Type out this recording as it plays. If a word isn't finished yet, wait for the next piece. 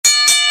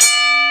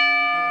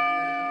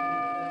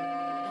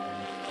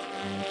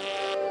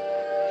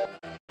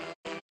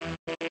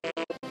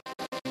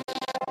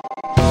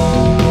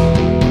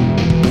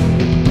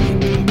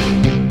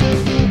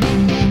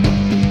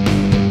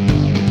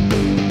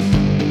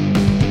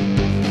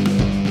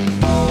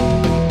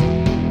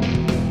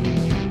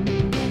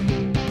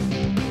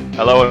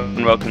Hello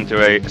and welcome to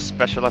a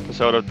special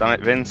episode of Damn It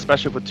Vince.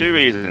 Special for two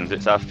reasons.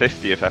 It's our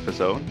 50th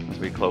episode as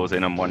we close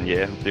in on 1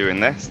 year of doing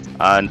this,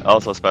 and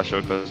also special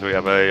because we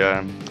have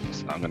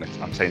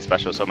I'm saying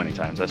special so many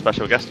times, a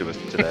special guest with us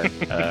today.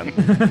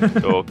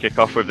 So we'll kick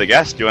off with the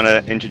guest. Do you want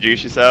to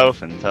introduce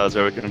yourself and tell us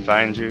where we can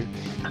find you?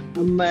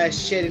 I'm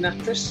Shading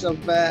Actress.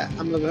 I'm a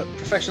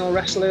professional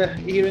wrestler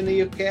here in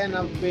the UK, and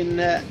I've been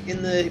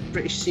in the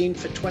British scene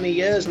for 20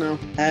 years now.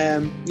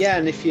 And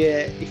if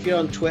you're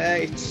on Twitter,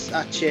 it's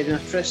at Shading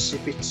Actress.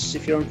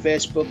 If you're on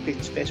Facebook,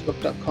 it's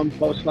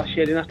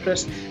facebook.com/Shading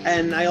Actress.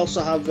 And I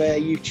also have a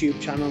YouTube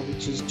channel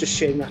which is just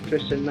Shading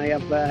Actress, and I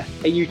have a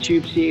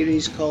YouTube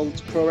series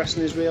called Pro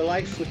Wrestling is Real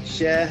Life, which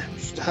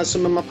has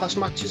some of my past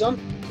matches on.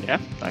 Yeah,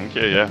 thank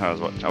you. Yeah,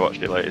 I watched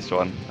your latest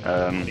one.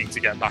 Need to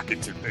get back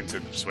into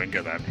the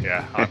swinger then.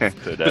 Yeah,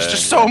 there's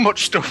just so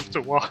much stuff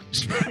to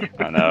watch.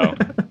 I know.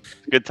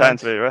 Good time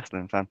to be a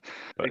wrestling fan.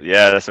 But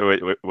yeah, so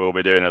we'll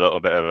be doing a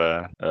little bit of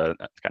a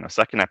kind of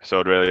second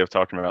episode really of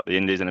talking about the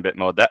indies in a bit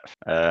more depth.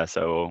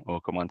 So we'll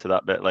come on to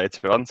that bit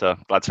later on. So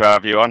glad to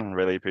have you on.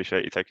 Really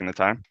appreciate you taking the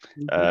time.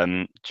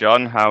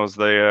 John, how's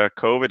the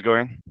COVID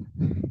going?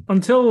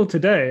 Until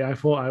today, I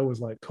thought I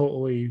was like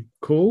totally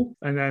cool,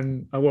 and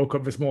then I woke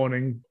up this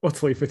morning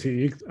utterly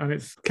fatigued, and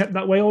it's kept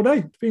that way all day.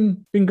 It's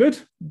been good.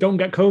 Don't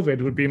get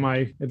COVID would be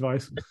my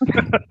advice.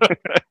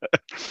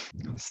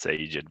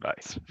 Sage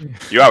advice.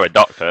 You are a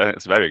doctor.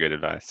 It's very good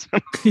advice.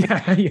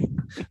 yeah.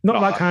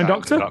 Not that kind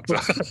of doctor.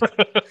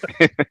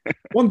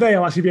 One day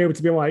I'll actually be able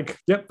to be like,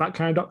 yep, that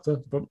kind of doctor.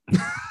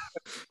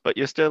 But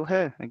you're still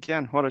here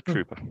again. What a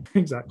trooper!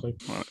 Exactly.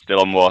 Well,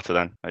 still on water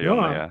then? No,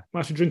 I'm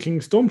actually drinking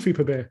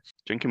Stormtrooper beer.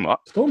 Drinking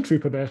what?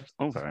 Stormtrooper beer.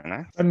 Oh, very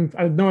nice. And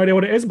I have no idea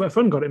what it is, but a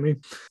friend got it me.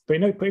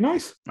 Pretty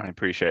nice. I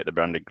appreciate the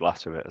branded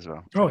glass of it as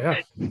well. Oh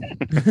yeah.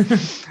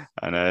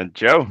 And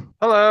Joe.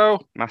 Hello.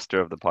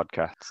 Master of the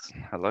podcast.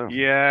 Hello.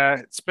 Yeah,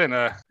 it's been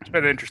an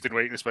interesting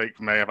week this week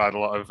for me. I've had a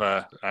lot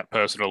of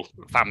personal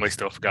family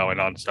stuff going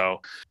on,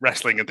 so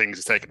wrestling and things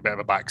has taken a bit of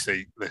a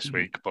backseat this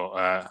week. But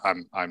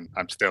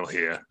I'm still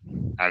here,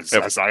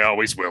 as I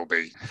always will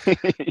be.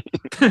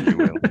 You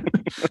will.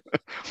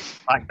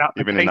 Like that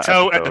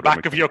potato at the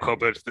back of your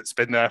cupboard that's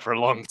been there for a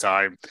long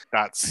time.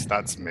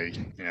 That's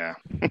me. Yeah.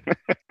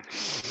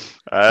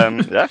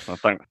 Well,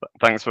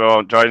 thanks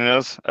for joining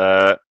us.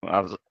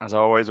 As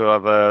always, we'll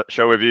have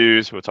show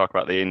reviews. We'll talk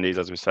about the indies,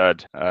 as we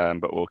said,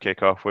 but we'll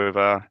kick off with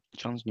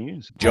John's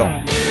news.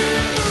 John.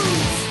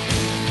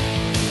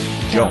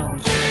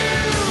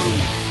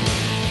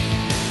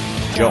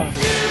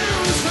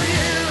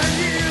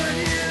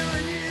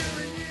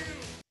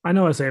 I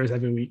know I say this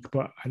every week,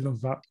 but I love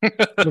that.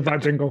 Love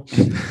that jingle.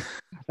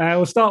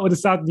 We'll start with the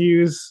sad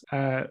news.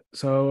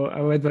 So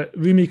I read that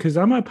Rumi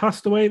Kazama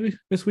passed away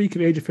this week at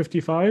the age of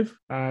 55.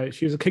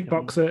 She was a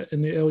kickboxer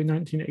in the early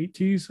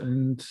 1980s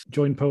and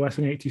joined pro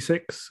wrestling in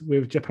 86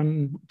 with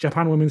Japan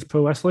Women's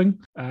Pro Wrestling.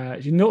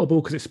 She's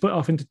notable because it split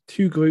off into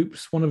two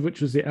groups, one of which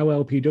was the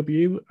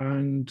LLPW,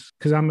 and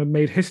Kazama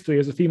made history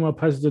as a female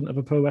president of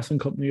a pro wrestling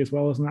company as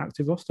well as an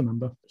active roster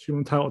member. She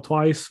won the title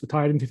twice,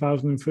 retired in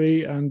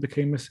 2003, and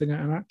became a singer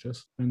and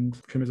actress. And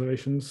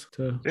commiserations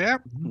to... Yeah.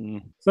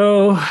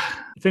 So...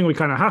 thing we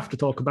kind of have to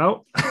talk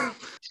about,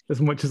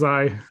 as much as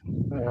I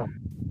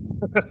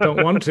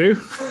don't want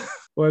to,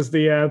 was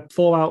the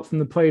fallout from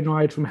the Plane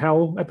Ride from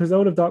Hell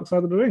episode of Dark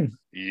Side of the Ring.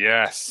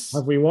 Yes.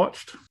 Have we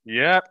watched?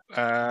 Yep.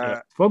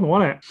 Fun,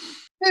 wasn't it?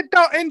 I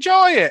don't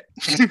enjoy it.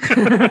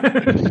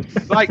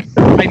 Like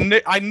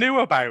I knew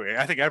about it.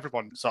 I think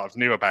everyone sort of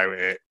knew about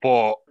it,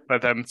 but for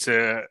them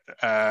to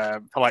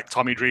for like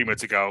Tommy Dreamer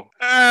to go,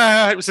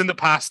 it was in the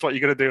past. What are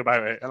you going to do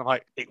about it? And I'm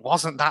like, it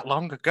wasn't that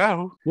long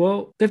ago.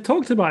 Well, they've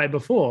talked about it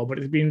before, but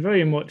it's been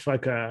very much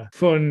like a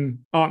fun,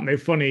 aren't they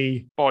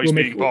funny? Boys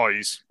being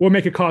boys. We'll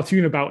make a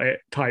cartoon about it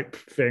type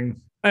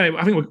thing. Anyway,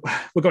 I think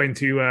we're going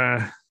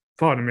to.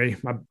 Pardon me,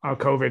 our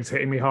COVID's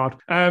hitting me hard.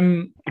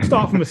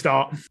 Start from the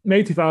start.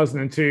 May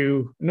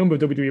 2002, a number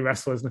of WWE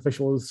wrestlers and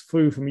officials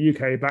flew from the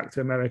UK back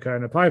to America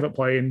in a private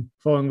plane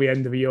following the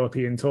end of a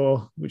European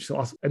tour, which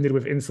ended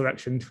with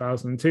Insurrection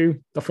 2002.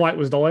 The flight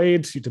was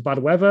delayed due to bad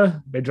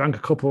weather. They drank a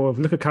couple of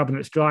liquor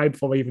cabinets dry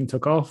before they even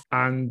took off,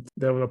 and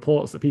there were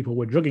reports that people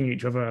were drugging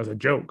each other as a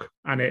joke,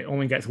 and it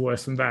only gets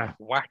worse from there.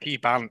 Wacky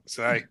bants,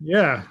 eh?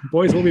 Yeah,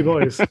 boys will be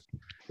boys.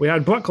 We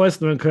had Brock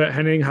Lesnar and Kurt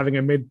Hennig having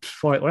a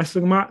mid-flight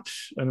wrestling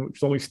match, and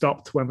which only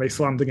stopped when they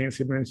slammed against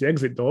the emergency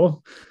exit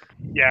door.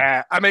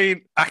 Yeah, I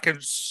mean, I can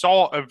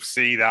sort of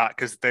see that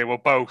because they were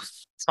both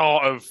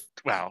sort of,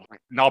 well, like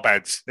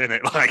knobheads in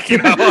it, like, you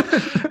know,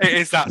 it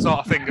is that sort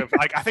of thing of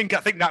like, I think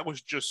that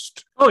was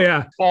just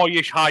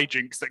boyish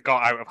hijinks that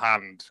got out of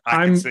hand.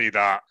 I can see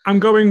that. I'm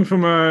going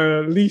from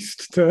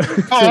least to.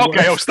 Oh,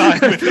 okay, I'll start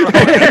with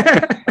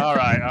right. All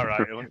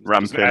right.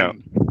 Ramping up.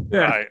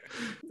 Yeah.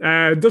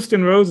 Right.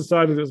 Dustin Rose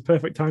decided it was a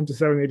perfect time to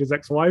serenade his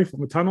ex-wife on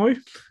the tannoy.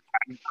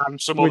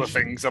 And some other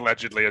things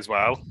allegedly as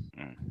well.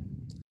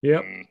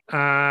 Yep.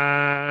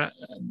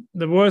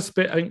 The worst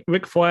bit, I think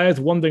Ric Flair is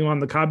wandering around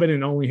the cabin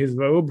in only his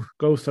robe,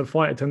 goes to the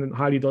flight attendant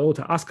Heidi Doyle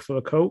to ask for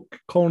a Coke,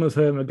 corners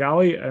her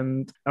McGalley,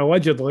 and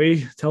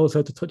allegedly tells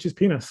her to touch his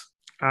penis.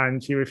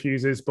 And she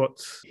refuses,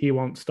 but he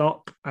won't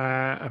stop.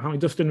 Apparently,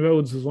 Dustin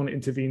Rhodes was one that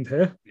intervened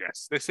here.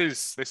 Yes, this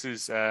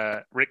is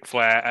Ric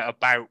Flair at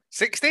about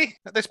 60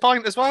 at this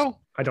point as well.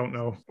 I don't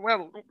know.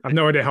 Well, I've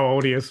no idea how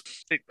old he is.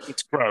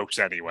 It's gross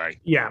anyway.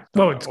 Yeah,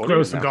 well, it's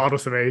gross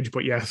regardless of age,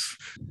 but yes.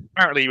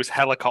 Apparently, he was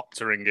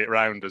helicoptering it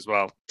round as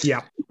well. Yeah,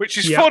 which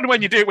is fun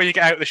when you do it when you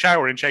get out of the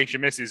shower and chase your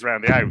missus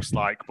around the house,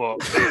 like.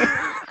 But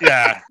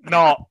yeah,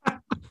 not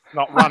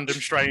random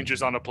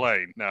strangers on a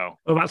plane. No.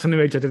 Well, that's an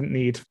image I didn't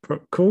need.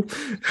 Cool.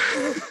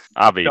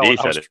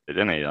 RVD said it,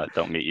 didn't he? Like,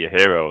 don't meet your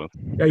hero.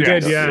 Yeah, he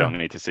did. Yeah, you don't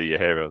need to see your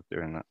hero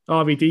doing that.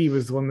 RVD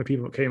was one of the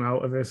people that came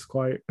out of this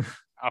quite.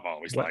 I've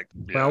always well,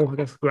 I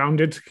guess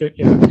grounded.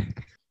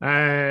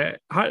 Yeah.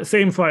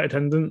 Same flight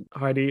attendant,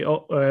 Heidi,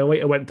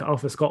 later went to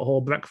offer Scott Hall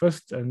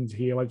breakfast, and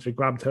he allegedly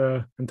grabbed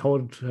her and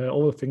told her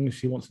all the things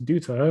she wants to do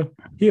to her.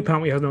 He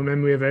apparently has no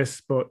memory of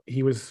this, but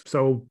he was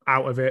so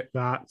out of it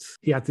that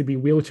he had to be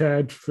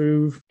wheelchaired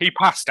through. He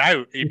passed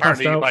out. He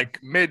apparently passed out. Like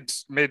mid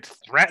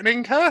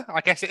threatening her, I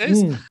guess it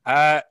is.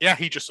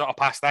 He just sort of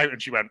passed out, and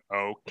she went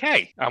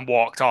okay and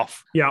walked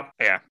off. Yeah.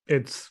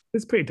 It's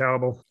pretty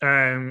terrible.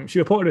 She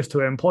reported this to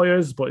her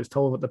employers, but is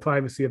told that the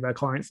privacy of their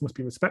clients must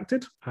be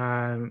respected.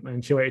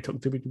 And she later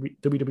took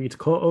WWE to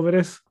court over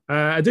this.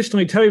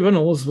 Additionally, Terry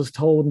Runnels was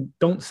told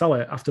don't sell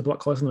it after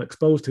Brock Lesnar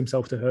exposed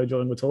himself to her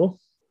during the tour.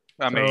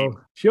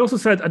 She also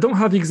said, I don't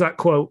have the exact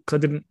quote because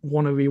I didn't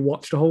want to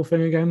rewatch the whole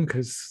thing again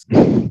because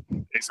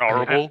it's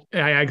horrible.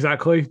 Yeah,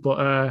 exactly.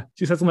 But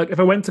she said something like, if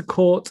I went to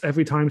court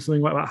every time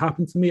something like that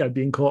happened to me, I'd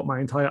be in court my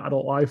entire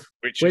adult life.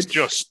 Which is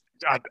just...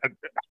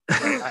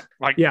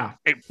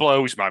 It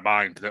blows my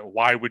mind that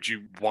why would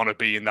you want to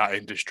be in that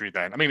industry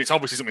then? I mean, it's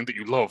obviously something that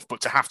you love,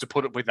 but to have to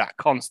put up with that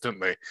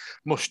constantly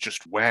must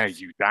just wear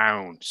you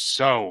down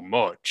so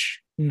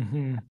much.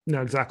 Mm-hmm.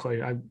 No,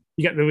 exactly.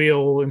 You get the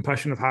real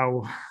impression of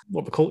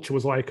what the culture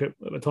was like at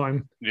the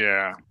time.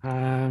 Yeah.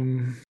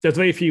 There's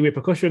very few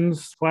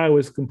repercussions. Flair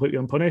was completely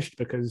unpunished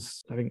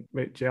because I think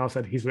JR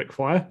said he's Ric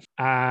Flair.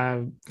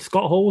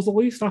 Scott Hall was the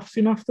least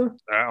soon after.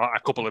 A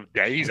couple of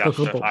days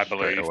after, I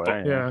believe.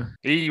 Away, yeah.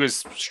 He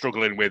was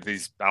struggling with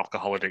his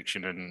alcohol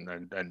addiction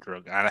and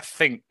drug. And I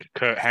think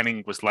Kurt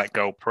Hennig was let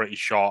go pretty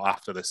short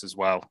after this as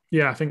well.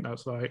 Yeah, I think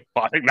that's right.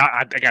 But I think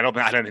that, again, I don't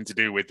think that had anything to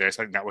do with this.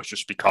 I think that was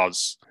just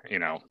because,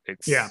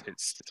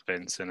 it's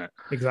Vince, isn't it?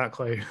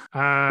 Exactly.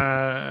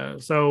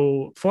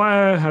 So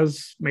Flair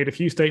has made a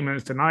few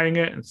statements denying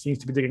it and seems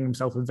to be digging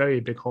himself a very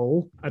big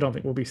hole. I don't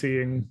think we'll be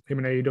seeing him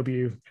in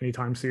AEW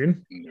anytime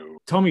soon. No.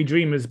 Tommy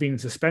Dreamer has been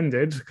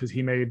suspended because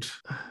he made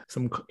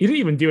he didn't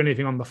even do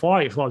anything on the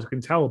fly, as far as you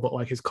can tell, but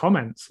like his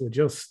comments were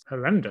just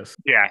horrendous.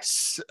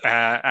 Yes.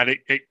 And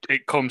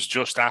it comes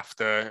just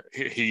after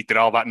he did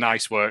all that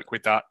nice work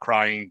with that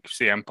crying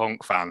CM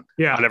Punk fan.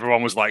 Yeah. And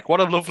everyone was like, what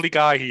a lovely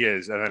guy he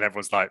is. And then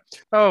everyone's like,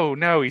 oh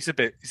no, he's a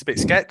bit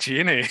sketchy,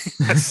 isn't he?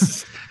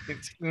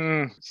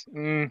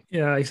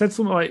 Yeah, he said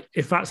something like,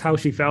 if that's how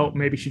she felt,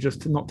 maybe she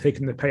just not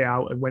taken the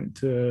payout and went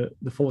to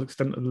the full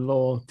extent of the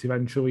law to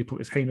eventually put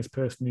this heinous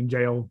person in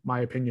jail, my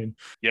opinion.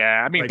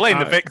 Yeah, I mean, blame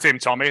the victim,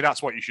 Tommy.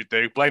 That's what you should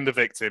do. Blame the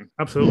victim.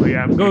 Absolutely,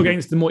 yeah. Go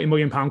against the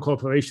multi-million-pound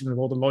corporation of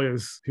all the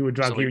lawyers who would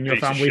drag you and your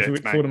family through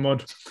the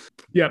mud.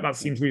 Yeah, that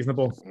seems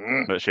reasonable.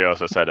 But she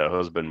also said her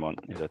husband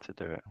wanted her to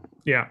do it.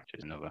 Yeah.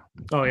 Which is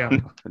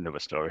another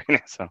story.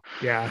 So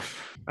yeah.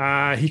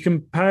 He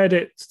compared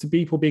it to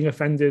people being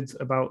offended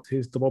about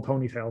his double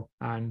ponytail,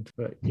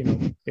 but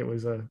it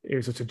was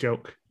such a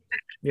joke.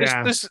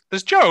 Yeah,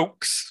 there's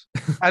jokes,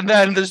 and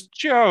then there's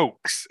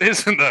jokes,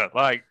 isn't there?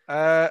 Like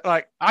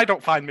I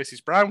don't find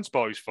Mrs. Brown's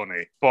Boys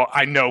funny, but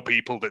I know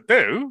people that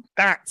do.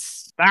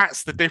 That's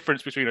the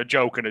difference between a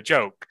joke and a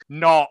joke.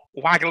 Not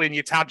waggling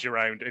your tadge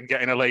around and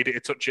getting a lady to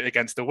touch it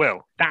against the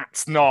will.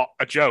 That's not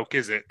a joke,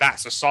 is it?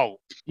 That's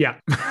assault. Yeah,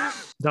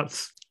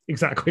 that's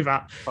exactly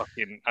that.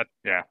 Fucking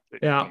yeah.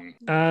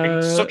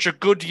 It's such a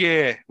good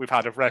year we've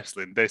had of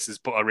wrestling. This has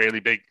put a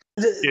really big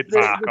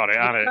mark on it,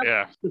 hasn't it?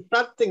 Yeah. The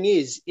bad thing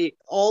is,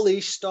 all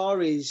these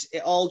stories,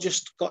 it all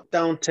just got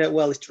down to,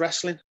 well, it's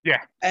wrestling.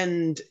 Yeah.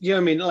 And you know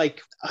what I mean?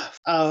 Like,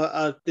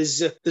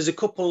 there's a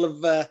couple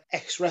of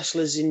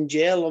ex-wrestlers in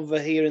jail over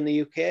here in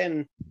the UK,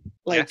 and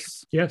like,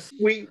 yes,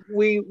 we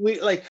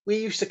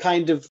used to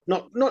kind of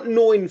not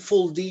knowing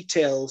full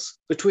details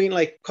between,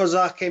 like, because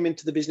I came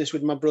into the business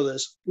with my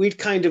brothers, we'd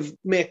kind of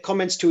make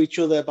comments to each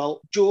other about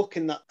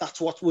joking that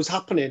that's what was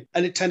happening,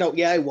 and it turned out,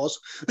 yeah, it was.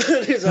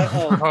 It's like,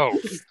 oh.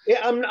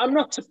 Yeah, I'm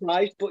not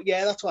surprised, but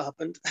yeah, that's what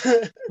happened.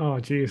 Oh,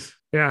 geez.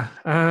 Yeah.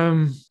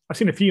 I've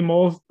seen a few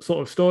more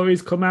sort of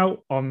stories come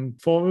out on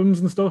forums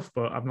and stuff,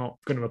 but I'm not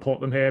going to report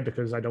them here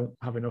because I don't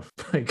have enough.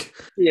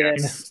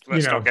 Let's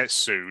not get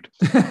sued.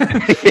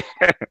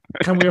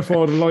 Can we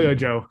afford a lawyer,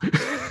 Joe?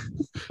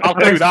 I'll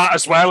do that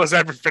as well as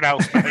everything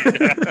else, mate.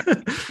 Yeah.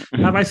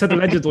 Have I said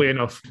allegedly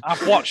enough?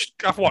 I've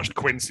watched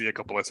Quincy a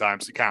couple of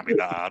times. It can't be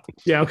that hard.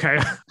 Yeah, okay.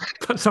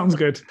 That sounds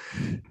good.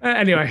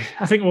 Anyway,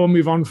 I think we'll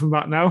move on from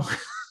that now.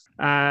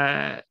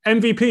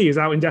 MVP is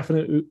out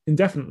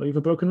indefinitely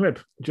for Broken Rib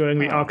during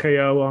the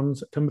RKO on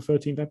September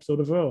 13th episode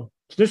of Raw.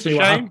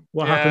 Traditionally,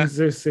 what happens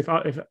is if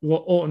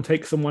Orton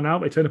takes someone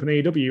out, they turn up in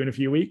AEW in a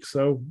few weeks.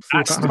 So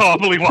that's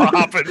normally what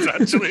happens,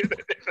 actually.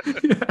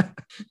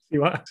 See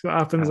what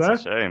happens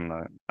That's there. a shame.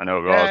 I know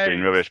Raw's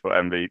been rubbish, but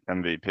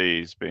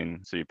MVP's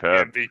been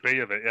superb. The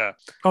MVP of it, yeah.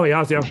 Oh, he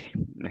has, yeah.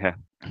 Yeah.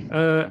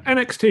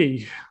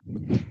 NXT.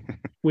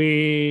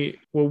 We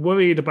were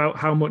worried about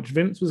how much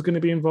Vince was going to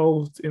be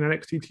involved in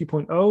NXT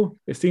 2.0.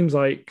 It seems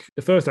like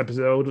the first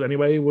episode,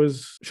 anyway,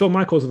 was Shawn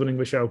Michaels running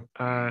the show.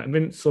 And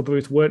Vince or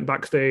Bruce weren't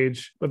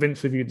backstage, but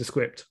Vince reviewed the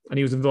script and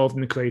he was involved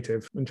in the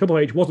creative. And Triple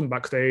H wasn't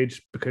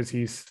backstage because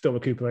he's still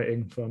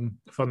recuperating from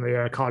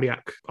the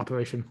cardiac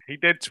operation. He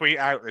did tweet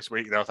out this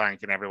week, though,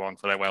 thanking everyone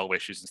for their well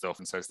wishes and stuff,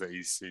 and says that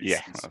he's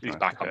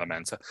back on the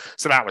mentor.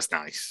 So that was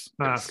nice.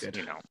 That's good.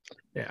 You know.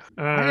 Yeah.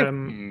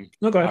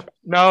 No, go ahead.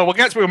 No, we'll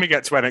get to it when we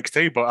get to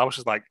NXT, but I was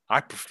just like, I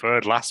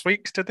preferred last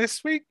week's to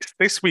this week's.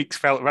 This week's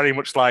felt very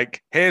much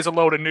like, here's a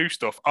load of new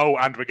stuff. Oh,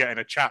 and we're getting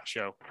a chat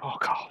show. Oh,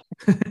 God.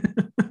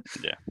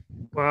 Yeah.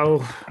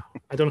 Well,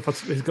 I don't know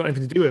if it's got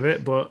anything to do with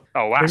it, but...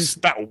 Oh,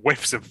 that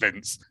whiffs of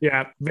Vince.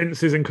 Yeah,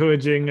 Vince is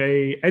encouraging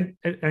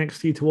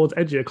NXT towards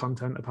edgier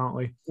content,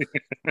 apparently.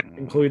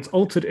 Includes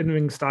altered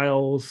in-ring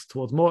styles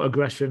towards more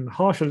aggression,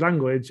 harsher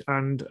language,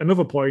 and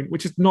another point,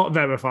 which is not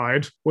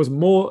verified, was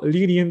more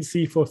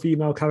leniency for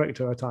female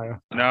character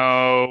attire.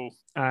 No.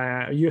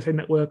 USA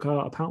Network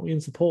are apparently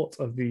in support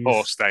of these. Of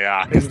course they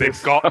are, because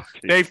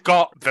they've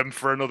got them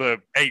for another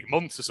 8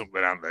 months or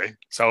something, haven't they?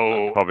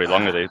 So probably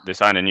longer. They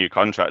signed a new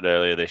contract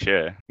earlier this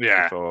year.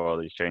 Yeah, before all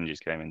these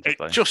changes came into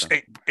play.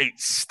 It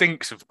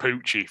stinks of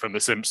Poochie from The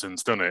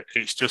Simpsons, doesn't it?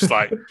 It's just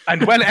like,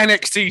 and when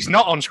NXT's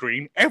not on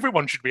screen,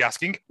 everyone should be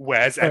asking,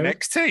 "Where's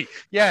NXT?"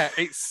 Yeah,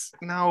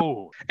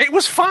 it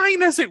was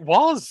fine as it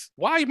was.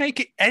 Why make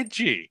it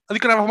edgy? Are they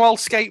going to have them all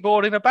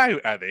skateboarding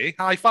about? Are they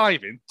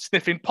high-fiving,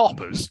 sniffing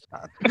poppers?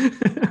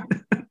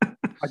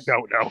 I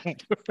don't know.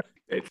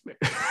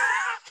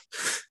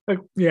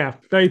 Yeah,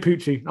 very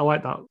Poochie. I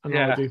like that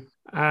analogy.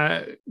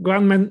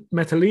 Grand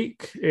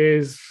Metalik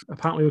is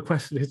apparently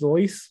requested his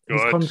release. Good.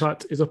 His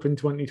contract is up in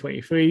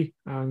 2023,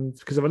 and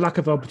because of a lack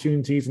of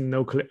opportunities and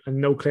no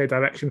clear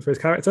direction for his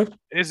character.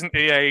 Isn't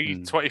he a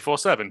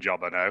 24/7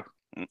 jobber now?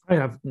 I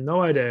have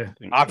no idea.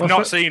 I've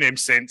not seen him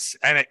since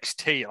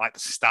NXT, like the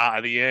start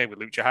of the year with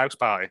Lucha House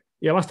Party.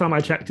 Yeah, last time I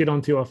checked in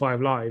on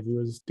 205 Live, he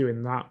was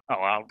doing that. Oh,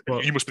 wow.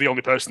 But you must be the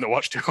only person that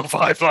watched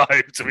 205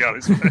 Live, to be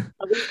honest.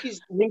 I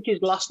think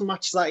his last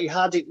match that he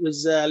had, it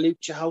was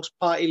Lucha House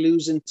Party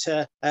losing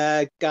to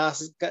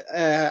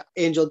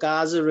Angel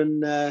Garza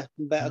and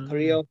Humberto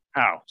Carrillo.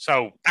 Oh,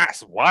 so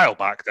that's a while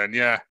back then,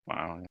 yeah.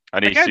 Wow.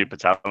 And he's super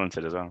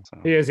talented as well. So.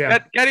 He is, yeah.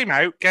 Get him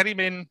out. Get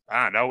him in,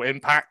 I don't know,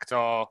 Impact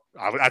or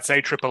I'd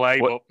say AAA,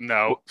 but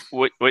no.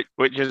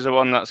 Which is the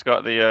one that's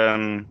got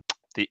the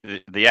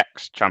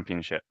X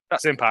Championship?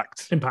 That's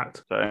Impact.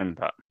 Impact. So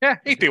Impact. Yeah,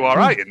 he'd do all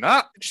right in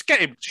that. Just get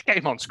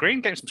him on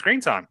screen. Get him some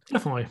screen time.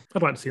 Definitely.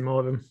 I'd like to see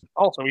more of him.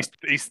 Also,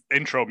 his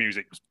intro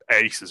music was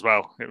ace as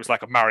well. It was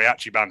like a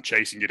mariachi band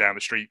chasing you down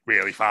the street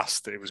really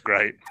fast. It was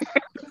great.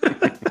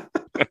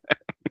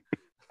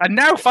 And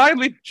now,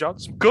 finally, John,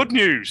 some good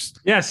news.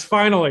 Yes,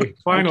 finally.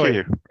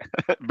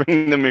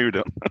 Bring the mood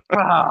up.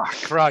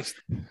 Christ.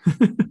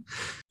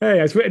 Hey,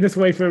 it's written this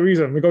way for a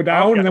reason. We go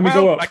down and then we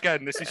go up.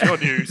 Again, this is your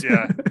news,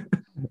 yeah.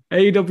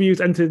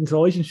 AEW's entered into a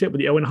relationship with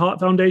the Owen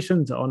Hart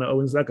Foundation to honor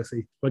Owen's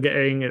legacy. We're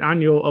getting an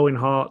annual Owen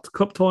Hart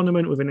Cup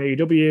tournament within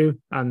AEW,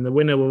 and the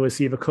winner will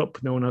receive a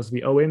cup known as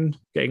the Owen.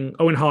 Getting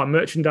Owen Hart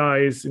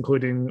merchandise,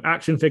 including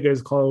action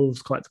figures,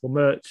 clothes, collectible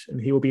merch,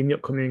 and he will be in the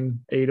upcoming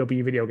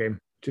AEW video game,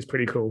 which is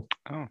pretty cool.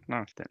 Oh, no,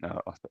 I didn't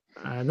know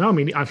that. No, I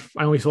mean, I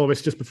only saw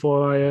this just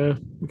before I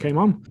came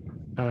on.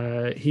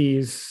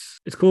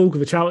 It's cool because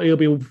the charity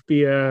will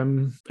be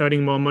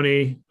earning more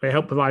money. They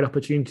help provide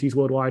opportunities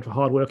worldwide for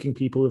hardworking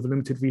people with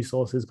limited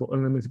resources but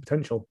unlimited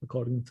potential,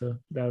 according to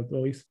their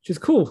release, which is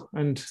cool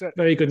and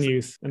very good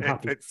news and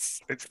happy.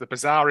 It's the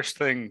bizarrest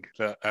thing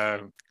that,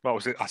 what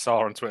was it I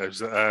saw on Twitter? Was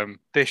that,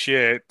 this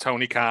year,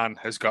 Tony Khan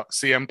has got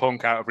CM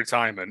Punk out of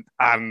retirement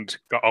and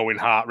got Owen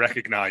Hart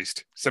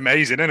recognised. It's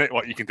amazing, isn't it,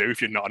 what you can do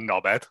if you're not a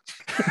knobhead?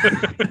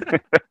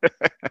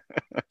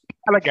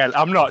 And again,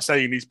 I'm not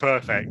saying he's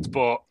perfect,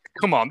 but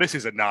come on, this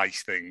is a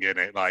nice thing, isn't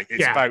it? Like,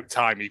 it's about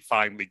time he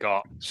finally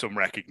got some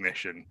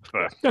recognition.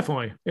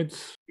 Definitely.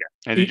 It's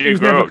And did He you was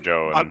grow never- up,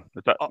 Joe? And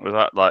was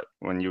that like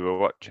when you were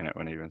watching it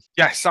when he was?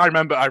 Yes, I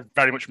remember. I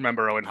very much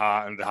remember Owen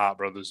Hart and the Hart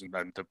brothers and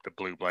then the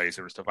Blue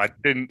Blazer and stuff. I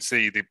didn't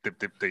see the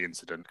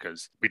incident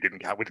because we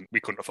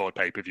couldn't afford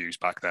pay-per-views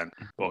back then.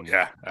 But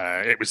yeah,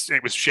 it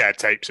was shared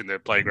tapes in the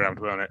playground,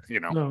 weren't it? You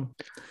know. No.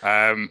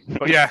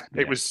 But yeah,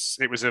 it was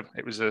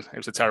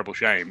a terrible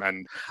shame.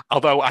 And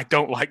although I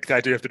don't like the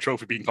idea of the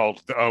trophy being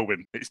called the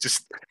Owen,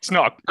 it's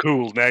not a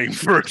cool name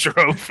for a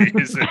trophy,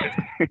 is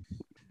it?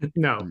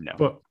 No, No.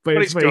 but But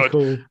it's very good.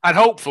 cool. And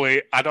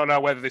hopefully, I don't know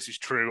whether this is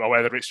true or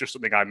whether it's just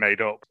something I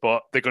made up,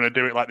 but they're going to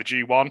do it like the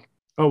G1,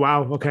 Oh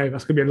wow, okay,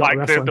 that's gonna be a lot of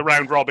like wrestling. the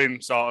round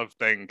robin sort of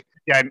thing.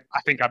 Again,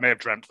 I think I may have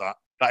dreamt that.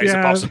 That is a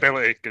Yeah.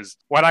 possibility because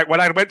when I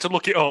went to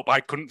look it up, I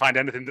couldn't find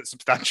anything that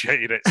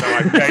substantiated it, so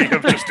I may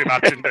have just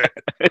imagined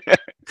it.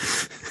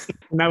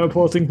 Now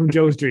reporting from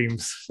Joe's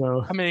dreams.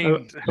 So I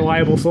mean- a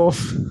reliable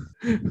source.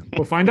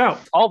 We'll find out.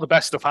 All the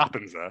best stuff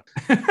happens there.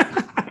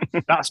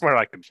 That's where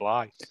I can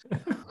fly.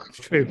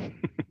 True.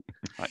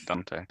 Like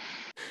Dante.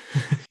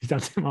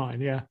 That's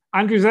mine, yeah.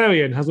 Andrew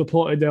Zarian has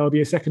reported there will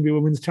be a secondary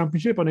women's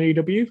championship on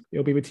AEW.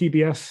 It'll be the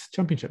TBS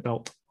championship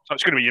belt. So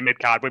it's going to be your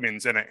mid-card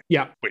women's, isn't it?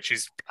 Yeah, Which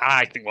is,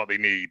 I think, what they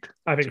need,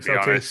 I to think be so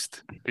too.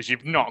 honest. Because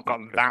you've not got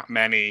that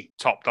many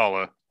top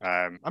dollar.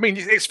 I mean,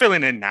 it's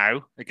filling in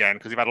now, again,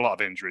 because you've had a lot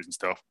of injuries and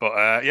stuff.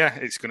 But yeah,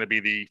 it's going to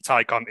be the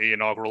Ty Conti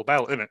inaugural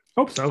belt, isn't it?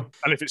 Hope so.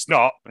 And if it's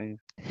not,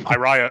 I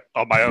riot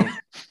on my own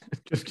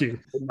Just you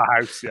in my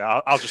house. Yeah,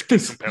 I'll just get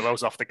some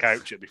pillows off the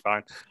couch. It'll be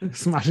fine.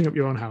 smashing up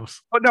your own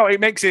house. But no, it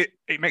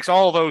makes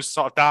all those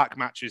sort of dark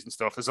matches and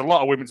stuff. There's a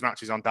lot of women's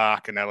matches on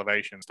Dark and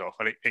Elevation and stuff,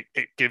 and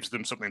it gives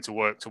them something to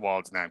work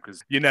towards now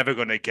because you're never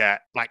going to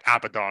get like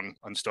Abaddon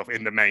and stuff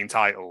in the main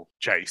title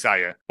chase, are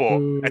you? But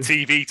Ooh. a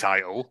TV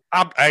title,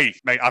 hey,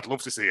 mate, I'd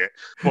love to see it,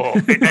 but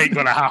it ain't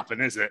going to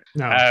happen, is it?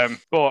 No.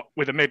 But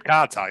with a mid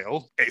card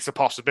title, it's a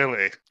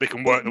possibility. They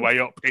can work their way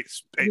up.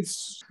 It's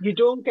You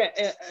don't get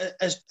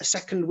a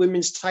second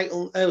women's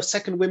title, a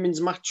second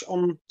women's match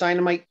on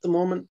Dynamite at the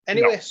moment.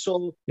 Anyway,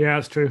 so Yeah,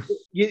 that's true.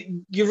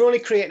 you're only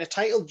creating a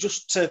title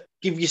just to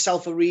give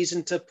yourself a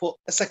reason to put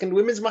a second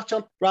women's match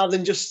on, rather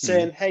than just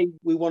saying, "Hey,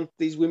 we want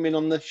these women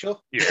on the show."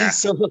 Yeah.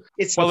 So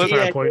it's Well,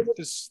 Fair yeah, point.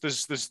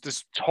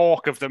 there's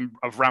talk of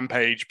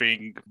Rampage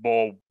being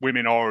more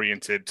women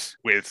oriented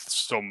with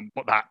some,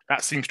 but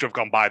that seems to have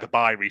gone by the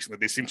by recently.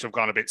 They seem to have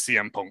gone a bit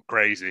CM Punk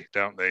crazy,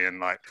 don't they? And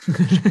like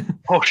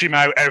push him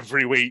out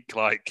every week,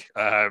 like.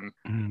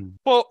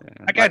 But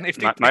again,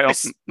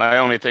 My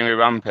only thing with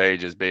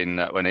Rampage has been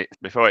that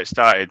before it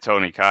started,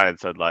 Tony Khan had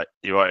said like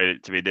you wanted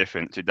it to be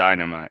different to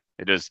Dynamite.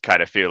 It does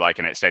kind of feel like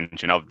an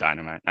extension of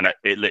Dynamite, and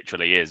it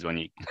literally is when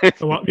you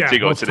Well, yeah, you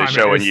go most to the time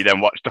show it and is. you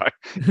then watch it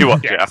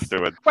Yes.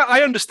 afterwards. Well,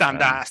 I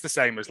understand that. It's the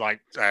same as like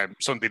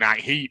Sunday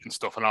Night Heat and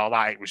stuff and all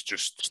that. It was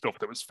just stuff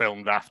that was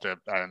filmed after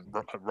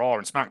Raw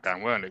and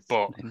SmackDown, weren't it?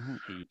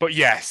 But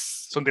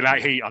yes, Sunday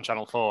Night Heat on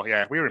Channel 4.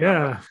 Yeah, we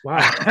remember.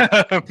 Yeah,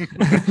 wow.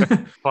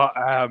 But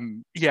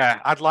yeah,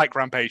 I'd like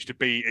Rampage to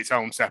be its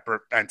own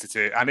separate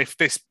entity. And if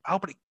this,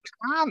 but it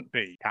can't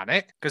be, can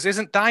it? Because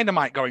isn't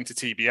Dynamite going to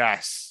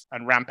TBS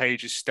and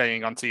Rampage is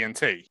staying on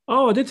TNT?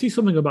 Oh, I did see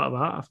something about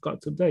that. I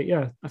forgot to update.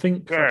 Yeah, I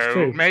think that's So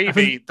true. maybe I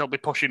think- they'll be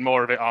pushing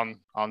more of it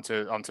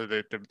onto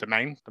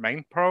the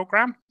main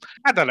program.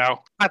 I don't know.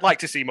 I'd like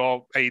to see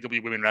more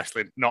AEW women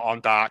wrestling, not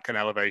on Dark and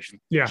Elevation.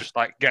 Yeah. Just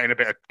like getting a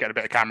bit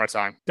of camera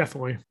time.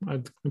 definitely.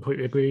 I'd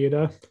completely agree with you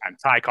there. And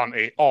Ty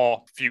Conti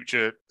or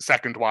future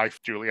second wife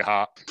Julia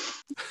Hart.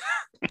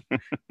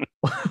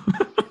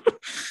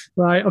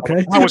 Right,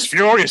 okay. I was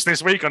furious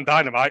this week on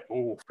Dynamite.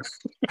 Ooh.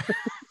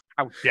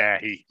 How dare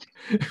he?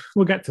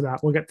 We'll get to that.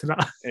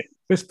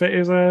 This bit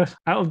is out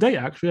of date,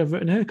 actually, I've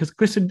written here, because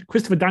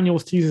Christopher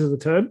Daniels teases a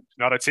return.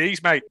 Not a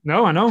tease, mate.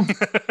 No, I know.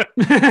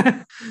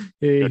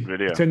 He Good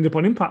video. turned up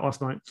on Impact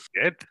last night.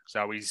 Good.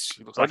 So he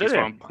looks Oh, like he's did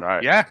he? on.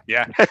 Right.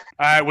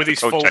 Yeah. With his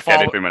Don't full check fall,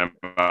 anything when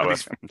I'm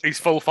with his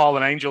full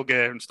fallen angel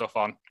gear and stuff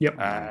on. Yep.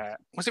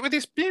 Was it with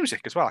his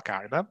music as well? I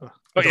can't remember. I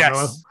But don't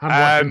yes. know. I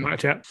haven't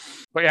watched Impact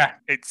yet. But yeah,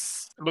 it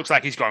looks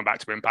like he's going back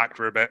to Impact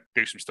for a bit,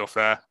 do some stuff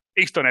there.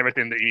 He's done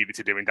everything that he needed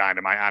to do in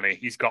Dynamite, and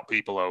he's got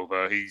people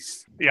over. He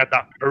had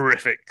that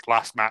horrific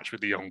last match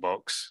with the Young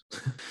Bucks.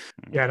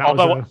 Yeah, that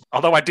was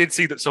Although I did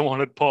see that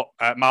someone had put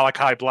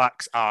Malachi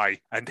Black's eye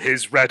and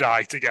his red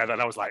eye together, and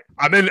I was like,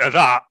 I'm into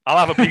that. I'll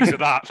have a piece of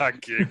that,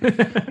 thank you.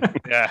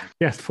 Yeah,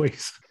 Yes,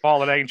 please.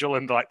 Fallen Angel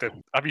and like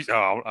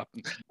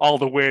all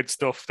the weird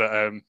stuff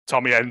that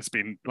Tommy End's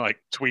been like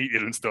tweeting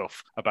and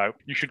stuff about.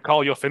 You should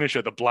call your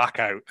finisher the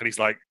Blackout, and he's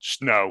like,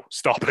 no,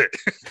 stop it.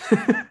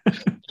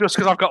 Just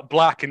because I've got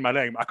black in my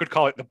name, I could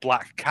call it the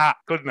Black Cat,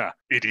 couldn't I?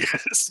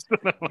 Idiots.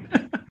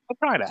 I'm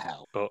trying to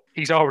help, but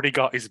he's already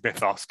got his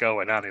mythos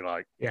going, and he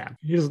Yeah,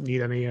 he doesn't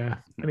need any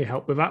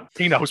help with that.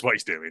 knows what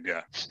he's doing.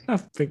 Yeah, I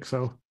think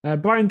so.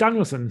 Brian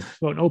Danielson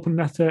wrote an open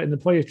letter in the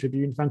Players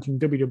Tribune thanking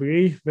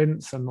WWE,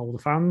 Vince, and all the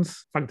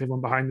fans. Thanked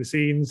everyone behind the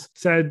scenes.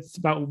 Said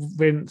about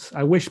Vince,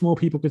 I wish more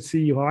people could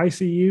see you how I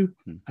see you.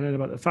 And then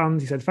about the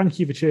fans, he said, thank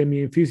you for cheering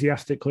me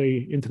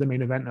enthusiastically into the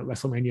main event at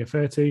WrestleMania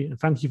 30. And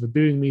thank you for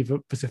booing me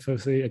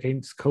vociferously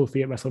against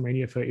Kofi at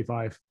WrestleMania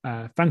 35.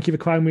 Thank you for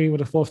crying me when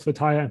I was forced to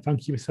retire. And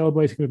thank you for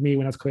celebrating with me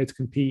when I was cleared to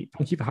compete.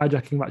 Thank you for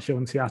hijacking that show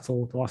in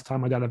Seattle, the last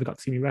time my dad ever got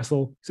to see me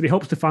wrestle. So he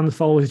hopes the fans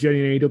follow his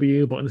journey in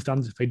AEW, but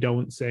understands if they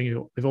don't,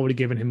 saying they've already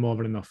given him more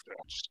than enough.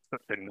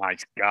 Such a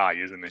nice guy,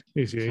 isn't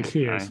he?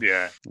 He is.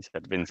 Yeah. He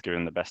said Vince gave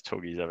him the best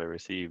hug he's ever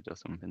received or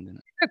something,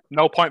 didn't it?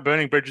 No point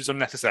burning bridges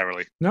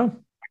unnecessarily. No.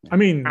 I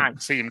mean, I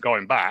can't see him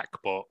going back,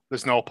 but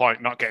there's no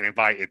point not getting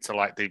invited to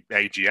like the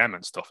AGM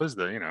and stuff, is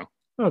there? You know.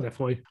 Oh,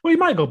 definitely. Well, he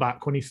might go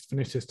back when he's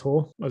finished his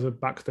tour as a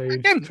backstage.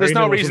 Again, there's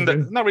no reason that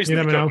he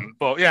know. couldn't.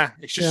 But yeah,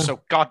 it's just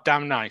so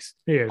goddamn nice.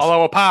 He is.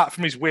 Although apart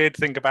from his weird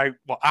thing about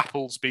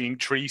apples being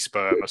tree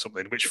sperm or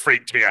something, which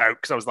freaked me out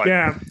because I was like,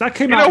 yeah, that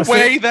came in out. a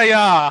way, they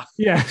are.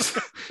 Yes,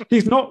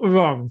 he's not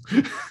wrong.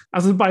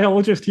 As a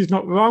biologist, he's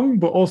not wrong,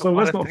 but also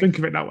let's not think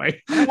of it that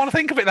way. I don't want to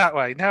think of it that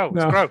way. No,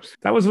 it's gross.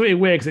 That was really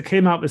weird because it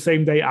came out the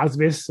same day as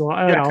this. So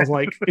I was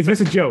like, is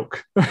this a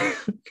joke?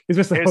 Is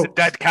this There's a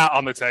dead cat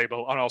on the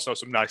table and also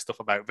some nice stuff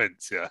about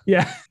Vince, yeah.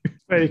 Yeah,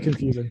 very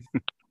confusing.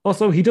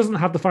 Also, he doesn't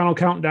have the Final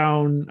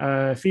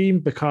Countdown theme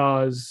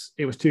because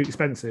it was too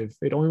expensive.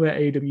 They'd only let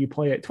AEW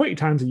play it 20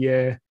 times a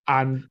year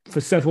and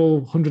for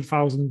several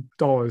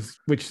 $100,000,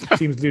 which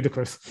seems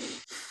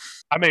ludicrous.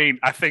 I mean,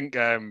 I think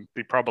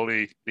they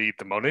probably need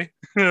the money.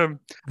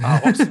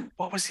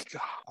 What was he?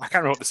 I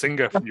can't remember what the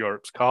singer from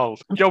Europe's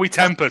called. Joey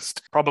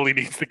Tempest probably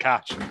needs the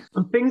cash.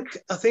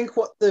 I think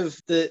what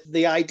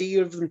the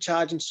idea of them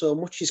charging so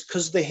much is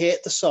because they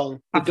hate the song.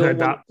 They I've don't heard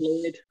want that. it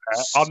played.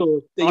 So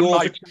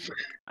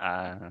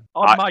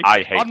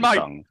I hate the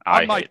song.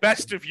 On my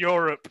Best of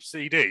Europe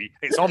CD,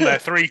 it's on there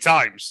 3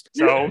 times,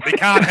 so they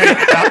can't hate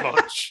it that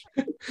much.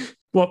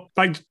 What,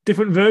 like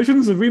different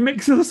versions of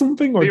remixes or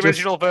something? Or the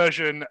original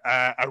version,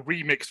 a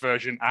remixed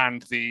version,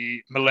 and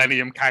the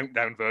Millennium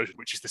Countdown version,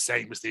 which is the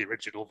same as the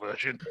original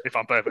version, if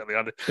I'm perfectly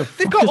honest.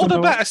 They've got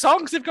other better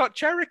songs. They've got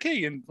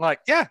Cherokee and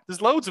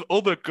there's loads of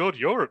other good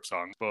Europe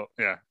songs, but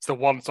yeah, it's the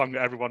one song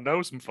that everyone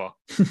knows them for.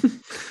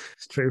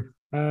 It's true.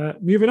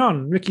 Moving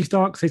on, Ricky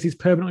Stark says he's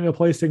permanently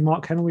replacing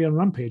Mark Henry on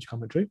Rampage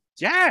commentary.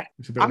 Yeah,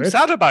 I'm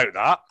sad about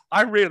that.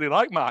 I really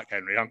like Mark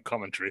Henry on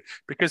commentary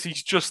because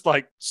he's just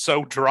like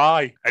so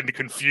dry and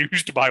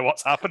confused by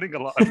what's happening a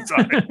lot of the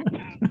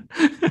time.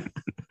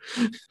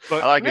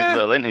 But, I like his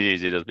little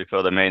interviews he does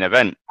before the main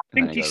event. I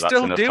think he's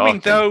still doing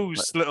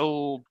those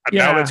little, and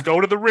now let's go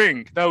to the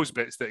ring, those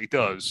bits that he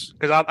does.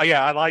 Because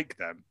I like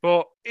them.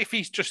 But if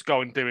he's just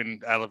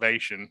doing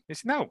Elevation,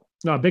 No,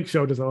 Big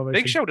Show does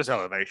Elevation. Big Show does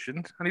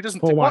Elevation, and he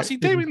doesn't. What's he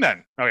doing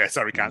then? Oh yeah,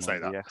 sorry, we can't say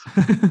that. Yeah.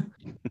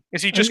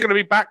 Is he just going to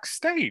be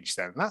backstage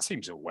then? That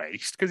seems a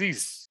waste because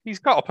he's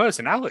got a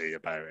personality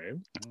about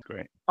him.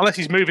 Great. Unless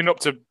he's moving up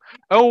to.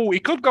 Oh, he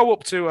could go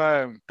up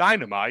to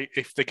Dynamite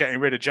if they're getting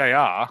rid of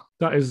JR.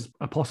 That is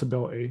a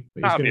possibility.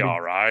 That'd be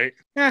all right.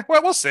 Yeah,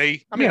 well, we'll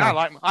see. I mean, I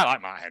like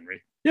Mark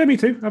Henry. Yeah, me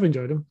too. I've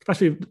enjoyed them,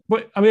 especially.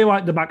 But I really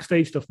like the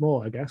backstage stuff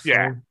more, I guess.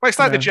 Yeah, well, it's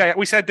like the JR.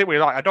 We said, didn't we?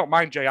 Like, I don't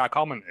mind JR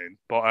commenting,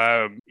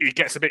 but he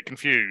gets a bit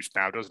confused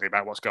now, doesn't he,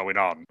 about what's going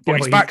on? But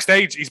his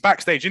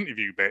backstage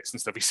interview bits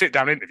and stuff. His sit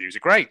down interviews are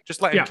great.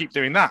 Just let him keep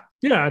doing that.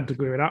 Yeah, I'd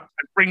agree with that.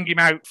 And bring him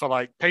out for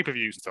like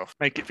pay-per-view stuff.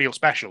 Make it feel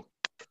special.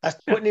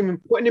 Putting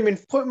him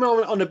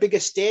on a bigger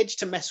stage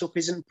to mess up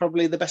isn't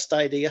probably the best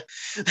idea.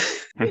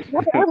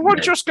 Everyone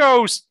just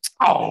goes,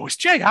 oh, it's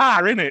JR,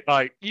 innit?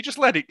 Like, you just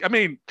let it. I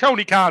mean,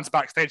 Tony Khan's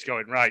backstage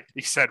going, right,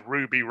 he said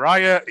Ruby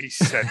Riot, he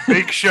said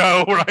Big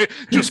Show, right?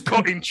 Just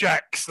cutting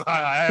checks.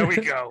 There we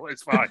go,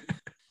 it's fine.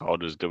 Or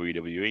does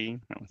WWE?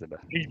 That was the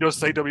best. He does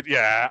say WWE.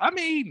 Yeah, I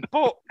mean,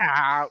 but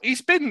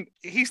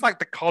he's like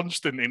the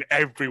constant in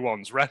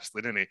everyone's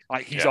wrestling, isn't he?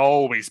 Like, he's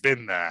always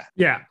been there.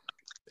 Yeah.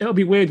 It'll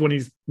be weird when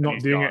he's not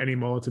doing it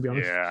anymore, to be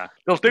honest. Yeah.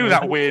 They'll do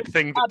that weird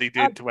thing that they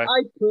did to him.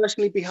 I'd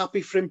personally be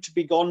happy for him to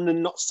be gone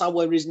and not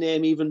sour his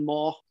name even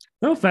more.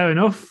 No, fair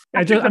enough.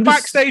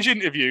 Backstage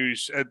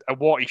interviews are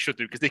what he should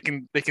do because they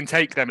can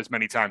take them as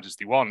many times as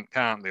they want,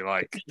 can't they?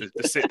 Like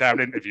the sit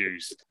down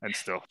interviews and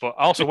stuff. But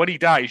also when he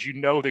dies, you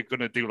know they're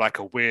gonna do like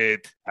a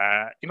weird,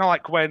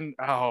 like when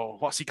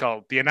what's he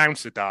called? The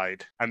announcer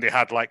died and they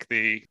had like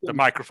the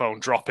microphone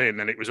drop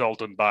in and it was all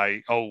done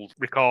by old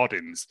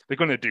recordings. They're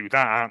gonna do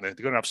that, aren't they?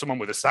 They're gonna have someone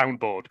with a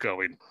soundboard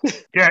going,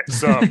 get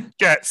some.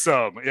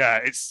 Yeah,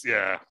 it's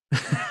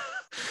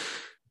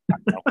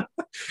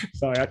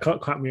Sorry, I can't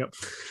clap me up.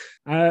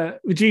 The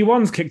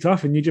G1's kicked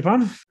off in New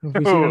Japan. Have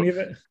you seen any of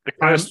it? The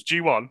first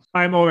G1.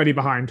 I'm already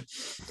behind.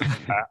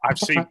 I've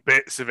seen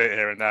bits of it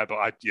here and there, but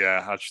I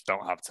just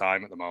don't have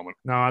time at the moment.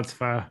 No, that's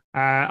fair.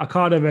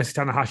 Okada versus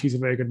Tanahashi is a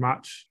very good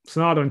match.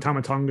 Sonado and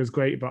Tama Tonga is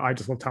great, but I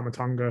just love Tama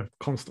Tonga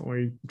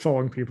constantly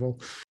trolling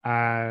people.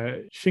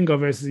 Shingo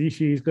versus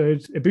Ishii is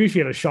good. Ibushi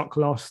had a shock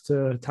loss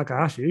to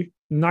Takahashi.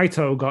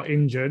 Naito got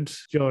injured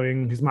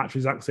during his match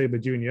with Zack Sabre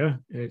Jr.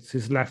 It's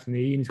his left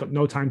knee, and he's got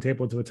no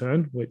timetable to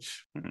return,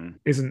 which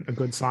isn't a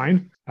good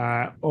sign.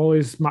 All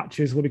his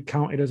matches will be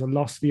counted as a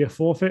loss via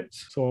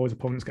forfeits, so all his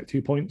opponents get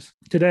 2 points.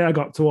 Today I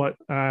got to watch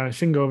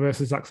Shingo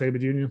versus Zack Sabre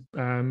Jr.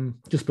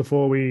 Just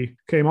before we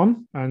came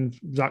on, and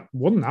Zack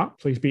won that,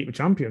 so he's beat the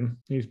champion.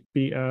 He's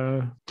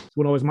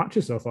won all his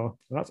matches so far,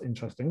 so that's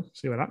interesting.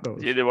 See where that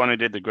goes. You're the one who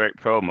did the great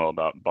promo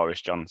about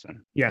Boris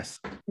Johnson. Yes.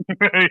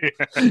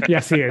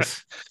 Yes, he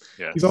is.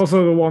 Yes. He's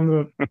also the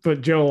one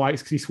that Joe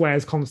likes because he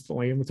swears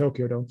constantly in the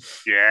Tokyo Dome.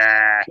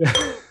 Yeah.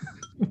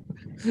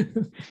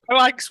 I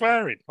like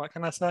swearing. What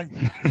can I say?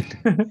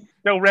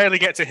 They'll rarely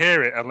get to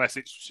hear it unless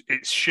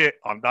it's shit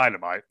on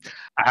Dynamite,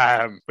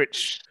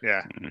 which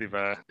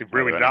they've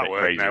ruined that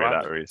word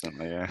now. That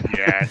recently, yeah.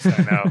 Yes,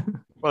 I know.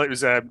 Well, it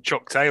was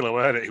Chuck Taylor,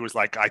 wasn't it? Who was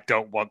like, I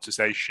don't want to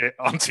say shit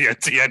on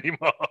TNT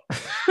anymore.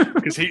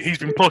 Because he's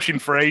been pushing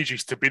for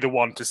ages to be the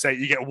one to say,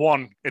 you get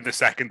one in the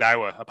second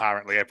hour,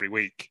 apparently, every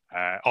week.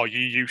 Or you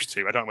used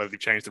to. I don't know whether they've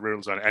changed the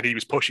rules on it. And he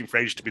was pushing for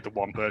ages to be the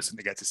one person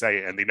to get to say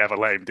it, and they never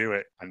let him do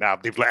it. And now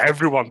they've let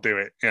everyone do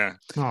it. Yeah.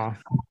 Oh,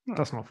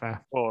 that's not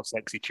fair. Poor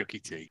sexy Chucky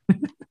T.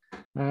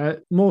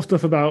 More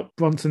stuff about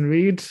Bronson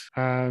Reed.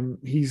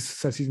 He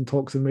says he's in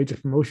talks with major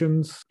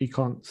promotions. He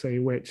can't say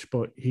which,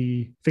 but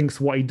he thinks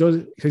what he does,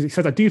 because he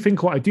says, I do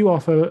think what I do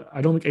offer,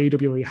 I don't think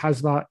AEW really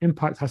has that.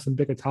 Impact has some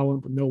bigger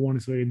talent, but no one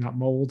is really in that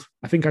mold.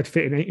 I think I'd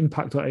fit in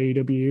Impact or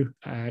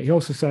AEW. He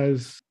also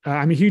says,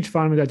 I'm a huge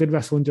fan of it. I did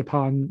wrestle in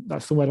Japan.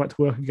 That's somewhere I'd like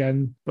to work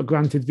again. But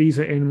granted,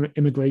 visa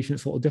immigration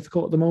is sort of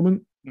difficult at the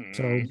moment.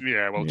 So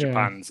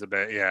Japan's a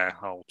bit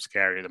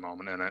scary at the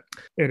moment, isn't it?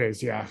 It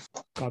is, yeah.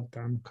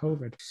 Goddamn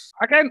COVID.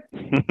 Again,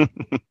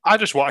 I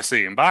just want to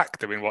see him back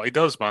doing what he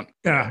does, man.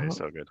 Yeah, It's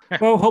so good.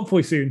 Well,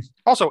 hopefully soon.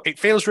 Also, it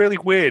feels really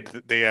weird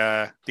that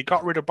they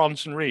got rid of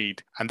Bronson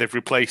Reed and they've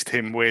replaced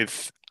him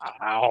with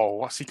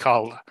what's he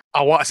called?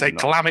 I want to say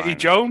Calamity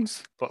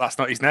Jones, but that's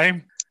not his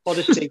name.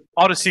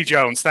 Odyssey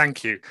Jones,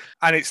 thank you.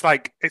 And it's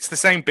like, it's the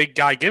same big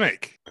guy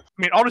gimmick. I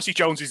mean, Odyssey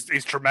Jones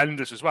is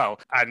tremendous as well.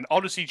 And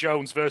Odyssey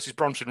Jones versus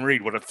Bronson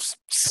Reed would have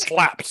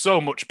slapped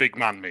so much big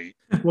man meat.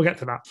 We'll get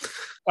to that.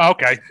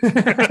 Okay.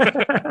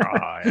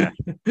 Oh, yeah.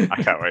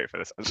 I can't wait for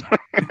this.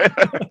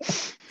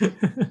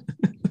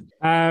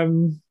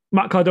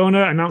 Matt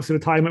Cardona announced a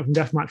retirement from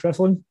Deathmatch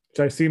Wrestling, which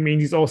I assume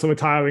means he's also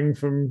retiring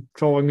from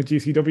trolling the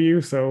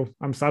GCW, so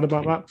I'm sad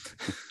about that.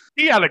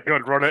 He had a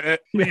good run at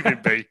it. Leave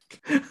him be.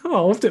 Oh, I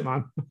loved it,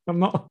 man. I'm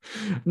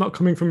not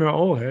coming from him at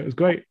all here. It was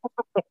great.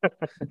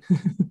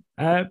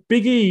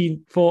 Big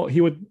E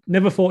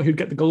never thought he'd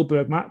get the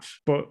Goldberg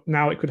match, but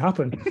now it could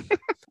happen.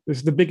 This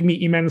is the big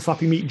meaty men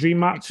slappy meat dream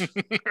match.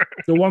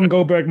 The one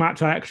Goldberg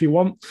match I actually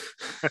want.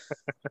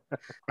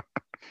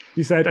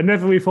 He said, I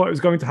never really thought it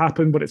was going to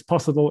happen, but it's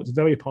possible. It's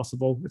very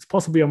possible. It's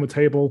possibly on the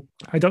table.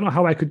 I don't know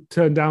how I could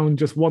turn down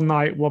just one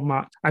night, one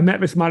match. I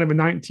met this man in the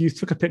 90s,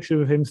 took a picture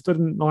with him, stood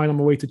in line on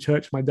my way to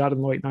church with my dad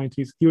in the late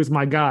 90s. He was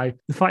my guy.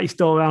 The fact he's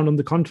still around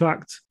under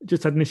contract,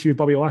 just had an issue with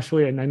Bobby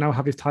Lashley, and I now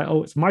have his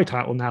title. It's my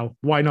title now.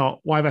 Why not?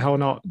 Why the hell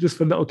not? Just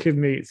for little kid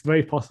me, it's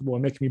very possible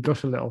and making me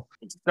blush a little.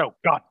 It's so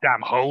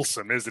goddamn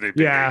wholesome, isn't it?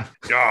 Yeah.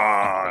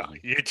 God,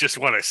 you just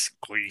want to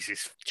squeeze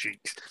his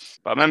cheeks.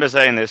 But I remember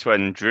saying this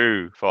when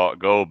Drew fought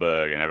Goldberg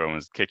and everyone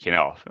was kicking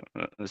off,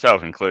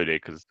 myself included,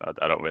 because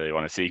I don't really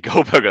want to see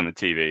Goldberg on the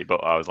TV,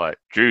 but I was like,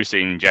 Drew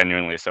seemed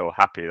genuinely so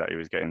happy that he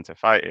was getting to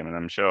fight him, and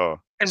I'm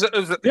sure for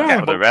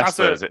the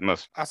wrestlers it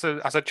must. As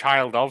a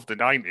child of the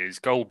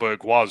 90s,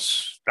 Goldberg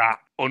was that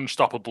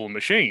unstoppable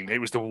machine. It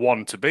was the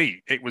one to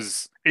beat. It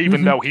was,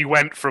 even though he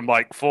went from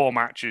like 4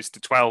 matches to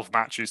 12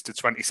 matches to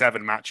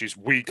 27 matches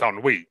week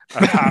on week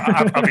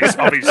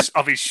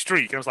of his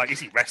streak. I was like,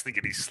 is he wrestling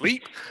in his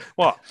sleep?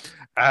 What?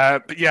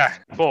 But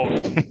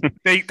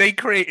they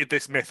created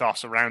this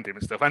mythos around him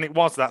and stuff, and it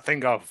was that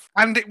thing of,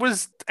 and it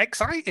was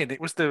exciting. It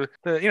was the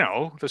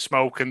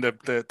smoke and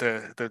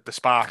the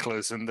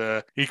sparklers,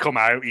 and he come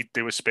out, he'd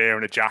do a spear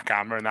and a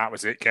jackhammer, and that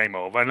was it. Game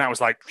over, and that was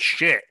like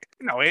shit.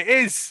 It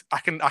is. I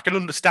can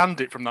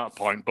understand it from that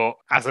point, but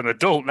as an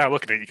adult now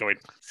looking at it, you're going,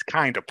 it's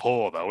kind of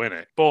poor though, isn't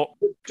it? But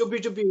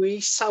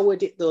WWE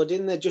soured it though,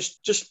 didn't they?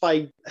 Just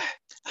by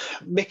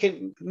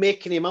making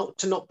him out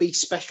to not be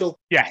special.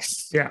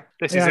 Yes. Yeah.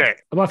 This is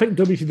it. Well, I think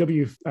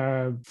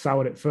WCW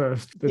soured it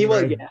first.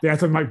 They had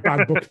some like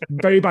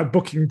very bad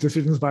booking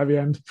decisions by the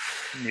end.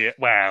 Yeah.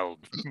 Well,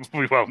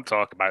 we won't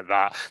talk about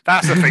that.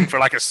 That's a thing for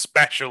like a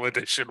special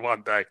edition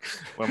one day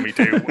when we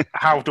do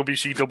how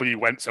WCW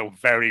went so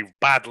very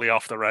badly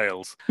off the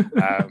rails.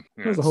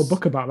 There's a whole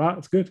book about that.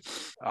 It's good.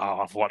 Oh,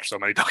 I've watched so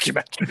many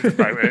documentaries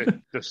about it.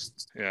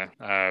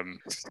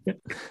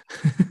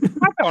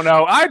 I don't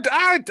know.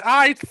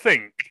 I'd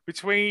think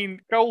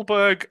between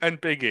Goldberg and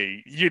Big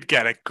E, you'd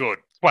get a good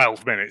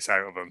 12 minutes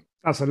out of them.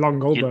 That's a long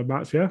Goldberg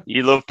match, yeah?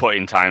 You love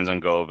putting times on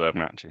Goldberg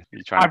matches.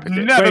 I've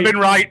never been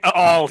right at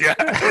all,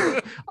 yeah.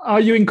 Are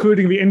you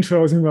including the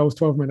intros in those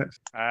 12 minutes?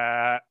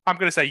 I'm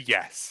going to say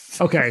yes.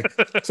 Okay,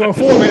 so a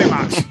 4-minute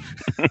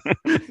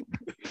match.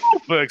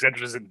 Goldberg's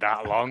entrance isn't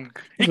that long.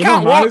 He Well,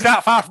 can't no, walk mine-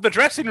 that far from the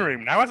dressing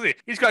room now, has he?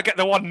 He's got to get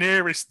the one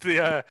nearest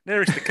the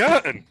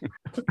curtain.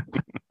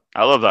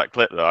 I love that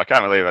clip though. I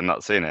can't believe I've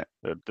not seen it.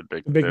 The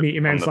big meaty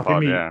from man the slapping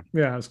pod, meat. Yeah,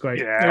 Yeah, that's great.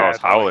 Yeah. I was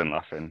howling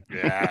laughing.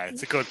 Yeah,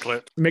 it's a good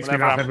clip. It makes me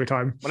Whenever laugh I'm- every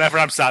time. Whenever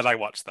I'm sad, I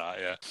watch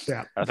that.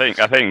 Yeah. I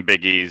think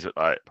Big E's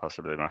like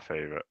possibly my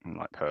favorite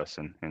like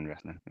person in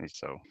wrestling. He's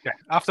so Yeah.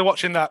 After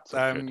watching that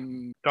So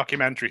good.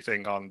 documentary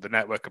thing on the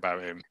network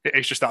about him,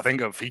 it's just that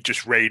thing of he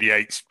just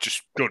radiates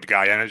just good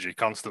guy energy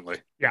constantly.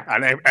 Yeah.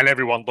 And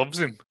everyone loves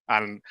him.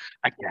 And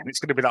again, it's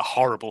going to be that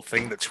horrible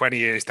thing that 20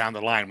 years down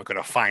the line, we're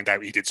going to find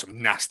out he did some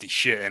nasty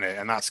shit in it.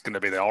 And that's going to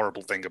be the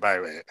horrible thing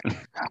about it.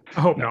 I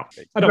hope not.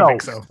 I don't No.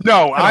 think so.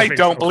 No, I think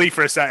don't so. believe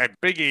for a second.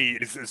 Big E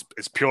is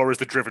as pure as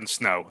the driven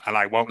snow, and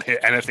I won't hit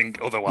anything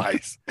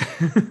otherwise.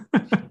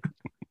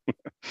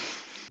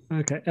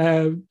 Okay.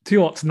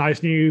 Two lots of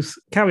nice news.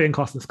 Carrie and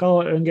Costa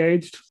Scarlett are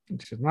engaged,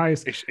 which is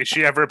nice. Is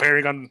she ever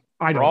appearing on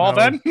I don't Raw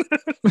know.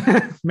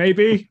 then?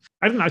 Maybe.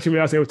 I didn't actually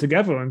realize they were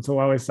together until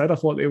I was said. I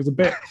thought it was a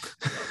bit.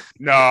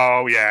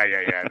 No, yeah.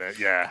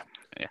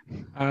 He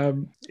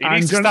And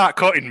needs to Jen- start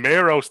cutting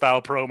Miro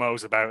style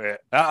promos about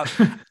it.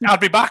 I'd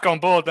be back on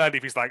board then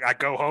if he's like, I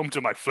go home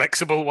to my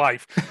flexible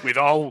wife with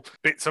all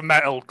bits of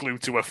metal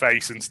glued to her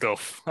face and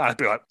stuff. I'd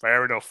be like,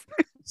 fair enough.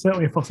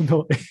 Certainly a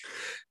possibility.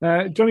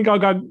 Johnny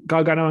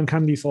Gargano and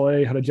Candy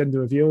Soleil had a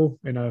gender reveal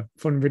in a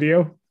fun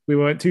video. We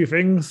weren't two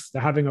things.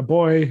 They're having a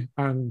boy,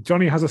 and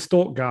Johnny has a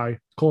stalk guy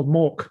called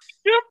Mork.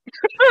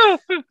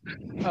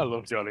 I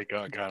love Johnny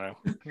Gargano.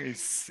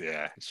 It's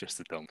just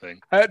a dumb thing.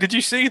 Did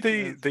you see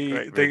the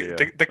great video.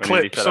 the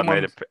When he clip? said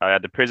Someone I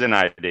had the prison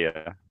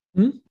idea.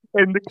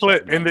 in the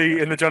clip in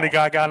the Johnny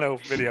Gargano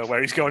video where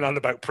he's going on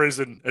about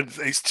prison, and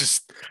it's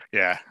just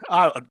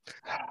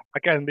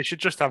again they should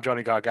just have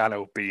Johnny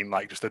Gargano being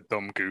like just a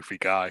dumb goofy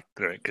guy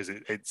doing it because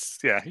it's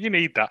you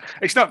need that.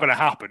 It's not going to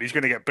happen. He's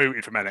going to get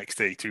booted from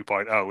NXT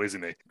 2.0,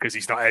 isn't he? Because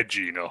he's not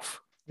edgy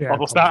enough. Yeah, Or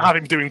they'll start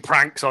having doing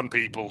pranks on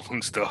people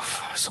and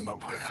stuff.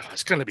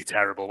 It's going to be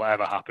terrible,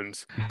 whatever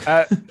happens.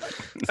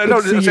 See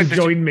you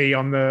join me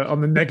on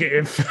the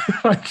negative.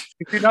 Like,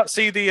 Did you not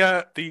see the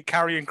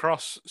Karrion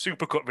Cross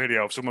Supercut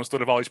video of someone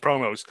stood of all his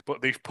promos?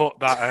 But they've put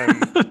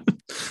that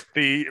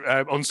the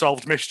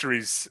Unsolved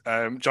Mysteries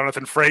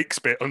Jonathan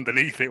Frakes bit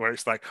underneath it, where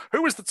it's like,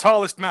 "Who was the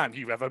tallest man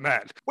you've ever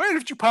met? Where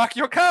did you park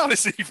your car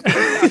this evening?"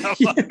 I'm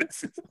like,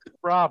 this is,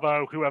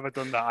 bravo, whoever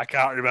done that, I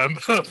can't remember,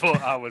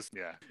 but I was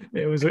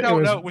it was No,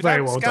 very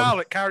without well done.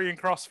 Scarlett, Karrion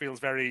Cross feels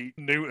very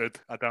neutered.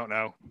 I don't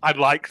know. I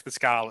liked the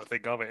Scarlett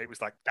thing of it. It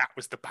was like that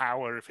was the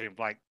power of him.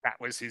 Like that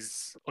was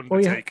his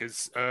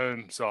Undertaker's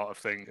urn sort of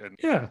thing. And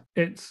Yeah,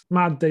 it's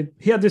mad.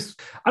 He had this.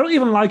 I don't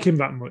even like him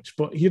that much,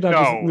 but he had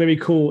this really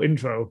cool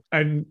intro,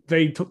 and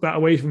they took that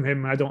away from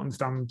him. And I don't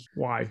understand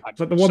why. It's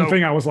like the one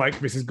thing I was like,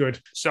 "This is good."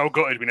 So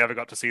gutted we never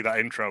got to see that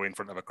intro in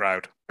front of a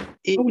crowd.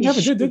 We never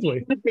did we? He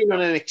should have been on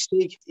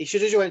NXT. He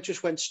should have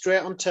just went straight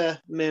onto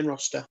main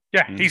roster.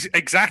 Yeah, he's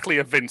exactly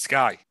a Vince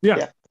guy.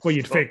 Yeah. Well,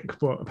 you'd think,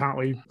 but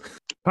apparently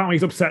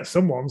he's upset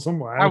someone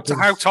somewhere. How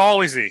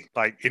tall is he?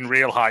 Like in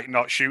real height,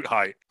 not shoot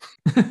height.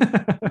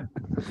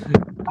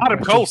 Adam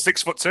Cole's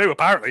 6'2",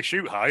 apparently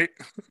shoot height.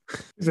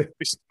 Is it?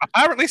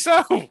 Apparently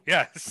so.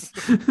 Yes.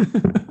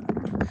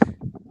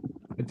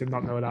 I did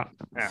not know that.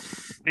 Yeah.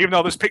 Even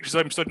though there's pictures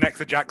of him stood next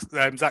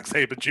to Zack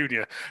Sabre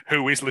Jr.,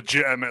 who is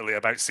legitimately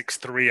about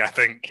 6'3", I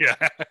think. Yeah.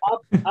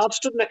 I've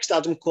stood next to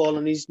Adam Cole,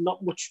 and he's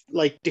not much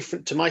like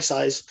different to my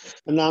size,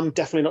 and I'm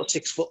definitely not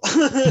 6 foot.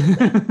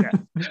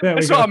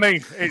 That's what I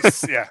mean.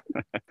 It's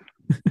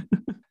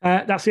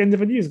That's the end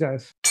of the news,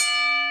 guys.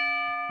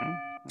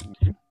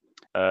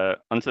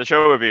 Onto the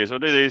show reviews. We'll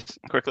do these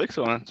quickly because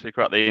I want to speak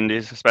about the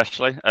indies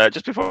especially.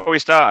 Just before we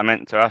start, I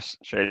meant to ask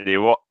Shady,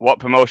 what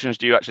promotions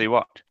do you actually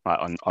watch like,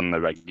 on the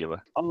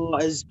regular? Oh,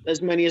 as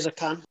many as I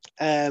can.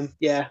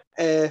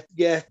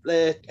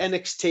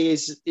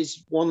 NXT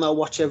is one that I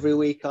watch every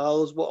week. I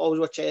always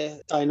watch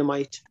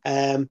Dynamite.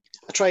 I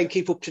try and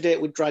keep up to date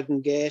with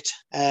Dragon Gate.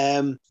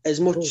 As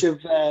much of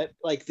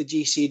like the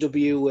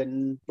GCW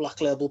and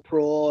Black Label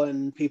Pro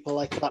and people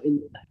like that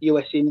in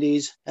US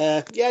Indies.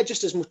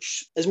 Just as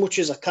much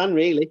as I can,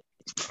 really.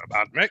 not a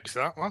bad mix,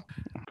 that one.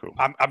 Cool.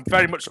 I'm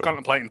very much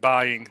contemplating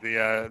buying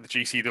the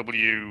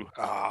GCW.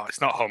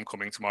 It's not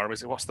Homecoming tomorrow,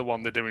 is it? What's the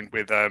one they're doing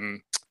with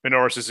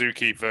Minoru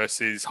Suzuki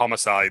versus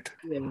Homicide?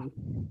 Yeah.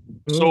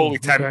 Solely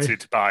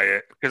tempted by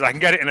it because I can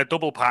get it in a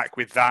double pack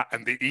with that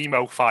and the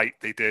emo fight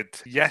they did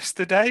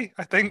yesterday,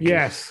 I think.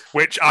 Yes.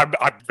 Which I'm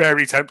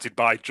very tempted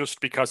by just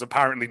because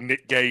apparently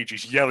Nick Gage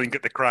is yelling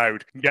at the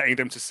crowd, getting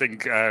them to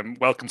sing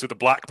Welcome to the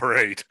Black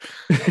Parade.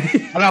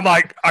 And I'm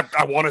like,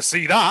 I want to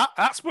see that.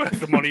 That's worth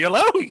the money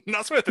alone.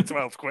 That's worth the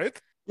 12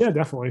 quid. Yeah,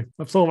 definitely.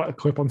 I've saw that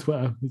clip on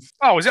Twitter.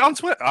 Oh, is it on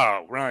Twitter?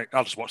 Oh, right.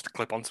 I'll just watch the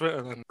clip on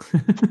Twitter then.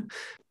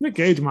 Nick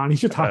Gage, man,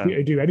 he's just happy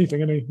to do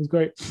anything, isn't he? He's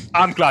great.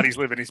 I'm glad he's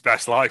living his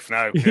best life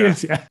now.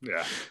 Yes, yeah.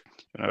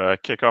 Yeah.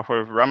 Kick off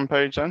with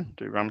Rampage then.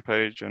 Do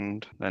Rampage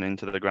and then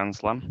into the Grand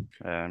Slam.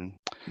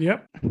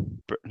 Yep.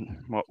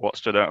 What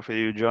stood out for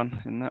you,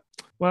 John, in that?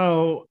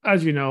 Well,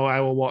 as you know, I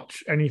will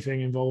watch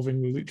anything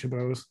involving the Lucha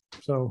Bros.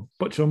 So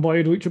Butcher and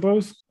Blade Lucha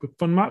Bros. Good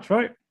fun match,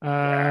 right?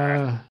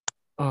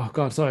 Oh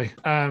God, sorry.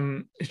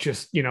 It's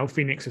just,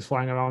 Phoenix is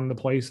flying around the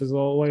place as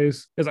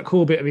always. There's that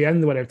cool bit at the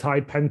end where they've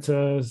tied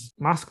Penta's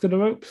mask to the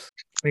ropes,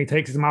 and he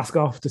takes his mask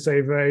off to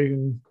save Ray,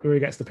 and Ray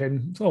gets the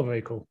pin. It's all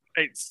very cool.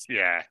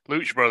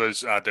 Lucha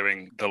Brothers are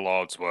doing the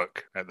Lord's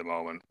work at the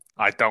moment.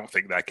 I don't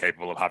think they're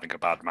capable of having a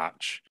bad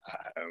match.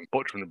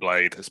 Butcher and the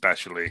Blade,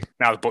 especially.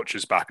 Now the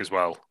Butcher's back as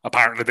well.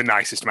 Apparently the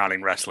nicest man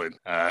in wrestling.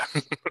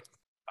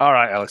 All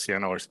right, LSU,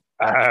 no worries.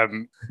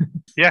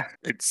 Yeah,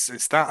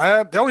 it's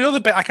that. The only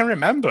other bit I can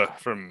remember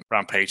from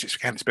Rampage,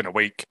 it's been a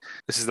week.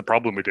 This is the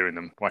problem with doing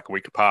them like a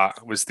week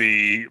apart. Was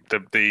the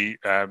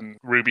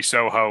Ruby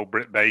Soho,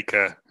 Britt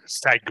Baker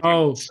segment.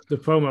 Oh, the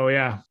promo,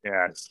 yeah.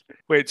 Yes,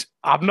 which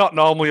I'm not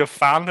normally a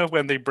fan of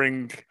when they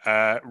bring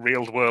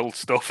real world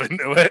stuff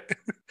into it,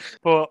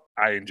 but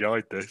I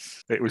enjoyed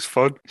this. It was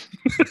fun.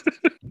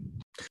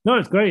 No,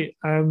 it's great.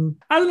 I don't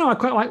know. I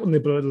quite like when they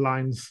blur the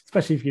lines,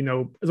 especially if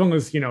as long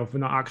as if we're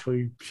not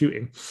actually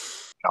shooting.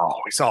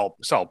 Oh, it's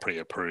all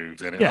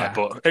pre-approved, isn't it? Yeah.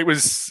 But it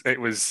was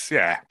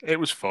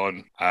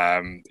fun.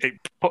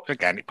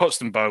 It puts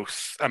them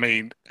both. I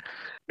mean,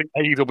 I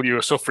think AEW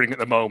are suffering at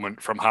the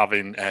moment from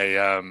having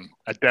a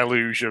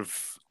deluge of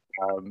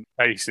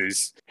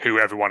faces who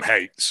everyone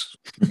hates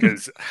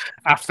because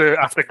after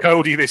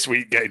Cody this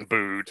week getting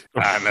booed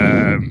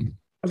and.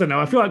 I don't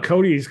know. I feel like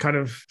Cody's kind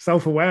of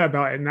self-aware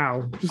about it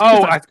now.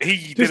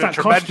 He did a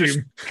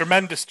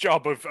tremendous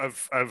job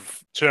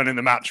of turning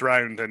the match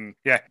around and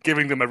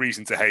giving them a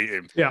reason to hate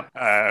him. Yeah.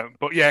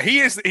 But he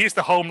is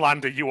the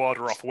Homelander you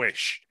order off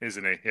Wish,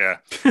 isn't he? Yeah.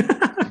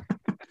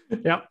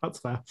 Yeah, that's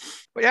fair.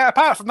 But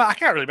apart from that, I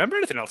can't really remember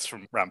anything else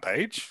from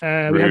Rampage. We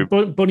had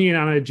Bunny and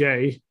Anna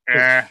Jay.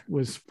 Yeah,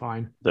 was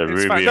fine. The It's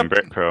Ruby fine. and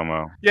Britt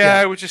promo. Yeah,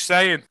 I was just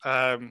saying.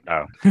 I'm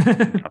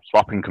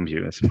swapping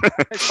computers.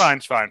 It's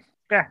fine.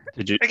 Yeah.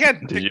 Did you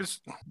It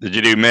Did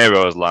you do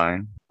Miro's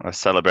line? I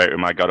celebrate with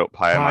my God up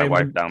high and my Time.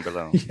 wife down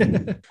below.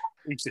 Yeah.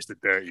 He's just a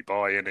dirty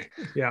boy, isn't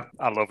he? Yeah.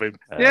 I love him.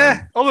 Um,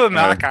 Other than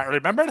that, I can't really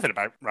remember anything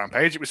about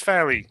Rampage. It was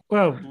fairly.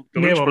 Well, The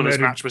Lucha Miro Brothers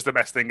murdered. match was the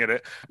best thing in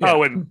it. Yeah.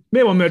 Oh, and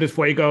Miro murdered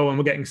Fuego, and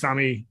we're getting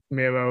Sammy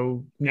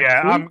Miro.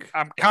 I'm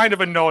kind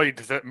of annoyed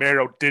that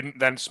Miro didn't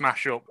then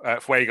smash up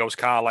Fuego's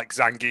car like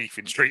Zangief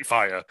in Street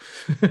Fighter,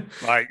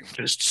 like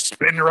just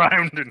spin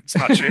around and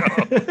smash it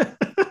up.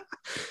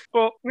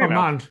 But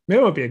man,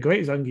 Miro would be a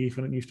great Zangief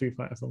in a new Street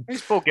Fighter song.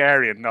 he's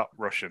Bulgarian, not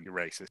Russian. You're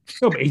racist.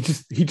 No, but he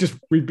just. He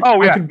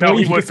I can no, believe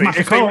he he would could be. smash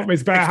a car up with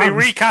his bare If they hands.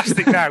 recast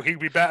it now, he'd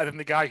be better than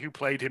the guy who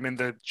played him in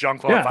the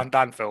Jean-Claude Van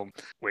Damme film.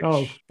 Which,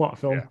 Oh, what a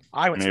film! yeah,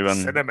 I went to the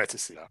Even- cinema to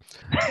see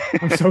that.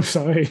 I'm so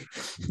sorry.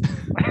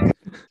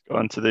 Go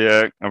on to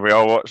the. Have we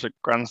all watched the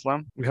Grand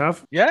Slam? We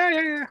have.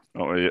 Yeah.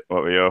 What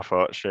were your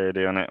thoughts,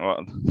 Shady, on it? What?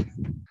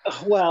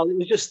 Well, it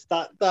was just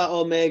that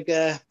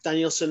Omega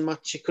Danielson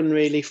match. You couldn't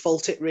really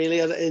fault it, really,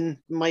 in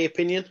my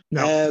opinion.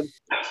 No.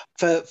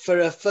 For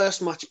a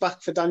first match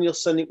back for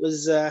Danielson, it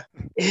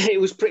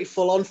was pretty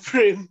full on for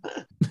him.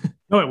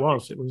 No, it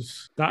was. It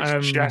was that.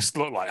 His chest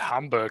looked like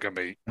hamburger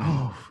meat.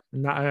 Oh,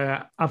 and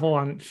that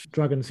avalanche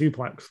dragon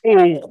suplex.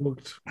 Oh,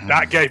 Looked.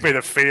 that gave me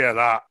the fear.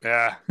 That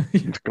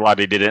Glad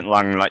he didn't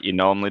land like you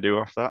normally do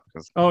off that.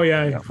 'Cause, Oh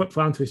yeah, he flipped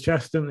round to his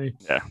chest, didn't he?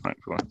 yeah,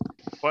 thankfully.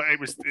 Well, it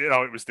was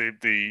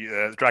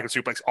the dragon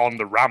suplex on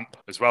the ramp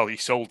as well. He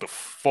sold the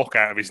fuck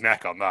out of his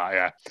neck on that.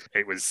 Yeah,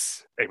 it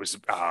was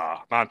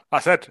man. I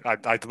said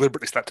I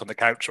deliberately slept on the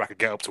couch so I could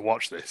get up to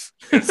watch this.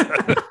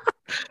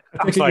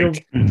 I was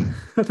like,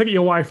 I think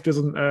your wife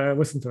doesn't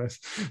listen to this.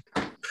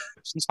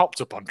 she's hopped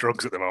up on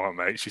drugs at the moment,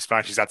 mate. She's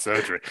fine. She's had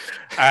surgery.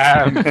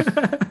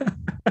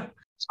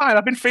 It's fine.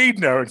 I've been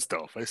feeding her and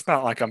stuff. It's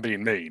not like I'm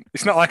being mean.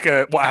 It's not like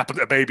what happened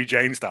at Baby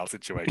Jane style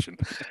situation.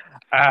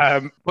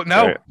 But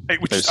no, it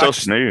was It's just, so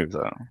smooth,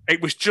 though.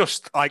 it was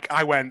just like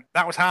I went,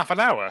 that was half an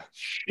hour.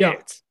 Yeah.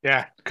 Shit.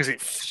 Yeah, because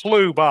it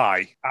flew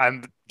by.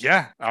 And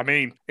yeah, I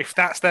mean, if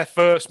that's their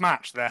first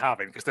match they're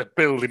having, because they're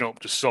building up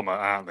to summer,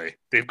 aren't they?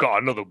 They've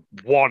got another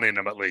one in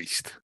them at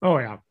least. Oh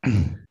yeah.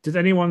 Did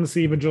anyone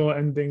see the draw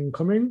ending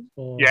coming?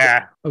 Or...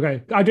 Yeah.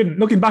 Okay, I didn't.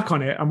 Looking back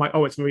on it, I'm like,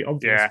 oh, it's really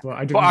obvious. Yeah. But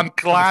I didn't. But I'm at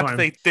the glad time.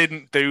 they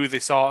didn't do the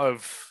sort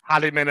of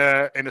had him in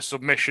a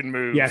submission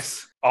move.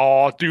 Yes.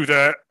 Or do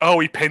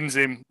he pins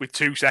him with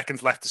 2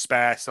 seconds left to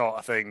spare sort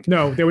of thing.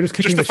 No, they were just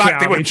kicking Just the the shit fact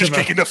they out were of each just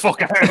other. kicking the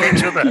fuck out of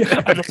each other.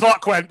 Yeah. And the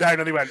clock went down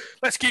and they went,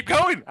 let's keep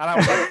going. And I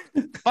was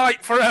like,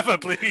 fight forever,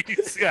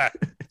 please. Yeah.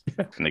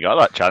 And they got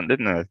that chant,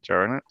 didn't they,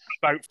 during it?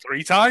 About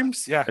 3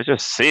 times. Yeah. It's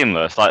just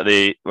seamless. Like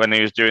when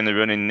he was doing the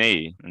running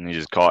knee and he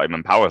just caught him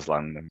and power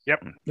slammed him.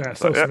 Yep. Yeah,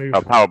 so smooth.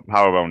 Oh, power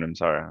bombed him,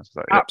 sorry. I was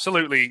like, yeah.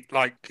 Absolutely.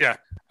 Like, yeah.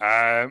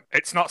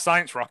 It's not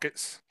science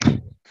rockets.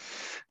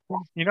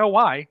 You know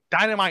why?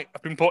 Dynamite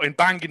have been putting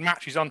banging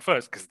matches on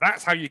first because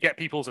that's how you get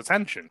people's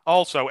attention.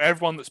 Also,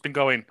 everyone that's been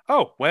going,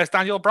 oh, where's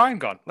Daniel Bryan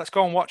gone? Let's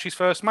go and watch his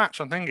first match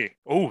on Thingy.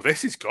 Oh,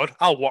 this is good.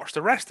 I'll watch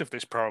the rest of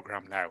this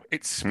program now.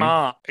 It's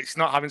smart. It's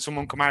not having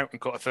someone come out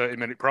and cut a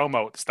 30-minute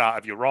promo at the start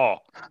of your Raw.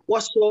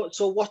 But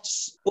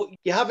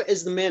you have it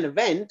as the main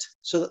event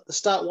so that they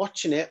start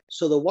watching it,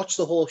 so they watch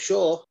the whole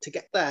show to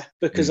get there.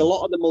 Because a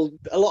lot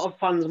of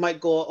fans might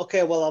go,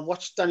 okay, well, I've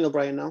watched Daniel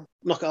Bryan now.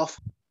 Knock it off.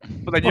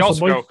 But then you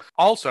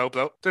also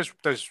go,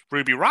 there's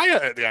Ruby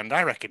Riott at the end.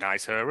 I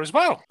recognise her as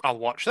well. I'll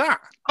watch that.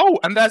 Oh,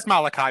 and there's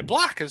Malachi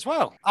Black as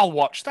well. I'll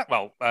watch that.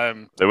 Well,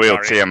 they wheeled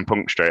CM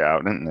Punk straight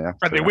out, didn't they?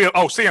 And they wheeled.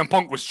 Oh, CM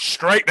Punk was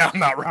straight down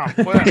that ramp.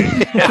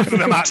 After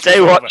the match.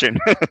 Stay watching.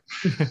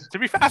 To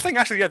be fair, I think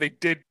actually, they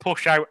did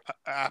push out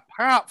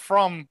apart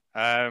from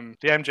the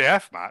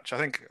MJF match. I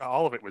think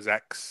all of it was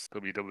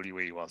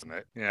ex-WWE, wasn't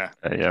it? Yeah.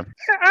 Yeah.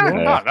 I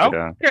don't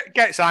know.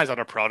 Get its eyes on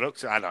a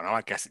product. I don't know.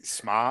 I guess it's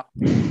smart.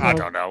 I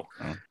don't know.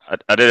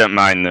 I didn't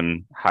mind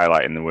them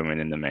highlighting the women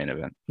in the main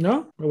event.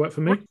 No, it worked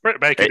for me. Britt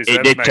Baker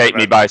it did take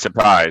me by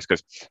surprise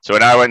so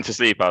when I went to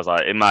sleep, I was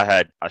like, in my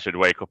head, I should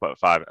wake up at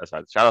 5. I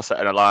said, shall I set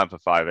an alarm for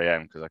 5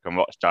 a.m. because I can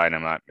watch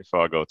Dynamite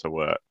before I go to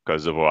work?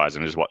 Because otherwise,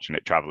 I'm just watching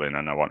it traveling,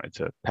 and I wanted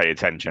to pay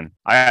attention.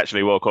 I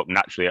actually woke up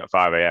naturally at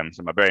 5 a.m.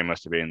 So my brain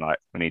must have been like,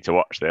 we need to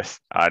watch this.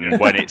 And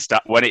when it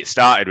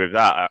started with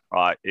that,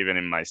 like even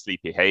in my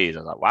sleepy haze, I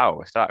was like, wow,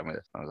 we're starting with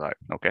this. I was like,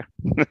 okay.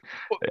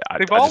 I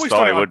just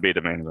thought it would be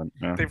the main event.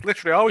 Yeah. They've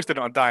literally always done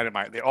it on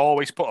Dynamite. They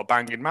always put a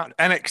banging match.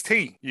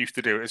 NXT used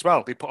to do it as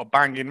well. They put a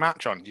banging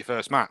match on your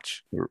first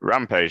match.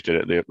 Rampage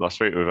did it last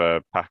week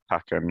with Pac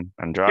and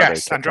Andrade.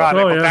 Yes, Andrade.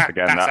 Oh, yeah.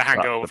 That's a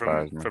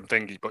hangover from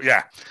Thingy. But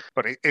yeah,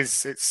 but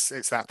it's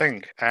that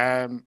thing.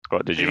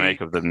 What did you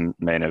make of the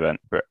main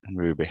event, Britt and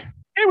Ruby?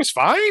 It was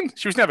fine.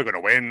 She was never going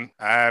to win.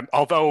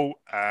 Although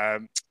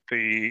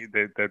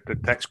the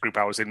text group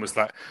I was in was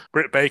that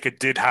Britt Baker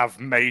did have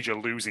major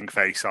losing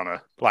face on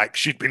her. Like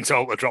she'd been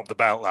told to drop the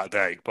belt that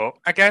day. But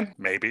again,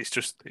 maybe it's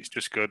just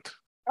good.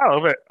 I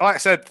love it. Like I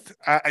said,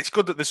 it's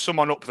good that there's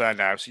someone up there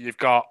now. So you've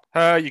got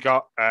her, you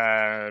got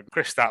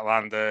Chris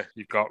Statlander,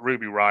 you've got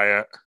Ruby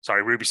Riott.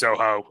 Sorry, Ruby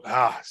Soho.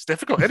 It's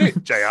difficult, isn't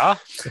it, JR?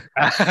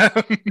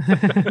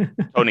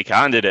 Tony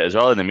Khan did it as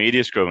well in the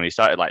media scrum, and he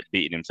started like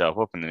beating himself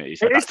up, and he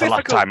said, "That's the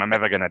last time I'm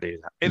ever going to do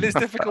that." It is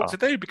difficult to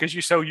do because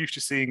you're so used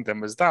to seeing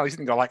them as that. He's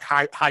going to go like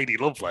Heidi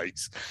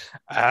Lovelace.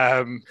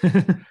 I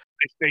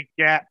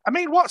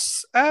mean,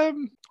 what's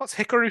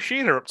Hikaru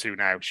Shida up to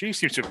now? She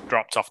seems to have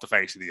dropped off the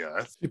face of the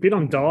earth. She's been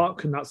on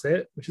Dark, and that's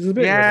it, which is a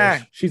bit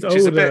rubbish. She's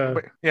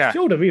older. She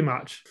owed a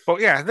rematch. But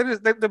yeah,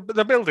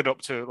 they're building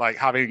up to like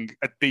having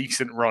a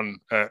decent run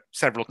at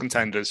several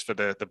contenders for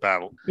the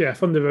belt. Yeah,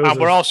 Thunder Rosa. And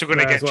we're also going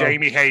to get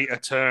Jamie Hayter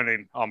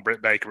turning on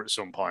Britt Baker at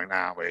some point,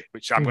 aren't we?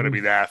 Which I'm going to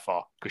be there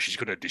for because she's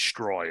going to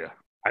destroy her.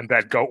 And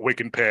then go wig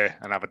and peer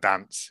and have a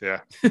dance. Yeah.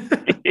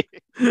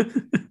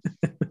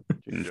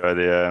 Enjoy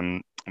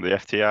the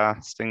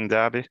FTR Sting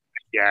derby.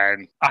 Yeah,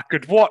 and I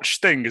could watch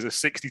Sting as a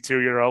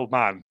 62-year-old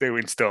man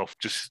doing stuff.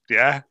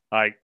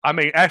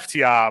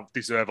 FTR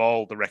deserve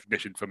all the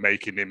recognition for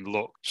making him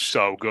look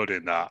so good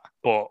in that.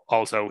 But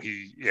also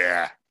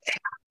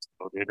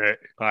did it.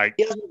 Like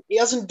he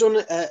hasn't done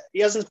it. He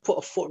hasn't put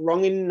a foot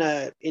wrong in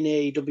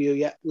AEW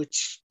yet,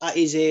 which at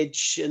his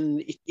age,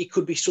 and it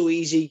could be so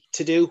easy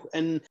to do.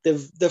 And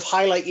they've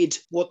highlighted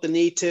what they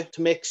need to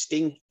make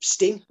Sting.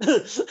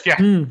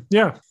 Yeah,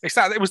 yeah.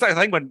 It was that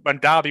thing when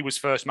Darby was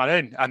first man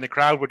in, and the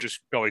crowd were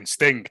just going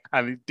Sting,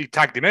 and he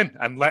tagged him in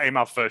and let him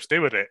have first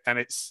do with it. And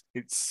it's.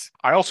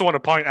 I also want to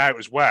point out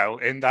as well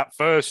in that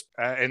first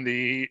in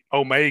the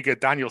Omega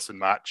Danielson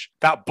match,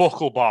 that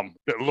buckle bomb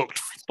that looked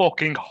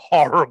fucking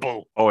horrible.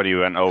 Oh, and he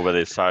went over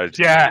this side.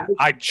 Yeah,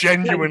 I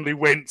genuinely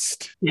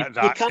winced at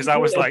that because I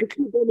was like,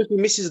 if he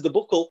misses the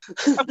buckle,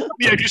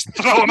 yeah, just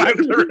throw him out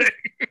of the ring.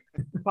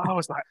 But I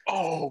was like,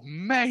 oh,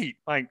 mate,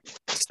 like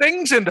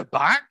Sting's in the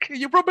back. Are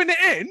you rubbing it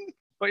in?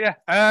 But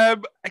yeah,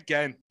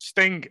 again,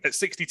 Sting at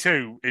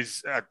 62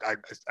 is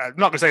I'm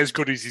not gonna say as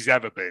good as he's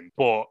ever been,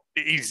 but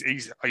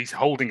he's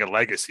holding a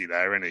legacy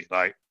there, isn't he?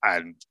 Like,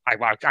 and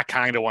I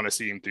kind of want to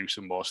see him do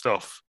some more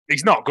stuff.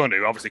 He's not going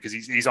to, obviously, because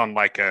he's on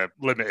like a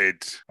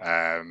limited.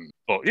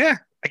 But yeah,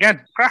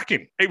 again,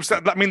 cracking. It was.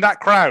 I mean, that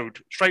crowd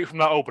straight from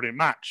that opening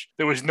match,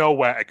 there was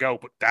nowhere to go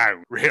but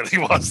down. Really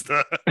was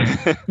there.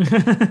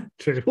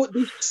 True. But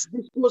this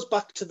goes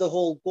back to the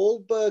whole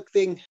Goldberg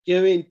thing. You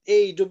know, in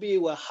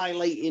AEW were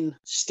highlighting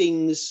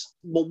Sting's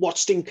what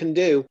Sting can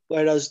do,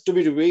 whereas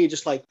WWE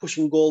just like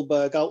pushing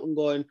Goldberg out and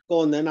going, go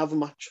on then, have a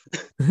match.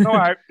 All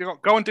right,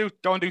 go and do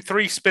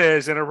 3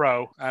 spears in a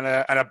row and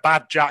a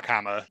bad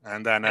jackhammer,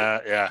 and then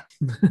yeah.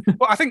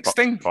 Well, I think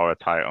Sting for a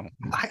title.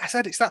 I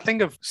said it's that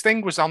thing of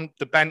Sting was on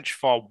the bench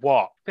for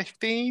what,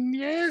 15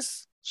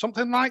 years?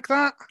 Something like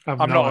that? I've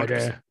no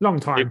idea. Long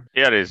time.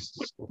 He had his,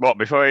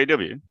 before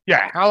AEW?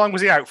 Yeah, how long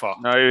was he out for?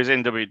 No, he was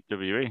in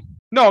WWE.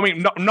 No, I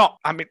mean not.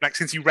 I mean, like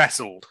since he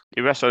wrestled.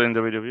 He wrestled in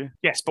WWE.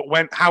 Yes, but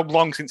when? How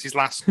long since his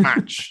last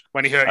match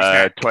when he hurt his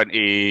neck?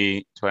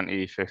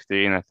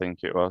 2015, I think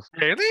it was.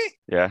 Really?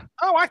 Yeah.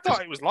 Oh, I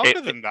thought it was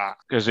longer than that.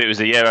 Because it was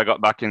the year I got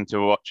back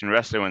into watching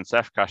wrestling when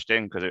Seth cashed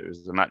in, because it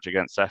was the match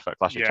against Seth at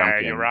Clash of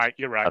Champions. Yeah,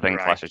 you're right. I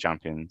think Clash of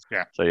Champions.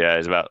 Yeah. So yeah,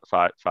 it's about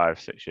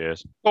 5-6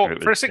 years. Well,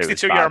 for a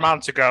 62-year man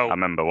to go, I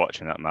remember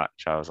watching that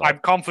match. I was like, I'm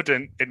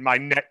confident in my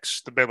neck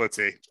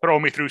stability. Throw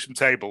me through some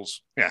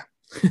tables. Yeah.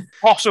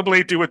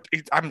 Possibly do it.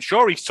 I'm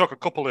sure he took a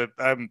couple of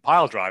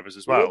pile drivers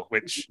as well,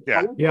 which,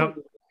 yeah.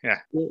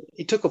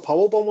 He took a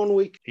powerbomb one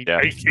week. He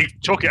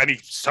took it and he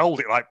sold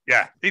it like,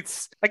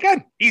 it's,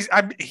 again,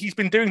 he's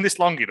been doing this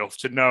long enough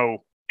to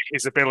know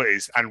his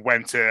abilities and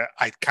when to,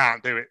 I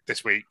can't do it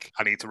this week,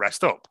 I need to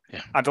rest up.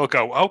 Yeah. And they'll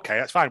go, okay,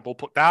 that's fine. We'll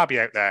put Darby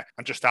out there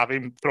and just have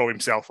him throw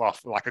himself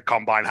off like a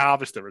combine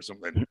harvester or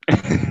something.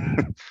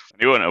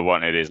 He wouldn't have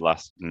wanted his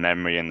last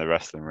memory in the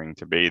wrestling ring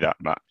to be that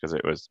match, because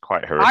it was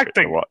quite horrific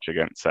to watch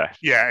against Seth.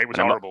 Yeah, it was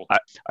horrible.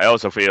 I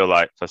also feel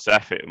like for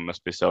Seth, it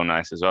must be so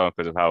nice as well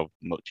because of how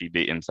much he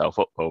beat himself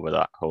up over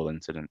that whole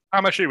incident.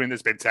 I'm assuming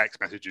there's been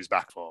text messages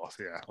back and forth.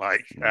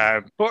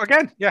 But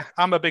again,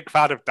 I'm a big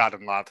fan of Dad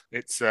and Lad.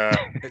 It's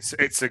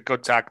a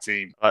good tag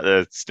team. Like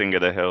the Sting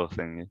of the Hill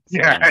thing.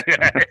 Yeah.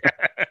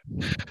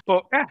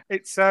 But yeah,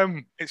 it's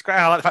great.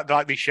 I like the fact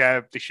that they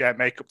share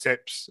makeup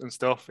tips and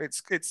stuff.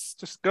 It's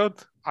just good.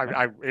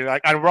 I really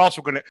like, and we're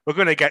also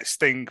gonna get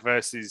Sting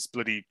versus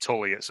bloody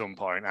Tully at some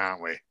point,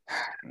 aren't we?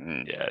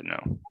 Yeah,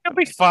 no, it'll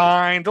be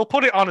fine. They'll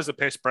put it on as a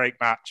piss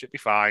break match. It'll be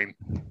fine.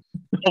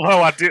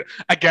 Although I do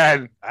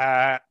again,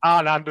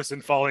 Arn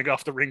Anderson falling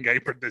off the ring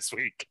apron this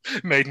week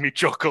made me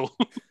chuckle.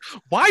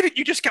 Why didn't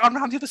you just get on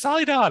around the other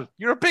side, Arn?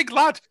 You're a big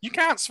lad. You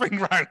can't swing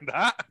round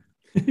that.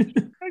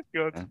 That's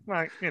good.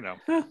 Like,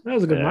 that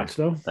was a good match,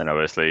 though. And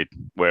obviously,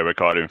 we're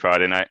recording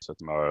Friday night, so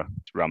tomorrow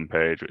it's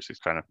Rampage, which is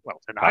kind of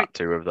part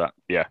 2 of that.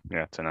 Yeah,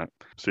 tonight.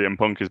 CM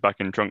Punk is back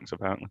in trunks,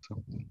 apparently.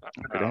 So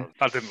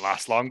that didn't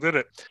last long, did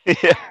it?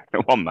 Yeah,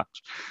 one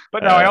match.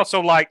 But no, I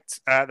also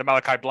liked the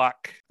Malachi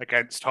Black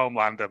against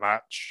Homelander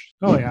match.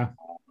 Oh, yeah.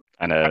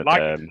 And I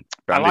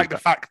like the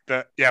fact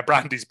that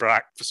Brandy's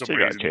back for some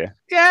reason.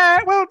 Yeah,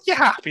 well, you're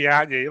happy,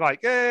 aren't you? Like,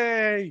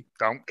 hey,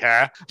 don't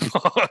care.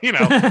 But,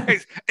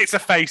 it's a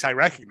face I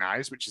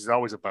recognise, which is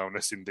always a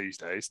bonus in these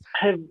days.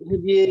 Have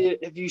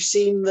you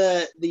seen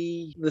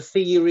the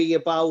theory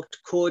about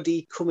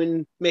Cody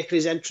making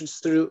his entrance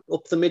through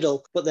up the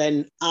middle, but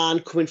then Arn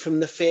coming from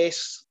the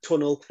face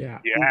tunnel, and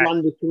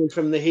Brandy coming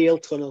from the heel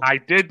tunnel? I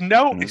did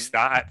notice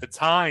that at the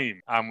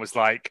time and was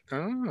like,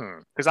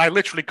 because I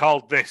literally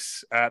called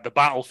this the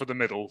battle for the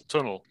middle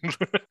tunnel,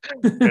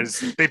 because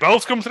they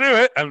both come through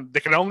it and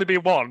there can only be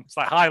one. It's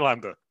like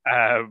Highlander.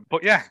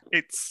 But yeah,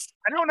 I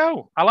don't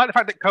know. I like the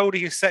fact that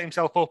Cody has set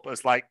himself up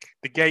as like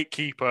the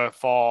gatekeeper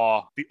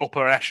for the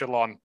upper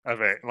echelon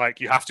of it. Like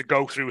you have to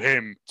go through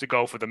him to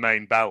go for the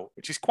main belt,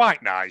 which is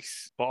quite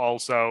nice, but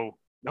also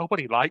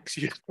nobody likes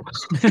you.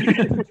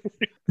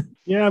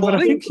 Yeah, but I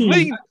think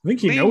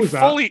he knows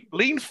that.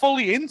 Lean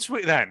fully into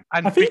it then.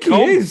 And I think he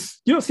is.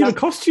 You don't see the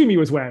costume he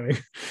was wearing.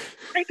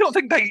 I don't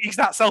think that he's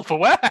that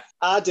self-aware.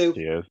 I do.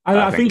 He is.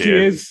 I think he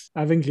is.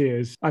 I think he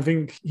is. I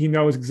think he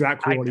knows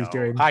exactly what he's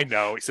doing. I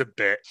know, it's a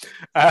bit.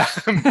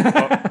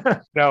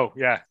 No,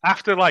 yeah.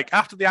 After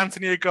the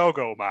Anthony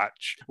Ogogo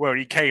match, where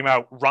he came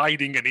out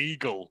riding an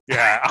eagle,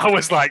 I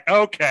was like,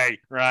 okay,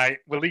 right,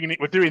 we're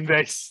doing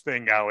this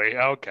thing, are we?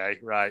 Okay,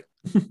 right.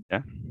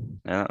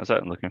 Yeah, that was it.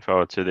 I'm looking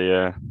forward to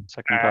the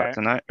second part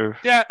tonight.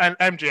 Yeah, and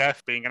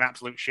MJF being an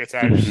absolute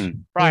shithouse.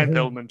 Brian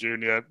Pillman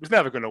Jr. was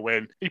never going to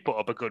win. He put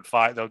up a good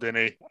fight, though,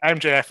 didn't he?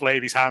 MJF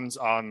laid his hands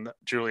on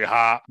Julia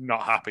Hart.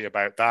 Not happy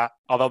about that.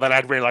 Although then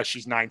I'd realised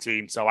she's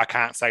 19, so I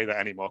can't say that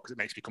anymore because it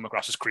makes me come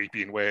across as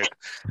creepy and weird.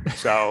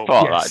 So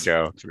that,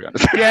 Joe, to be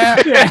honest.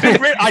 Yeah.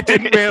 I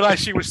didn't realise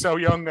she was so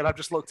young, and I've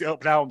just looked it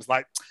up now and was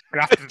like, I'm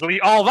going to have to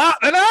delete all that,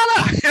 then,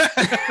 aren't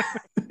I?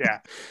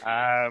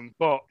 Yeah.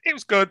 But it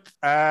was good.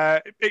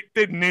 It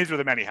did neither of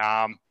them any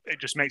harm. It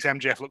just makes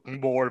MJF look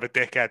more of a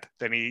dickhead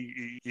than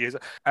he is.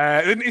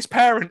 And his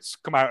parents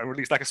come out and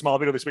release like a small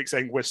video this week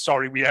saying, "We're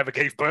sorry we ever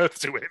gave birth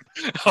to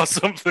him," or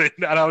something.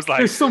 And I was like,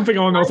 there's something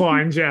along those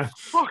lines, yeah.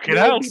 Fucking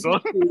hell, son.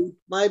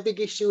 My big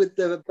issue with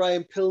the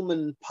Brian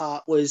Pillman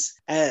part was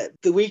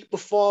the week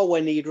before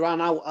when he'd ran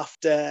out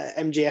after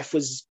MJF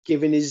was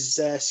giving his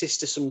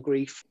sister some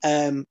grief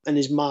and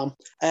his mum.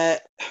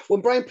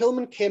 When Brian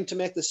Pillman came to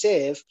make the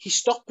save, he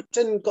stopped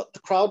and got the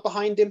crowd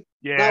behind him.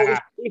 Yeah. Now,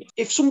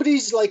 if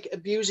somebody's like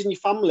abusing your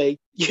family,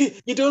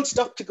 you don't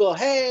stop to go,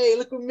 "Hey,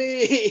 look at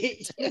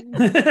me."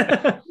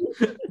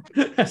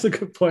 That's a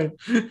good point.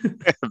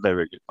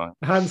 Very good point.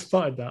 I hadn't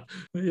spotted that.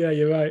 But yeah,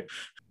 you're right.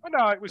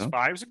 No, it was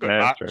fine. It was a good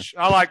match. True.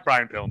 I like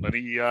Brian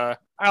Pillman.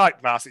 I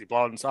like Varsity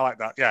Blondes. I like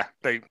that. Yeah,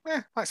 like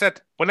I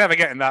said, we're never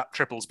getting that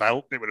triples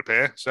belt, it would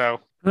appear.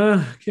 So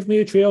Give me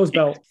a trios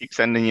belt. Keep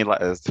sending your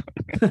letters.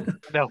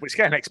 No, it's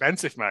getting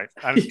expensive, mate.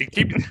 And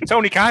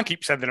Tony can't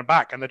keep sending them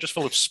back, and they're just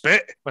full of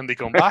spit when they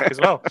come back as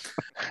well.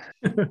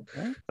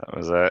 That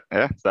was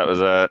that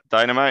was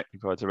Dynamite.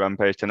 Looking forward to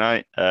Rampage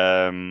tonight.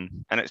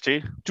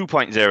 NXT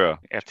 2.0. You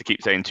have to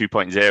keep saying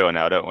 2.0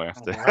 now, don't we? No,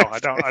 I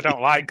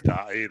don't like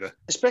that either.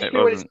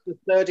 Especially when it's the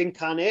third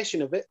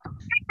incarnation of it.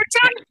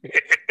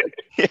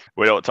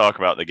 We don't talk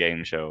about the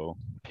game show.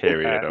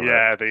 Period.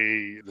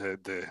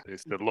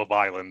 It's the Love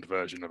Island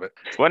version of it.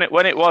 When it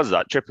was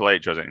that, Triple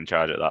H wasn't in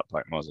charge at that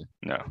point, was he?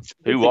 No.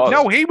 Who was?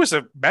 No, he was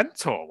a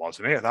mentor,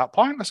 wasn't he, at that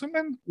point or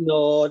something?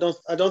 No,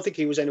 I don't think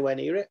he was anywhere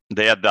near it.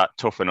 They had that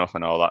Tough Enough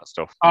and all that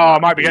stuff. Oh, I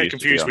might be getting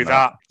confused with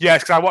that.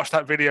 Yes, because I watched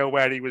that video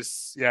where he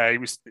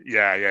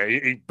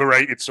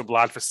berated some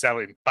lad for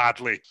selling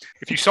badly.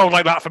 If you sold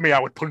like that for me, I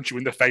would punch you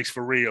in the face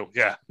for real.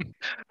 Yeah.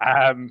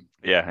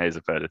 Yeah, he's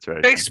a predator.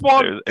 This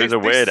one, it was a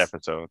weird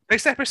episode.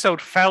 This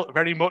episode felt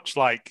very much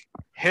like,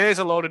 here's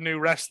a load of new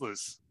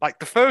wrestlers. Like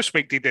the first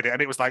week they did it,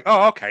 and it was like,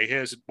 oh, okay,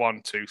 here's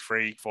 1, 2,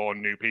 3, 4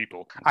 new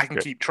people. I can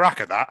keep track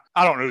of that.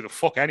 I don't know who the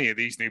fuck any of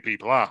these new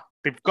people are.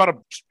 They've got a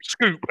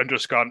scoop and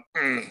just gone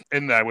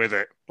in there with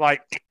it.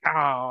 Like,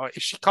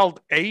 is she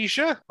called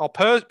Asia or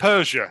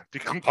Persia? You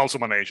can't call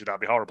someone Asia, that'd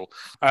be horrible.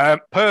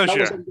 Persia. That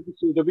was under the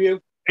CW.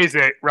 Is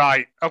it?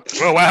 Right. Oh,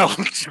 well,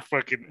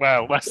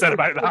 less said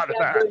about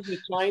that.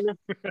 China.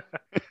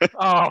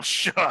 Oh,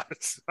 shut up.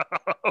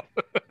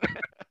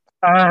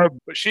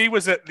 But she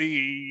was at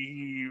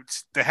the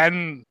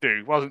hen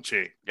do, wasn't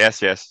she? Yes.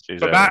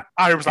 But that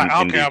I was like,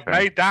 okay, I've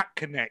made that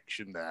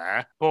connection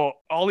there. But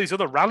all these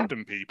other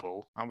random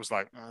people, I was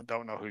like, I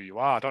don't know who you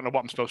are. I don't know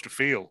what I'm supposed to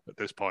feel at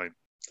this point.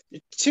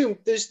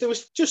 There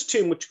was just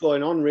too much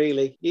going on,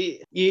 really.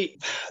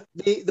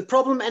 The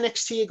problem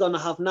NXT are going to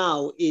have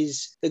now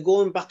is they're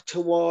going back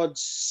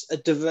towards a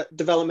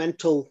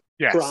developmental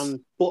brand,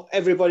 but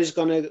everybody's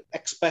going to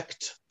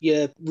expect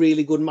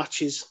really good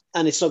matches,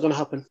 and it's not going to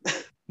happen.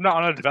 Not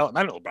on a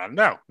developmental brand,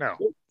 no. But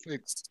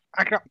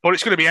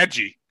it's going to be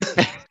edgy,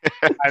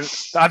 and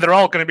they're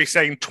all going to be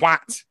saying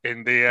 "twat"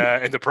 in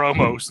the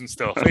promos and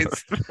stuff.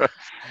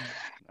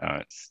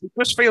 It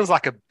just feels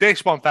like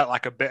this one felt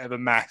like a bit of a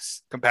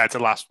mess compared to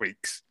last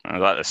week's. I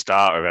like the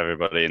start of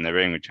everybody in the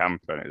ring with Ciampa,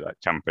 and it's like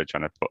Ciampa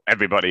trying to put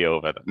everybody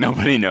over that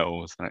nobody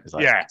knows. And it's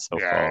like, I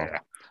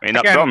mean,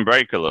 that Bron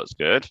Breakker looks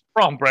good.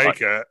 Bron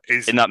Breakker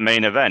is in that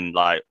main event.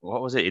 Like,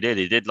 what was it he did?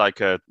 He did like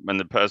when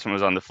the person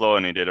was on the floor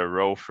and he did a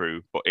roll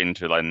through, but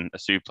into like a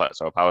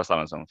suplex or a power slam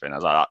or something. I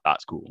was like,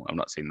 that's cool. I've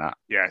not seen that.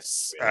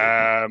 Yes.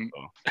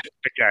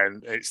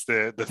 Again, it's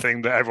the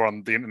thing that everyone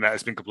on the internet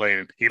has been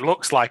complaining. He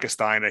looks like a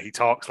Steiner. He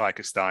talks like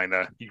a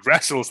Steiner. He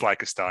wrestles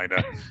like a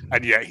Steiner,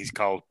 and yet he's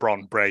called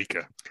Bron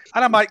Breakker.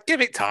 And I'm like,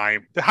 give it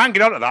time. They're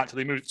hanging on to that till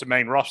they move to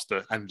main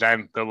roster, and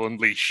then they'll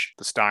unleash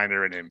the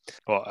Steiner in him.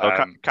 But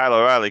Kyle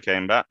O'Reilly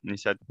came back and he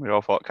said we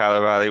all thought Kyle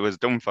O'Reilly was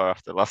done for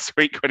after last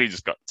week when he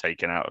just got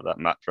taken out of that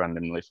match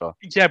randomly for.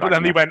 Yeah, but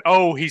then he went,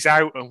 "Oh, he's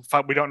out. In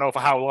fact, we don't know for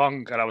how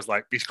long." And I was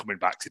like, "He's coming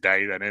back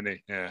today, then, isn't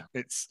he?" Yeah,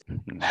 it's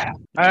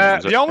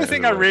the only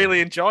thing I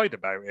really enjoyed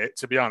about it,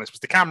 to be honest, was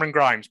the Cameron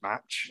Grimes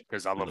match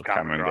because I love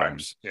Cameron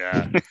Grimes.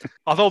 Yeah,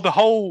 although the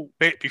whole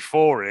bit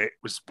before it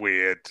was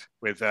weird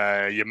with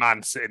your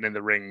man sitting in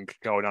the ring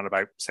going on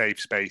about safe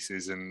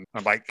spaces, and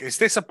I'm like, is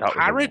this a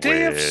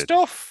parody of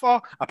stuff?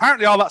 Or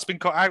apparently all that's been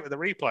cut out of the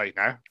replay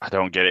now. I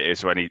don't get it.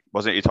 It's when he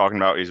talking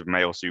about his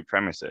male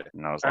supremacy,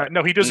 and I was like,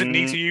 no, he doesn't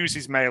need to use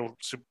his male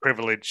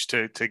privilege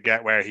to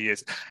get where he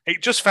is.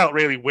 It just felt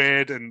really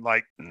weird and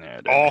like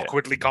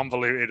awkwardly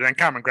convoluted. And then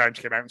Cameron Grimes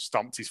came out and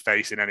stomped his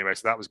face in anyway,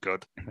 so that was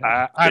good.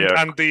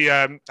 And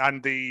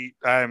the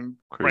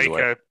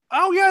Breakker.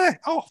 Oh yeah!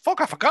 Oh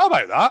fuck! I forgot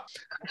about that.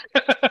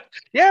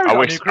 Yeah, I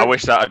wish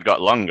that had got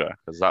longer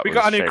because we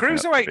got a new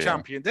cruiserweight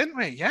champion, didn't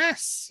we?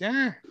 Yes,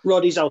 yeah.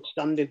 Roddy's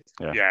outstanding.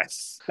 Yeah.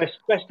 Yes,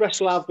 best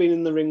wrestler I've been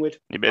in the ring with.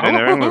 You've been in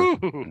the ring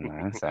with?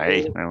 Nice.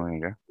 Hey, there we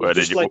go. Where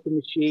did you? Like a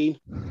machine.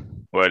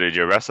 Where did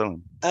you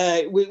wrestle?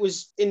 It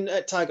was in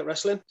Target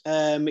Wrestling.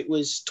 It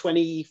was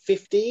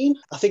 2015.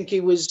 I think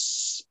he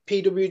was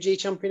PWG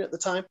champion at the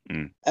time.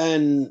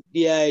 And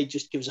yeah, he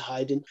just gives a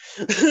hiding.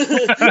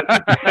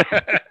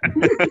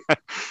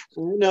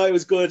 No, it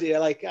was good.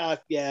 Yeah,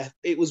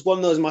 it was one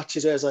of those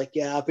matches where I was like,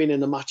 yeah, I've been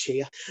in a match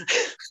here.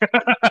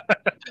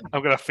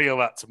 I'm gonna feel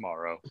that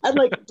tomorrow. And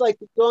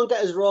don't get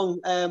us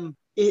wrong.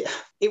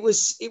 It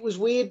was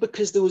weird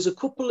because there was a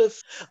couple of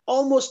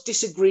almost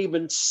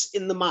disagreements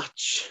in the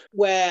match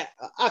where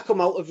I come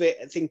out of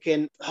it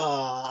thinking,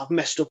 I've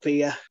messed up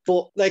here.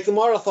 But the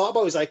more I thought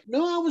about it, I was like,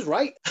 no, I was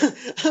right.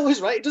 I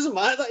was right. It doesn't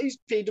matter that he's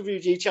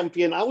PWG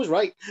champion. I was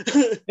right.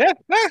 Yeah.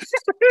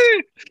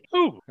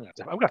 Oh,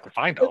 I'm gonna have to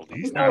find all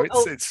these now.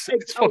 It's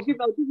I'll give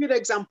you an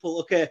example.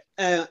 Okay,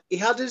 he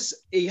had us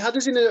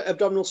in an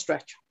abdominal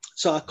stretch.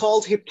 So I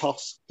called hip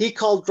toss. He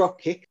called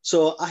drop kick.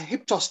 So I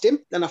hip tossed him.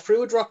 Then I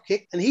threw a drop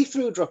kick, and he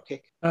threw a drop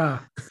kick. So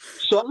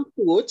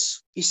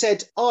afterwards, he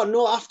said, "Oh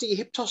no! After you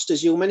hip tossed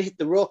us, you were meant to hit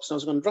the ropes, and I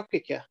was going to drop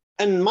kick you."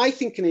 And my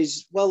thinking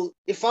is, well,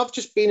 if I've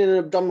just been in an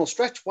abdominal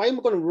stretch, why am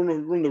I going to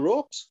run the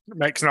ropes? It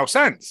makes no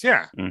sense.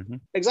 Yeah. Mm-hmm.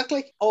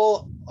 Exactly.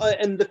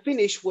 And the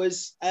finish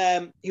was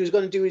he was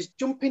going to do his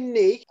jumping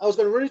knee. I was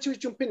going to run into his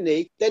jumping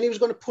knee. Then he was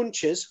going to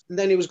punch us, and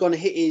then he was going to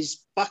hit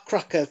his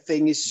backcracker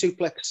thing, his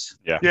suplex.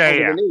 Yeah.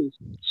 The knees.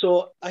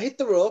 So I hit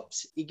the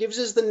ropes. He gives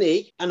us the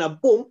knee, and I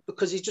bump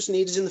because he just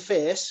kneed us in the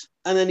face.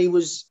 And then he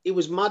was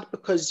mad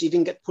because he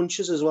didn't get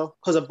punches as well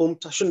because I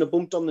bumped. I shouldn't have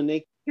bumped on the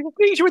knee. He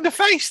beat you in the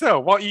face, though.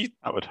 What you?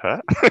 That would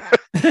hurt.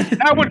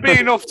 That would be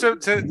enough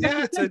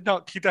to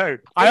knock you down.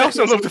 I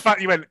also love the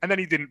fact you went, and then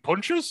he didn't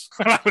punch us.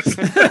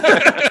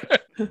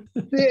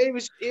 It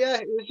was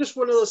just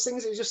one of those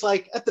things. It was just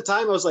like at the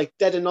time I was like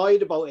dead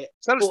annoyed about it.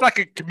 So it's like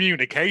a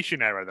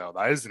communication error, though,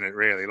 that isn't it?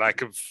 Really,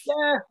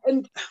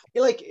 and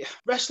like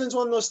wrestling's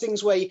one of those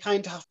things where you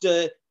kind of have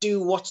to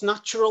do what's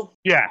natural.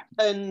 Yeah.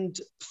 And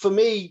for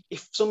me,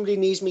 if somebody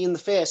knees me in the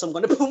face, I'm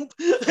going to bump.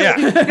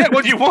 Yeah.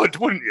 Well, you would,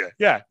 wouldn't you?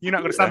 Yeah. You're not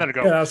going to stand there and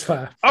go, Yeah, that's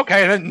fair.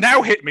 Okay, then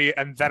now hit me,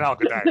 and then I'll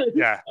go down.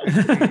 Yeah.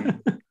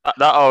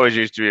 That always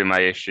used to be my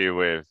issue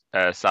with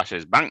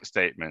Sasha's bank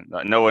statement,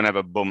 that no one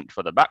ever bumped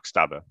for the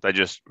backstabber. They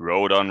just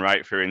rode on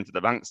right through into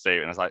the bank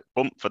statement. I was like,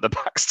 bump for the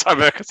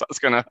backstabber because that's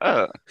going to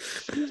hurt.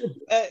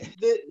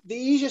 The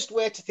easiest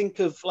way to think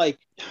of, like,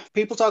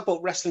 people talk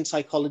about wrestling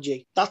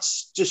psychology.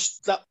 That's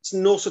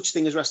no such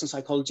thing as wrestling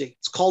psychology.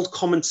 It's called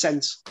common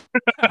sense.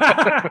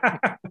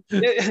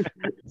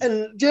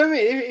 And do you know what I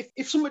mean?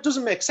 If something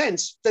doesn't make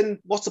sense, then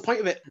what's the point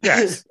of it?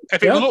 Yes.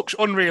 If it looks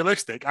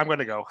unrealistic, I'm going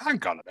to go,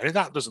 hang on a minute,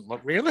 that doesn't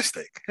look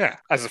realistic. Yeah,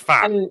 as a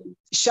fan. And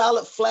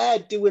Charlotte Flair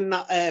doing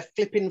that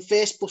flipping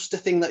facebuster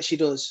thing that she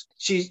does.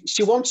 She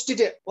once did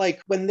it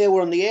like when they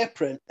were on the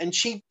apron, and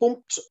she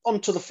bumped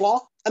onto the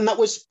floor. And that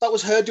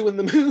was her doing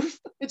the move.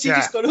 And she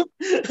just got up.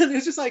 And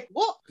it's just like,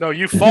 what? No,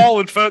 you've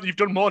fallen further. You've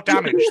done more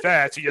damage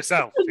there to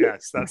yourself.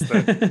 Yes, that's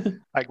the...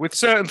 Like, with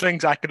certain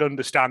things, I can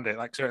understand it.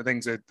 Like, certain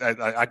things are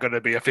going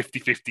to be a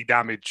 50-50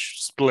 damage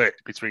split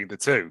between the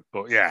two.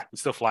 But, yeah,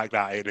 stuff like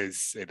that, it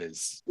is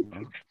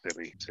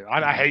silly.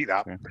 I hate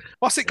that.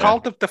 What's it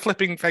called, the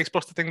flipping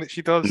facebuster thing that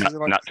she does?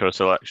 Natural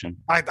selection.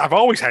 I've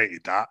always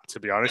hated that,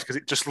 to be honest, because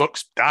it just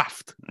looks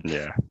daft.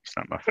 Yeah, it's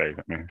not my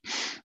favourite move.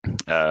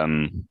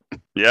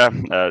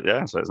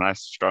 So it's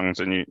nice, strong.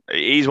 And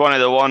he's one of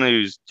the one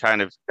who's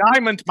kind of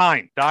Diamond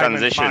Mine.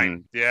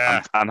 Transition.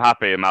 Yeah, I'm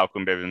happy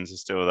Malcolm Bivens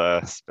is still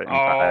there.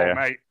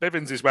 Mate,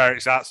 Bivens is where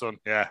it's at, son.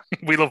 Yeah,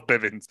 we love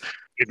Bivens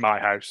in my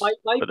house.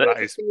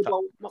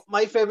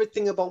 My favourite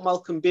thing about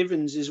Malcolm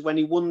Bivens is when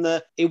he won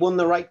the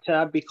right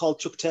to be called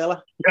Chuck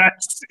Taylor.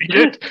 Yes, he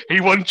did.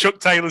 He won Chuck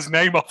Taylor's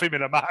name off him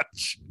in a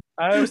match.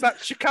 Was that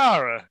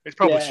Shikara? It's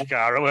probably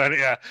Shikara, wasn't it?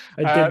 Yeah.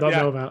 I did not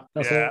know that.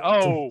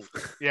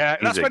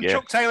 That's when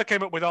Chuck Taylor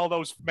came up with all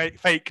those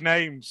fake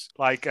names,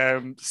 like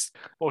what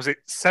was it,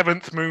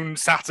 Seventh Moon,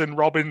 Saturn,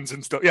 Robbins,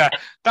 and stuff. Yeah,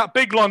 that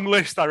big long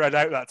list I read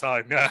out that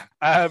time. Yeah,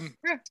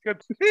 it's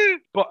good.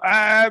 But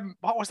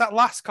what was that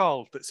last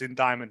called that's in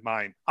Diamond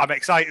Mine? I'm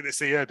excited to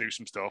see her do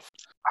some stuff.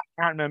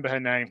 I can't remember her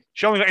name.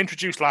 She only got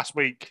introduced last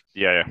week.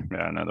 Yeah,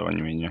 I know the one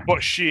you mean. Yeah,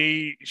 but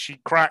she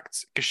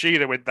cracked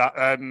Kushida with that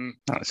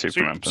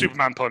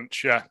Superman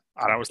punch. Yeah.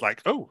 And I was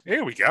like, oh,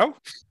 here we go.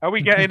 Are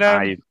we getting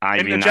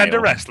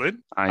intergender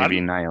wrestling? Ivy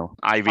Nile.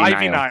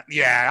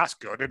 Yeah, that's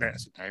good, isn't it?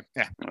 That's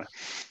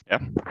a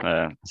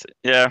name.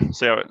 Yeah.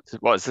 So,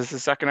 what is this, the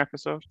second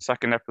episode?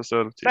 Second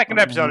episode of 2.0? Second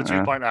episode of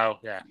 2.0,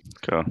 yeah.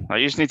 Cool. I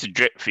just need to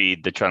drip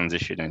feed the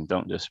transition in,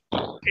 don't just...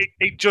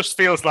 It just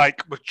feels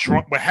like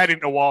we're heading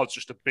towards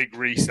just a big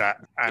reset,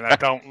 and I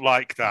don't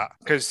like that.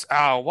 Because,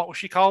 what was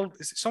she called?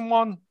 Is it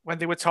someone, when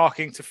they were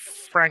talking to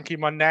Frankie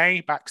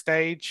Monet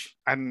backstage,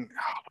 and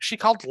was she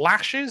called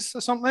Lashes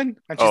or something?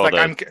 And she's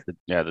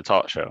the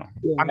talk show.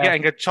 I'm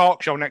getting a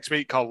talk show next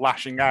week called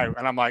Lashing Out,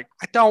 and I'm like,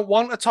 I don't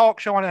want a talk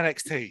show on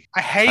NXT.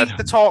 I hate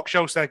the talk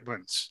show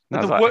segments.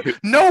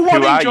 No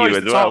one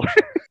enjoys the talk.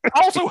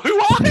 Also, who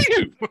are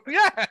you?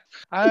 Yeah.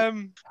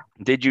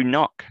 Did you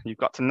knock? You've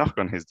got to knock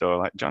on his door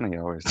like Johnny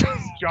always does.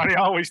 Johnny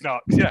always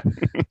knocks. Yeah.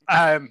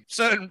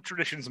 Certain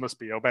traditions must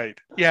be obeyed.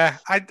 Yeah.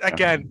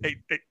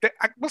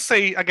 We'll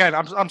see. Again,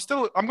 I'm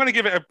going to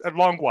give it a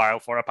long while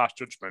for a pass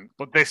judgment,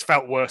 but this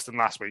felt worse than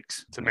last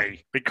week's to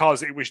me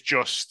because it was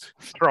just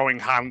throwing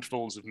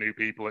handfuls of new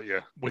people at you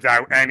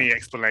without any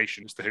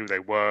explanations to who they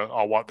were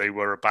or what they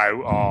were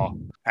about or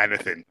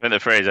anything. And the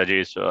phrase I'd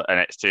use for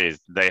NXT is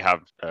they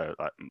have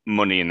like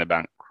money in the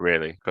bank,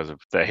 really, because of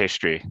their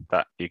history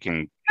that you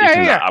can.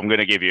 I'm going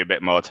to give you a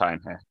bit more time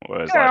here.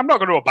 Whereas, I'm not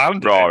going to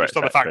abandon it just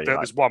on the fact that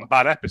there's one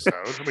bad episode.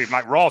 I mean,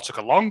 like Raw took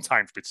a long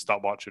time for me to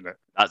stop watching it.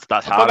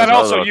 That's hard. But then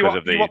also as a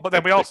kid. But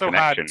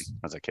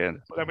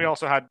then we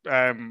also had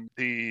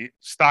the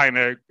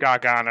Steiner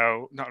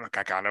Gargano, not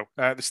Gargano,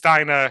 the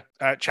Steiner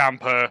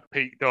Ciampa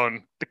Pete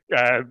Dunne,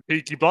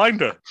 Peaky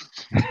Blinder.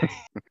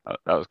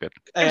 That was good.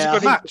 It was a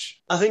good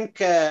match. I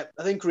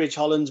think Ridge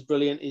Holland's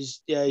brilliant.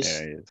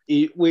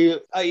 He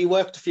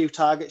worked a few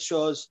Target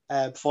shows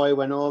before he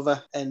went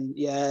over, and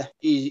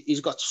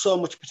he's got so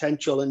much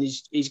potential, and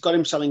he's got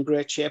himself in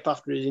great shape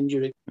after his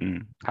injury.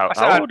 How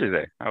old is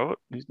he? How old?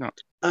 He's not.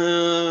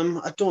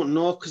 I don't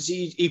know because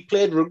he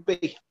played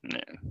rugby. Yeah,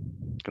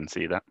 can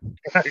see that.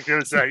 I was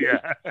going to say,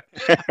 yeah.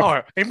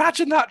 Oh,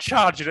 imagine that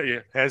charging at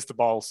you. Here's the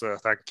ball, sir.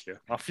 Thank you.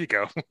 Off you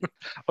go.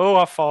 Oh,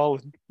 I've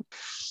fallen.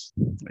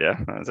 Yeah,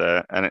 that's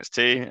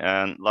NXT.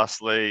 And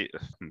lastly,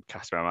 I'm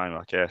casting my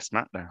mind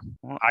SmackDown.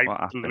 What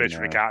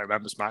literally can't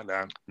remember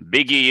SmackDown.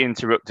 Big E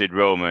interrupted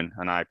Roman,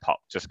 and I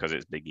popped just because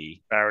it's Big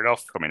E. Fair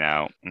enough. Coming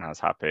out, and I was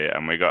happy.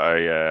 And we got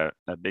a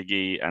Big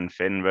E and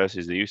Finn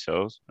versus the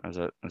Usos as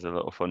a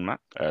little fun match.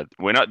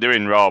 We're not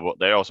doing Raw, but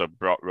they also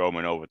brought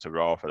Roman over to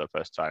Raw for the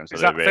first time. So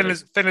is that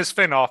Finn as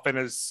Finn or Finn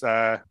as...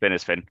 Finn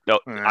as Finn. No,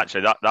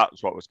 actually,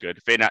 that's what was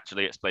good. Finn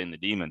actually explained the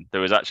demon.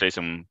 There was actually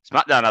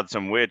SmackDown had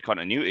some weird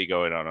continuity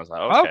going on. I was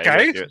like,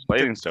 okay. You're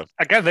explaining stuff.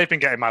 Again, they've been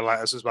getting my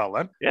letters as well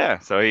then. Yeah,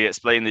 so he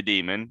explained the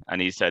demon,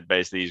 and he said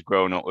basically he's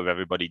grown up with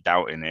everybody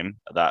doubting him,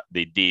 that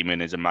the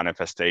demon is a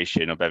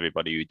manifestation of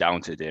everybody who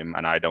doubted him,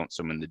 and I don't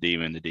summon the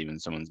demon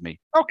summons me.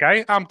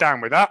 Okay, I'm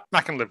down with that.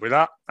 I can live with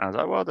that. I was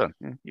like, well done.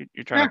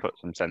 You're trying to put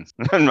some sense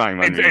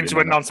into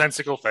a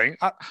nonsensical thing.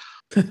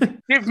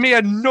 Give me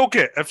a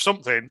nugget of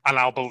something and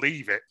I'll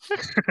believe it.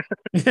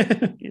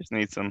 You just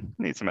need some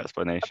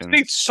explanation. I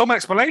need some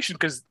explanation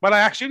because when I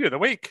asked you the other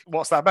week,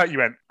 what's that about? You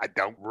went, I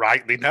don't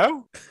rightly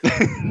know.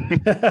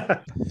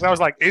 So I was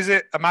like, is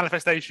it a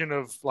manifestation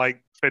of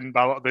like Finn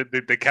Balor,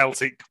 the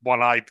Celtic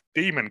one-eyed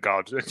demon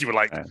god? And you were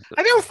like,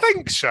 I don't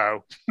think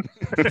so.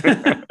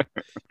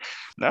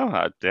 No,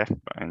 I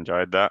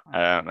enjoyed that.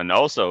 And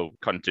also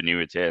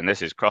continuity, and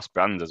this is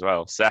cross-brand as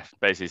well. Seth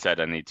basically said,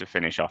 I need to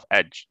finish off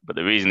Edge. But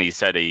the reason he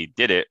said he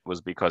did it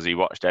was because he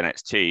watched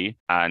NXT,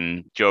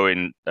 and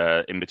during,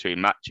 in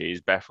between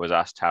matches, Beth was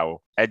asked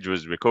how Edge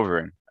was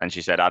recovering. And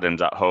she said,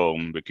 Adam's at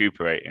home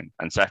recuperating.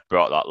 And Seth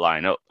brought that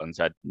line up and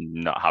said,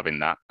 not having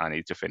that, I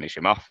need to finish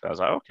him off. I was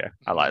like, okay,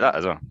 I like that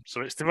as well. So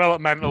it's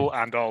developmental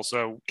and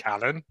also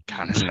canon.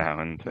 Canon now.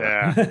 And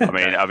I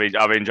mean,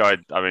 I've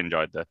enjoyed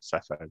the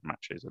Seth Edge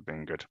matches. Have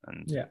been good.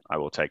 And I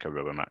will take a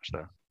rubber match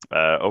there.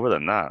 Other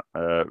than that,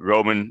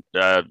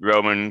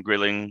 Roman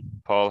grilling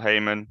Paul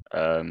Heyman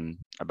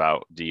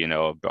about, do you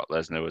know Brock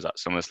Lesnar was at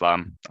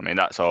SummerSlam? I mean,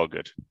 that's all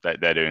good.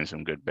 They're doing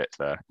some good bits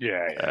there.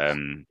 Yeah.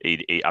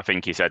 I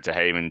think he said to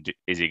Heyman,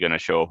 is he going to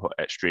show up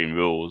at Extreme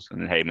Rules?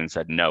 And Heyman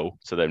said no.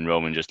 So then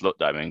Roman just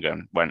looked at him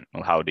and went,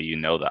 well, how do you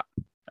know that?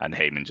 And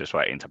Heyman just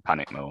went into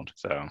panic mode.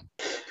 So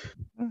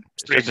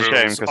it's just a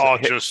shame, or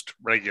just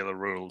regular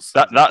rules.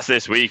 That's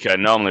this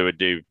weekend. Normally we'd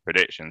do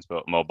predictions,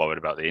 but more bothered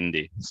about the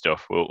indie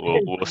stuff.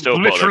 We'll still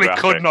literally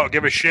could not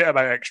give a shit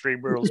about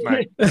Extreme Rules,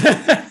 mate.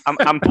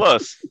 and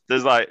plus,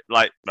 there's right.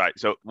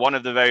 So one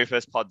of the very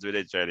first pods we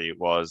did, Jerry,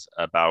 was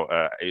about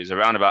it was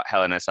around about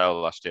Hell in a Cell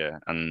last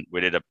year, and we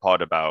did a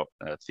pod about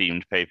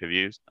themed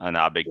pay-per-views and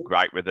our big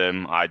gripe with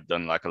them. I'd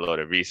done like a lot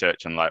of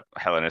research on like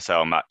Hell in a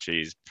Cell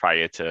matches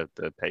prior to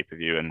the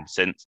pay-per-view and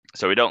since.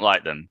 So we don't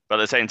like them, but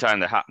at the same time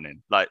they're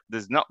happening. Like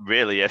there's not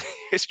really any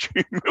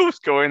Extreme Rules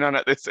going on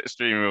at this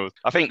Extreme Rules.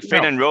 I think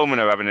Finn and Roman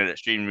are having an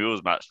Extreme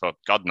Rules match for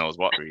God knows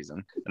what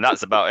reason, and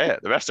that's about it.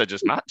 The rest are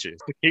just matches.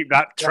 To keep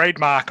that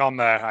trademark on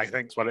there, I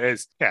think is what it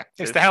is. Yeah,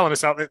 it's the Hell in a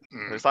Cell.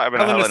 It's like having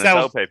a Hell in a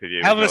Cell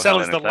pay-per-view. Hell in a Cell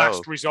is the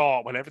last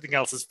resort when everything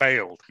else has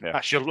failed. Yeah.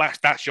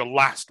 That's your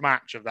last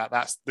match of that.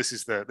 This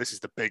is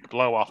the big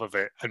blow off of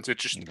it, and to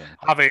just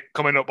have it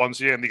coming up once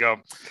a year and they go,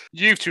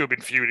 you two have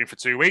been feuding for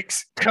 2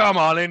 weeks. Come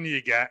on in,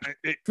 you get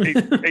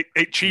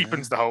it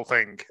cheapens the whole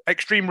thing.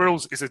 Extreme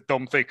Rules is a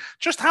dumb thing.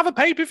 Just have a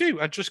pay-per-view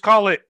and just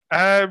call it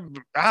I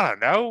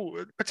don't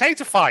know,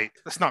 potato fight.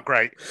 That's not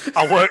great.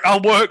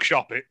 I'll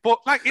workshop it. But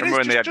like it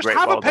is just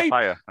have a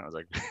pay-per-view. I was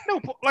like, no,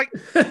 but like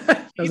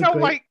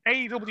like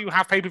AEW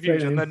have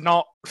pay-per-views and they're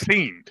not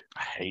themed.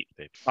 I hate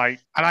it. And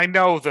I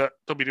know that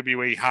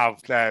WWE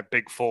have their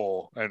big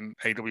four and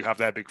AEW have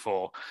their big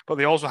four, but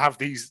they also have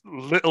these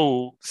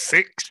little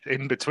six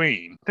in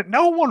between that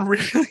no one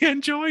really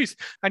enjoys,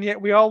 and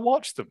yet we all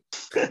watch them.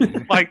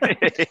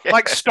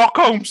 like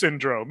Stockholm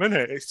Syndrome, isn't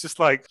it? It's just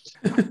like,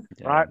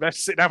 right,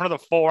 let's sit down for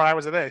another 4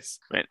 hours of this.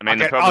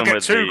 I'll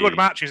get two good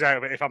matches out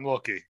of it if I'm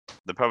lucky.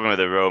 The problem with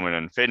the Roman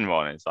and Finn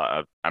one is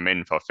that I'm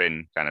in for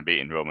Finn kind of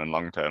beating Roman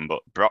long term,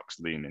 but Brock's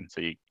looming,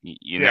 so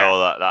you know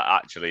that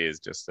actually is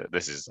just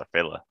this is a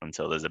filler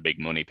until there's a big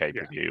money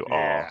pay-per-view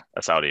or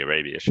a Saudi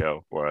Arabia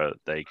show where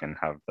they can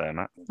have their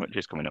match, which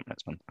is coming up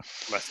next month.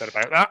 Less said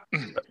about that.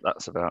 But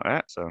that's about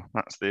it. So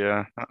that's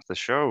the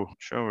show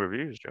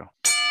reviews, Joe.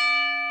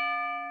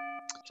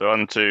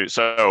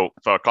 So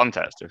for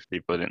context, if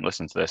people didn't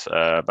listen to this,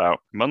 about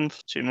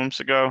 2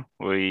 months ago,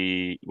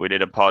 we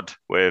did a pod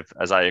with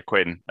Isaiah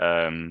Quinn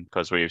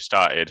because we've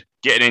started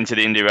getting into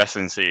the indie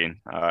wrestling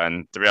scene,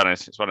 and to be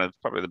honest, it's one of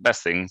probably the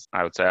best things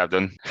I would say I've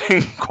done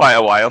in quite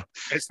a while.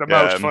 It's the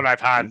most fun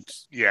I've had,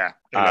 in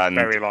a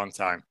very long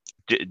time.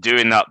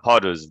 doing that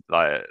pod was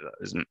like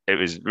it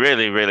was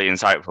really really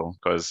insightful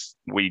because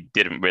we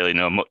didn't really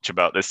know much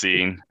about the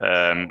scene,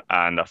 and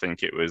I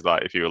think it was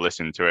like if you were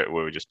listening to it,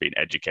 we were just being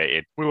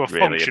educated. We were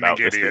really functioning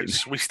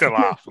idiots. We still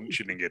are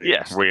functioning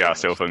idiots. Yeah, we are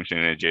still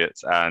functioning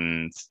idiots,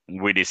 and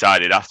we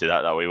decided after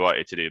that we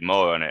wanted to do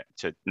more on it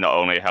to not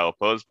only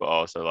help us, but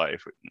also like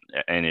if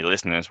any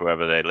listeners,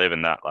 wherever they live,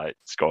 in that like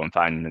just go and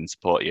find and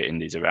support your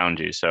indies around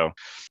you. So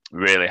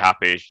really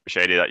happy,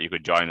 Shady, that you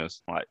could join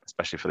us, like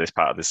especially for this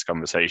part of this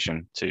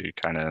conversation, to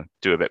kind of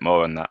do a bit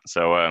more on that.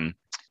 So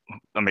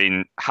I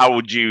mean, how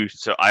would you?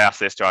 So I asked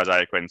this to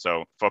Isaiah Quinn.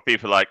 So for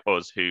people like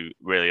us who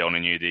really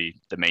only knew the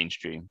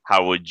mainstream,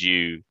 how would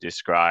you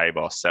describe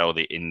or sell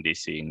the indie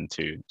scene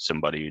to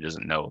somebody who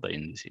doesn't know the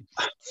indie scene?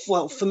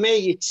 Well, for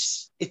me,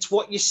 it's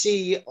what you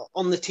see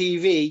on the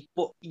TV,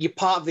 but you're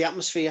part of the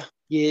atmosphere.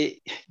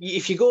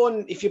 If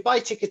you buy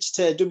tickets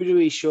to a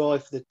WWE show,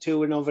 if they're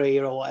touring over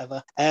here or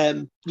whatever,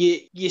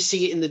 you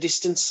see it in the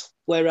distance.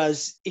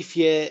 Whereas if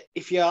you're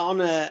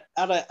on at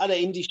an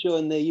indie show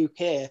in the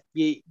UK,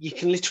 you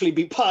can literally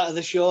be part of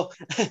the show.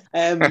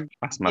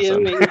 That's my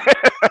son.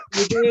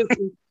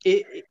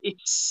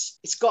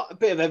 It's got a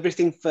bit of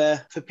everything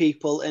for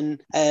people,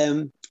 and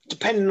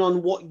depending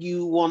on what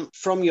you want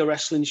from your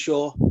wrestling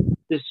show,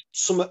 there's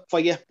something for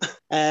you.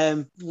 You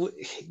know what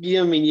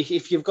I mean?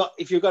 If you've got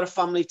a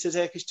family to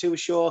take us to a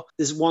show,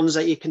 there's ones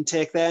that you can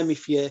take them.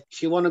 If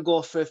you want to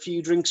go for a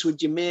few drinks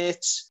with your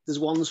mates, there's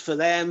ones for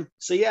them.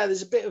 So yeah,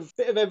 there's a bit of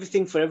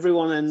everything for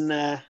everyone, and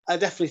I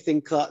definitely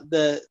think that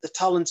the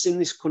talent's in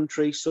this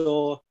country.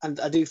 So, and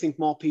I do think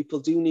more people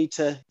do need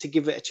to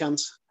give it a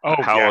chance.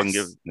 Oh, how yes.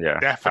 long?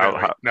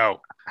 Definitely.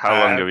 How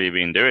long have you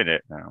been doing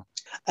it now?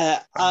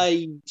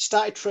 I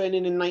started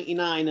training in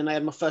 '99, and I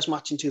had my first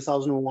match in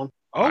 2001.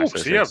 Oh,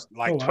 so you're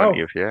like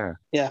 20th,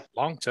 yeah,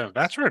 long-term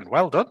veteran.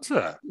 Well done,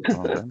 sir.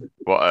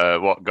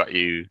 What got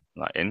you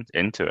like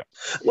into it?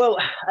 Well,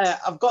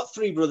 I've got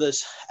three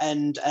brothers,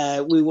 and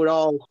we were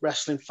all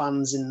wrestling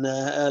fans in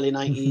the early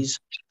 '90s.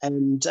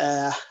 And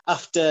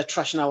after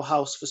trashing our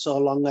house for so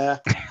long, our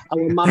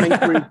mum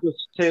encouraged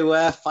us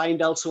to find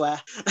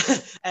elsewhere.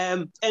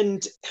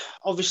 And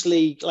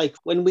obviously, like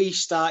when we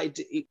started,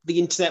 the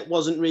internet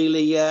hadn't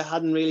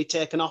really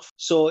taken off.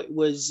 So it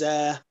was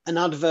an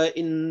advert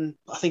in,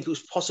 I think it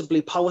was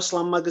possibly Power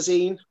Slam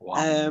magazine,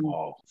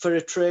 for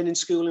a training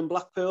school in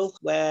Blackpool,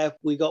 where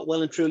we got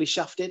well and truly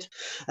shafted.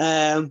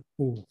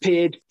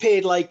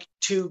 Paid like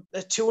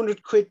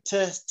 200 quid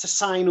to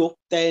sign up,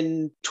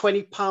 then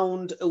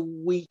 £20 a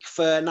week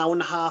for an hour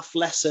and a half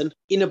lesson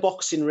in a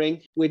boxing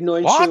ring with no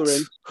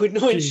insurance.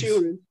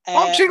 Insurance.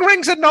 Boxing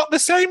rings are not the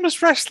same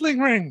as wrestling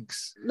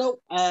rings. No.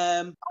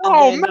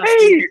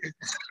 Mate!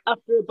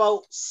 After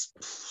about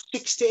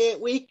 6 to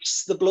 8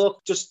 weeks, the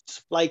bloke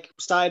just like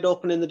started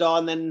opening the door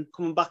and then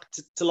coming back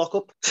to lock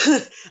up.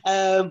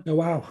 Oh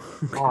wow!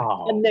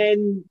 And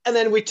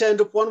then we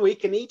turned up one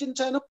week and he didn't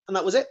turn up, and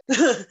that was it.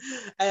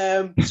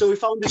 So we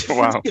found it.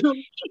 Wow.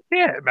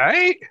 Yeah,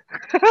 mate.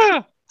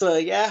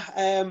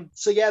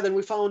 Then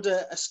we found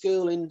a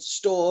school in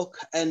Stoke,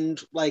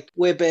 and like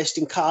we're based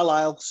in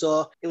Carlisle,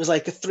 so it was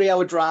like a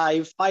 3-hour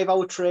drive,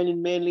 5-hour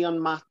training mainly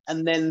on mat,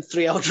 and then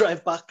 3-hour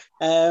drive back.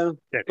 But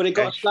it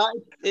got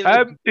started.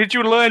 Did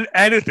you learn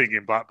anything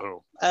in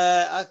Blackpool?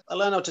 I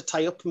learned how to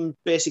tie up and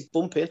basic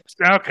bumping.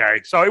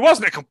 Okay, so it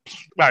wasn't a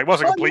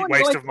complete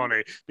waste of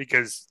money,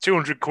 because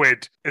 200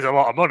 quid is a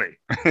lot of money.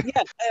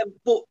 Yeah,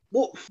 but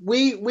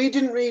we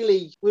didn't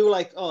really. We were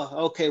like,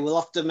 oh, okay, we'll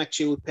have to make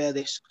sure we pay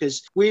this,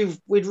 because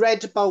we'd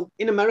read about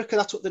in America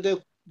that's what they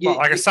do.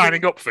 A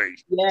signing up fee?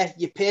 Yeah,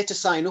 you pay to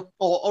sign up,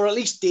 or at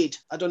least did.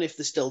 I don't know if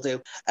they still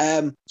do.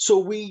 So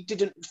we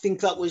didn't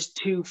think that was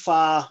too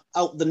far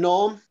out the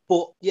norm.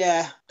 But we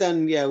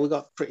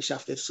got pretty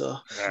shafted. So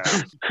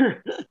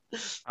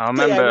I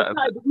remember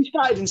we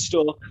started in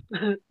Stoke,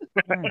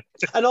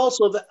 and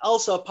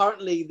also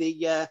apparently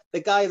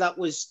the guy that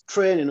was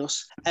training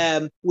us,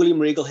 William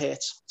Regal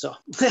hates. So.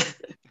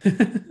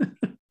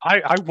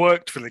 I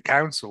worked for the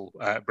council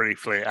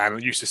briefly, and I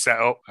used to set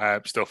up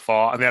stuff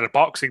for, and they had a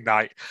boxing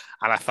night,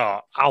 and I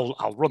thought,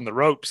 I'll run the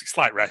ropes. It's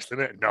like wrestling,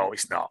 isn't it? No,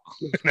 it's not.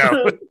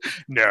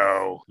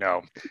 No.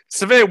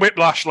 Severe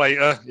whiplash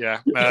later.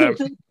 Yeah.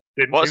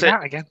 What's it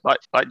again?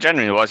 Like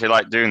generally, what's it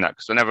like doing that?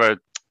 Because whenever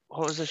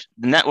the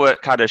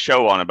network had a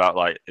show on about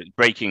like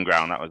Breaking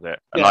Ground, that was it,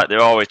 and like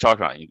they're always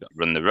talking about you got to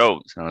run the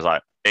ropes, and I was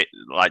like. It,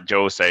 like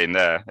Joe's saying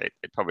there,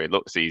 it probably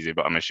looks easy,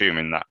 but I'm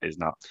assuming that is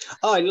not.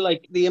 Oh,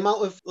 like the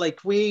amount of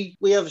we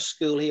have a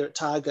school here at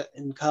Target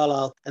in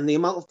Carlisle, and the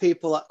amount of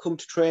people that come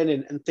to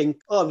training and think,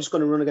 oh, I'm just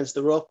going to run against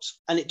the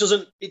ropes, and it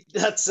doesn't.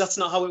 That's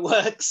not how it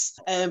works.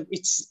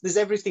 There's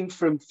everything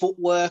from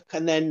footwork,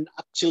 and then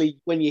actually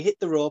when you hit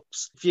the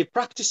ropes, if you're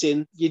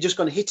practicing, you're just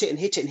going to hit it and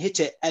hit it and hit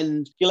it,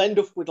 and you'll end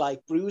up with like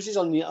bruises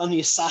on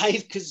your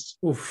side because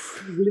you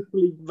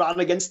literally ran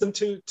against them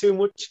too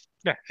much.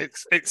 Yeah,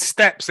 it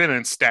steps in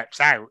and steps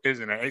out,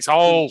 isn't it? It's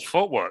all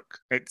footwork.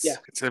 It's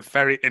a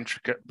very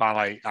intricate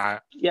ballet.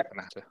 Yeah.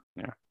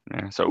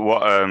 So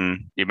what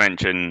you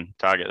mentioned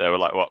Target there were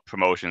like what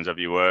promotions have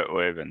you worked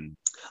with and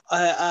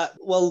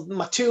Well,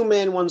 my two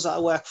main ones that I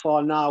work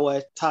for now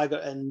are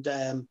Target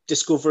and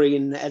Discovery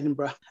in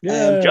Edinburgh.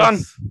 Yeah,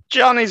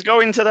 John is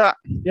going to that.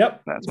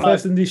 Yep, that's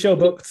first indie show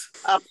booked.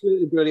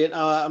 Absolutely brilliant.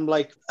 I'm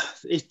like,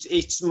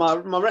 it's my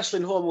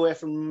wrestling home away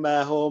from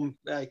home.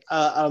 Like,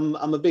 I'm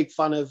a big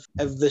fan of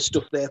the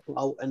stuff they put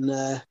out, and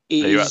Are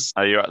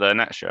you at the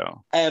next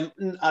show?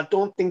 I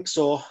don't think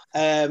so.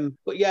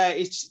 But yeah,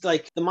 it's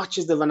like the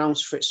matches they've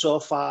announced for it so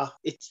far.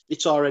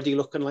 It's already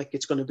looking like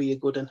it's going to be a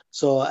good one.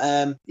 So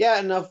yeah,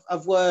 and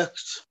I've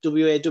worked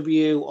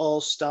WAW,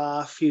 All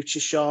Star, Future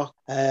Shock,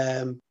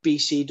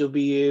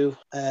 BCW,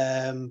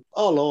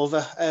 all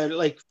over.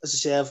 Like as I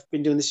say, I've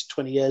been doing this for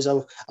 20 years.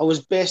 I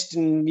was based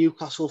in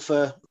Newcastle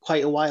for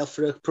quite a while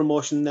for a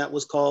promotion that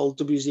was called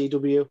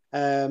WZW.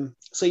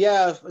 So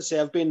yeah, I say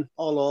I've been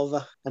all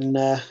over and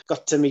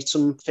got to meet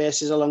some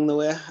faces along the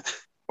way.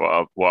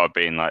 What have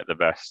been like the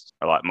best,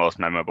 or like most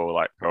memorable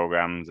like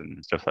programs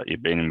and stuff that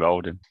you've been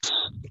involved in?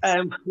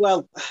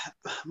 Well,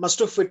 my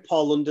stuff with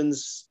Paul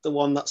London's the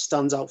one that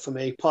stands out for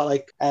me.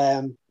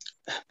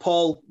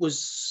 Paul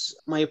was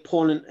my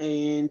opponent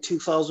in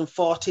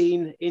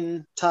 2014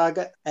 in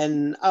Target,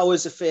 and I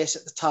was a face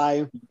at the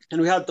time,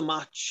 and we had the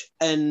match.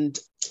 And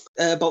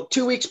about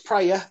 2 weeks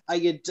prior,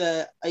 I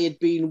had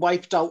been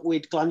wiped out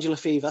with glandular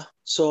fever.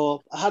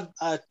 So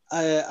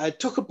I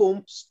took a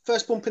bump,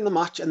 first bump in the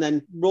match, and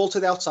then rolled to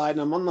the outside, and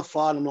I'm on the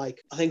floor, and I'm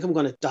like, I think I'm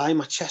going to die.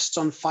 My chest's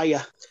on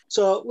fire.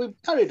 So we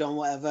carried on,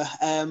 whatever.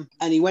 And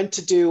he went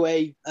to do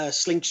a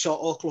slingshot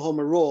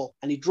Oklahoma roll,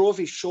 and he drove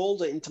his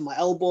shoulder into my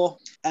elbow,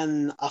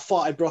 and I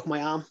thought I broke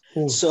my arm.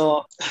 Ooh.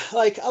 So,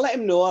 like, I let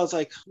him know. I was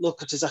like,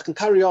 look, I can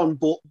carry on,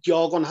 but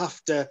you're going to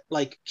have to,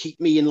 like, keep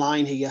me in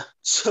line here.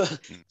 So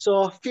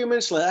a few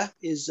minutes later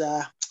is...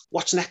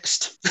 what's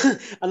next?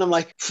 And I'm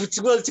like,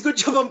 well, it's a good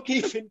job I'm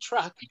keeping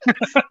track.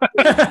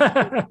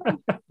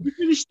 We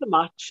finished the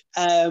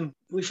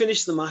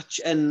match.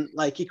 And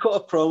like he cut a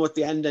promo at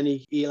the end, and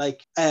he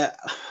like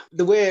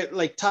the way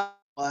like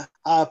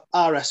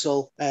I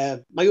wrestle.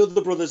 My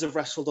other brothers have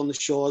wrestled on the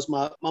shows.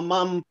 My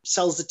mum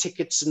sells the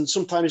tickets and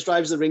sometimes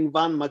drives the ring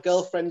van. My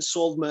girlfriend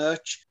sold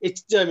merch.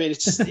 It's a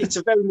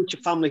very much a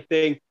family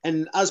thing.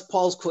 And as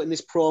Paul's cutting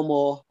this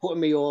promo, putting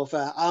me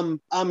over,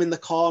 I'm in the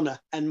corner,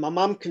 and my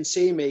mum can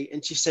see me,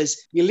 and she says,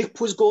 "Your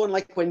lip was going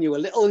like when you were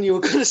little, and you were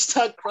going to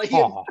start crying."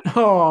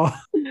 Oh.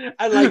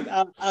 And like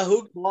I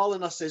hugged Paul,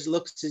 and I says,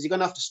 "Look, you're going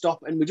to have to stop."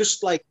 And we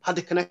just like had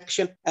a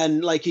connection,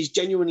 and like he's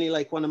genuinely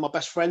like one of my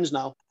best friends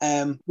now,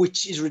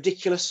 which is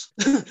ridiculous.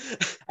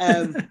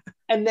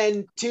 And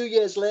then 2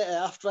 years later,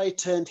 after I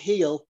turned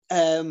heel,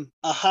 I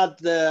had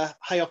the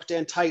High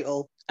Octane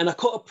title, and I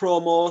cut a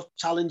promo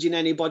challenging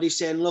anybody,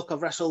 saying, look,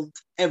 I've wrestled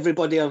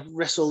everybody. I've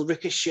wrestled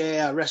Ricochet,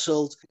 I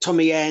wrestled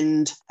Tommy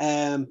End,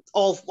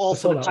 all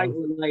for the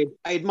title. And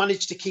I had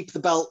managed to keep the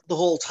belt the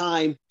whole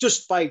time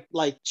just by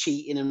like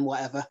cheating and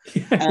whatever.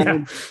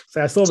 Yeah.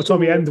 So I saw the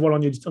Tommy End one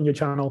on your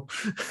channel.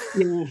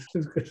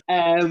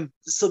 Yeah.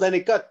 So then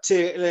it got to,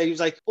 it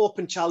was like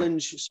open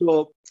challenge.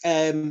 So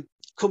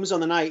comes on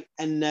the night,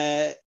 and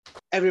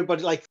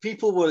everybody, like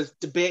people were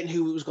debating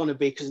who it was going to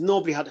be because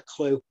nobody had a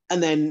clue.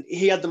 And then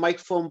he had the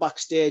microphone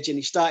backstage, and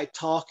he started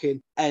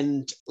talking,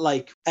 and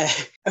like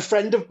a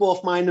friend of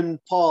both mine and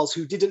Paul's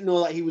who didn't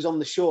know that he was on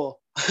the show,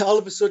 all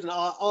of a sudden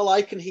all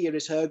I can hear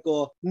is her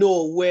go,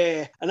 "No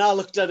way." And I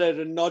looked at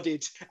her and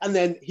nodded, and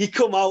then he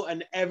come out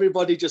and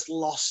everybody just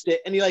lost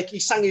it, and he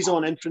sang his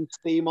own entrance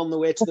theme on the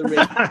way to the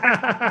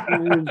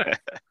ring.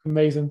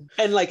 Amazing.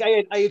 And like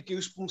I had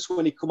goosebumps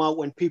when he come out,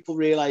 when people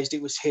realized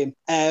it was him.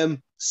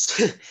 And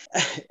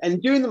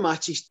during the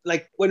match, he's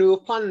like, when we were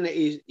planning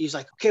it, he's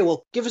like, "Okay,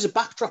 well, give us a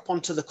backdrop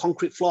onto the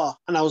concrete floor."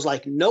 And I was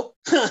like, "Nope."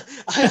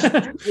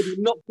 I did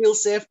not feel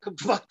safe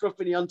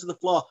backdropping you onto the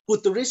floor,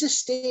 but there is a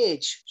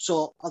stage,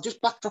 so I'll just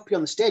backdrop you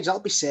on the stage.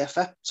 That'll be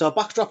safer. So I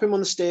backdrop him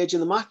on the stage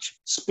in the match,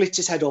 splits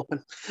his head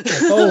open.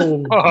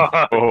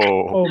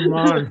 Oh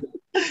man.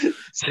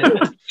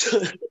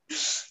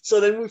 So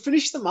then we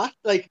finish the match,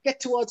 like get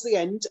towards the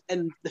end,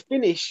 and the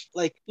finish,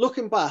 like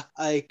looking back,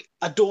 I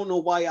don't know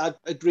why I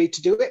agreed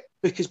to do it,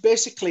 because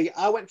basically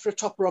I went for a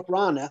top rope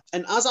Rana,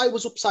 and as I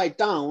was upside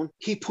down,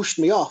 he pushed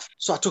me off,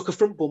 so I took a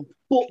front bump.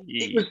 But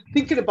it was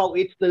thinking about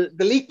it, the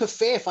leap of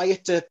faith I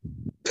had to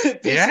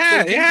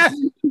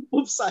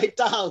upside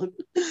down,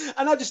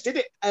 and I just did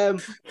it.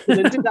 And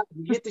then did that,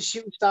 hit the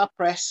shooting star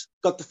press,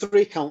 got the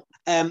 3 count.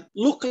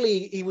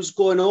 Luckily, he was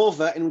going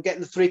over and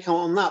getting the 3 count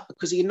on that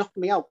because he knocked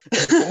me out.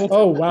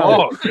 Oh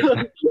wow!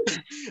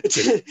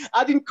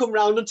 I didn't come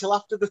round until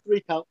after the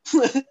 3 count.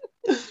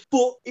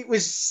 But it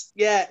was,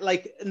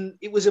 and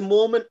it was a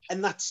moment,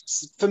 and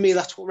that's, for me,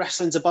 that's what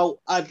wrestling's about.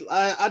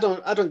 I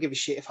don't give a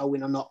shit if I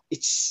win or not.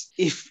 It's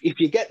if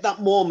you get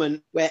that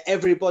moment where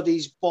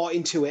everybody's bought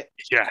into it.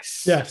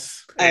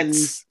 Yes. And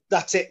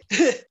that's it.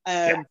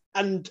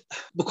 And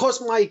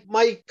because my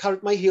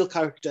heel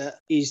character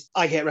is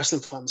I hate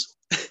wrestling fans.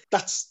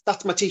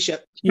 That's my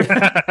t-shirt.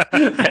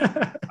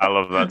 I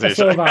love that I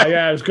saw t-shirt. that.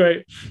 Yeah, it was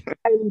great.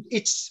 And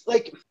it's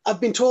like I've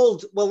been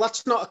told, well,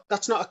 that's not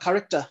a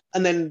character,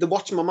 and then they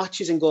watch my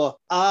matches and go,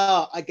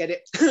 I get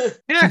it.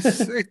 Yes.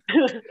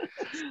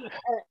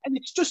 And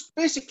it's just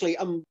basically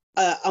I'm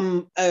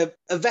a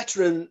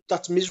veteran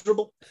that's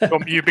miserable.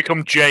 You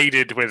become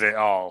jaded with it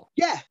all.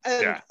 Yeah,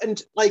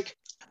 and like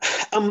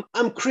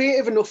I'm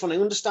creative enough and I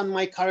understand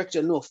my character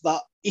enough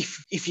that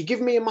if you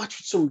give me a match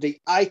with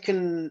somebody, I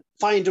can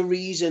find a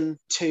reason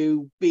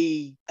to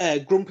be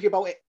grumpy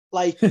about it.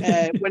 Like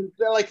when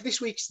like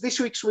this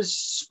week's was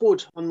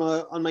Spud on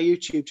my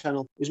YouTube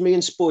channel. It was me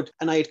and Spud,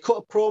 and I had cut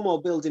a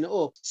promo building it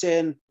up,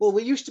 saying, "Well,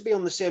 we used to be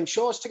on the same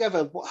shows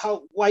together.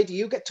 Why do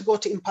you get to go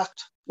to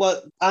Impact?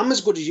 Well, I'm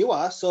as good as you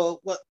are, so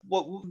what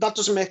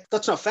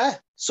that's not fair."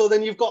 So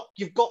then you've got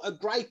a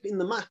gripe in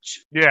the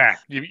match. Yeah,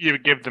 you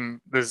give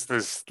them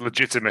there's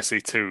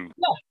legitimacy to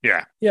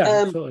Yeah,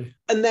 absolutely.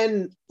 And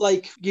then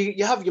like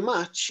you have your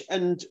match,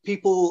 and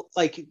people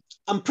like.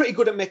 I'm pretty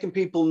good at making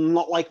people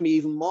not like me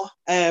even more.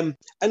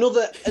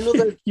 Another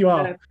You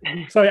are.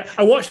 Sorry,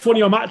 I watched one of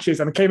your matches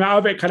and I came out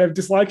of it kind of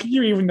disliking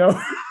you, even though,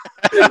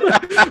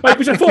 like,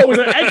 which I thought was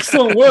an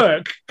excellent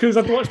work because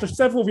I've watched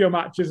several of your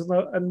matches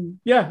and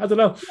yeah, I don't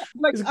know,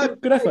 like, it's a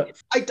good effort.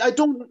 I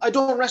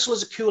don't wrestle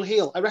as a cool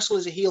heel. I wrestle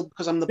as a heel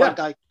because I'm the bad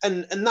guy,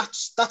 and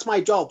that's my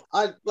job.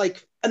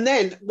 And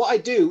then what I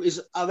do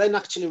is I then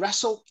actually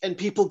wrestle, and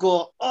people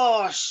go,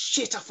 "Oh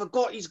shit, I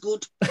forgot he's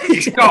good."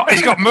 He's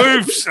got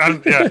moves,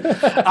 and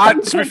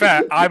to be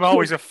fair, I'm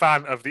always a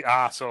fan of the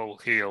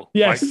arsehole heel,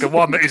 yes. Like the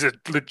one that is a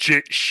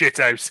legit shit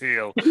house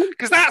heel,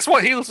 because that's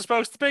what heels are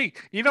supposed to be.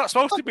 You're not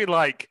supposed to be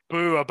like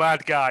boo a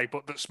bad guy,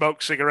 but that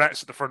smokes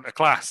cigarettes at the front of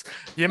class.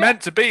 You're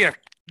meant to be a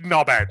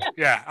knobhead,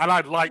 and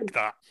I like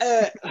that.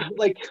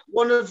 Like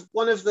one of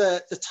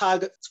the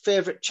Target's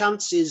favourite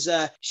chants is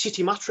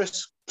 "shitty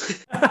mattress."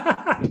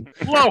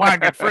 Low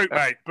hanging fruit,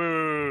 mate.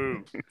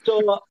 Boo.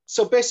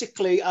 So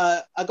basically,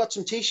 I got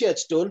some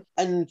t-shirts done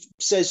and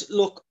says,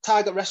 look,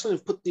 Target Wrestling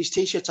have put these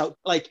t-shirts out.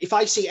 Like, if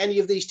I see any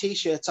of these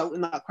t-shirts out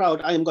in that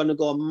crowd, I am going to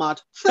go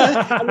mad.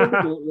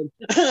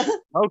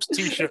 Most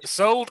t-shirts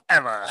sold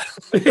ever.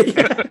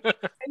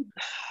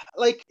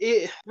 Like,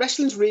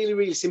 wrestling's really,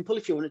 really simple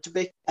if you want it to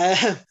be.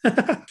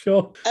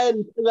 Sure.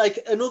 And like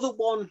another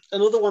one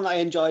that I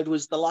enjoyed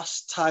was the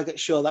last Target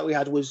show that we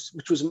had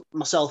which was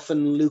myself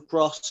and Luke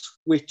Ross,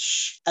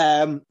 which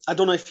I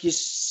don't know if you've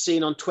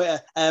seen on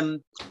Twitter.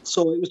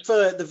 So it was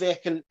for the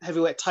vacant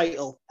heavyweight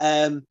title,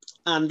 and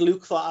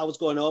Luke thought I was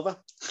going over.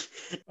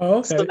 Oh,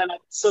 okay.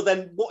 So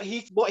then what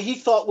he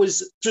thought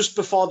was just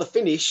before the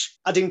finish,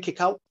 I didn't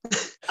kick out.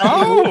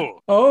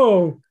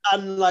 Oh.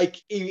 And like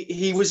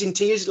he was in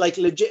tears, like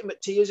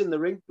legitimate tears in the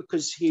ring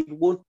because he'd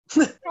won.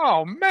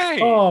 Oh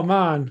man! Oh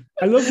man,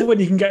 I love when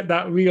you can get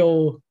that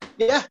real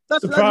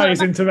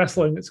surprise into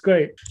wrestling. It's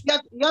great. He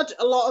had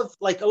a lot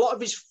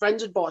of his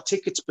friends had bought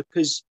tickets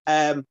because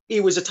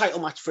he was a title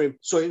match for him,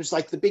 so it was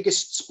like the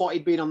biggest spot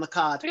he'd been on the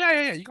card.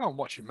 Yeah. You go and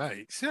watch your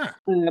mates. Yeah.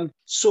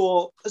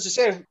 So as I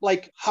say,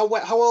 like how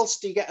else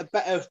do you get a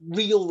better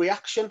real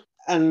reaction?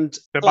 And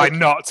by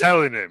not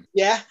telling him.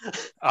 Yeah.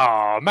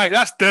 Oh, mate,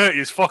 that's dirty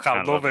as fuck.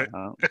 I love it.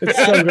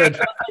 It's so good.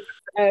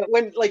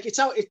 When like it's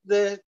out,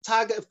 the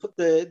Target have put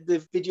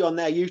the video on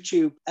their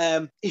YouTube.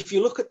 If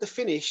you look at the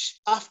finish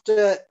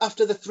after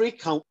the 3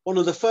 count, one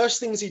of the first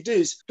things he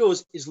does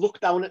is look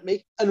down at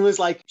me and was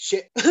like,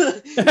 "Shit."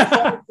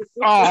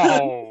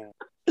 Oh.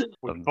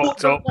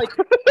 But,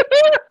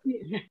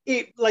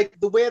 like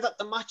the way that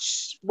the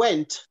match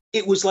went,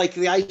 it was like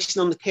the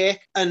icing on the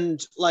cake,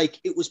 and like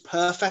it was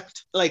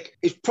perfect. Like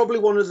it's probably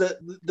one of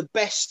the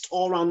best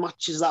all-round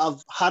matches that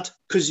I've had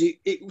because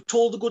it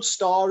told a good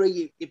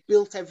story. It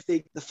built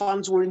everything. The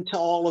fans were into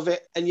all of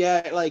it, and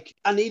like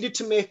I needed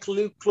to make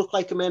Luke look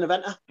like a main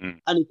eventer,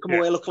 and he'd come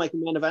away looking like a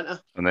main eventer.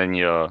 And then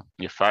you're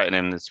fighting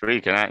him this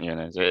week, aren't you?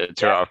 And is it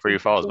 2 out of 3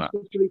 falls, Matt?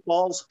 3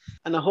 falls,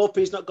 and I hope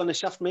he's not going to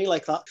shaft me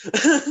like that.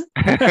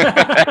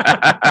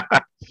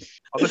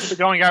 This will be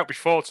going out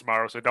before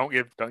tomorrow, so don't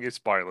give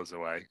spoilers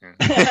away.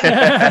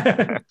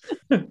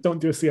 Don't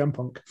do a CM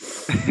Punk.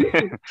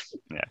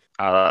 Yeah,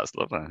 that's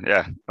lovely.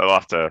 Yeah, we'll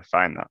have to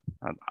find that.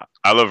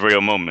 I love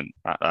real moment.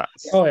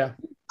 Oh yeah,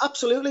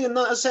 absolutely. And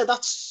as I said,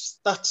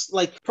 that's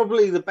like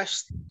probably the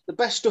best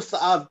stuff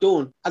that I've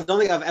done. I don't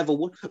think I've ever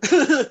won.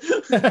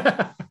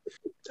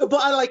 But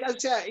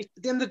I'd say at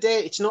the end of the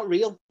day, it's not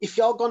real. If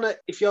you're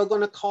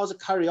gonna cause a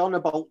carry on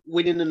about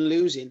winning and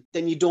losing,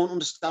 then you don't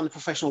understand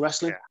professional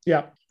wrestling.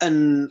 Yeah.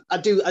 And I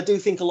do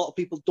think a lot of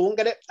people don't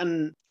get it,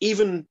 and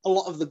even a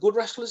lot of the good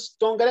wrestlers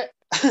don't get it.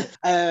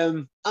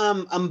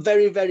 I'm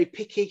very, very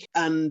picky,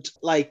 and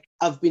like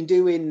I've been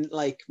doing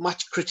like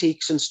match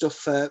critiques and stuff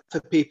for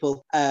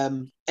people.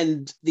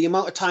 And the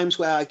amount of times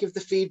where I give the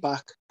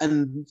feedback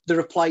and the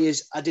reply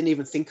is, I didn't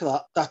even think of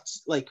that.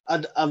 That's like,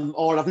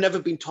 or I've never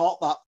been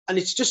taught that. And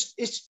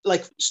it's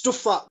like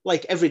stuff that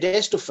like everyday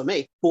stuff for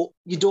me, but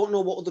you don't know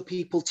what other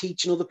people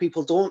teach and other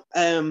people don't.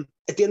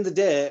 at the end of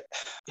the day,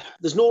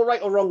 there's no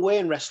right or wrong way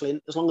in wrestling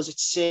as long as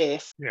it's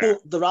safe. Yeah. But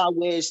there are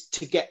ways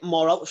to get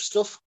more out of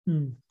stuff,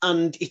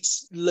 and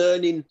it's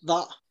learning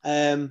that.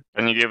 Can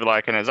you give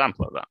like an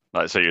example of that?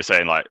 Like, so you're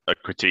saying like a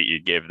critique you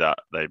give that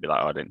they'd be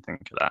like, oh, I didn't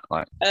think of that.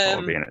 Like, what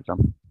would be an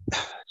example?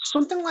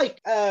 Something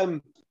like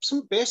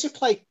some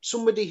basic, like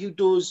somebody who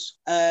does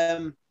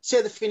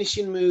say the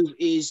finishing move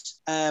is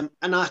an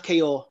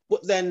RKO,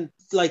 but then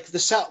like the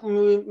set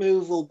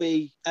move will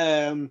be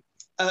a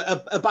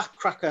back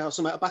cracker or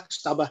something, a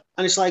backstabber,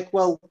 and it's like,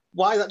 well,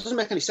 why? That doesn't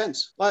make any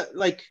sense.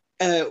 Like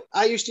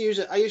I used to use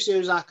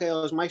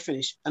RKO as my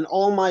finish, and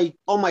all my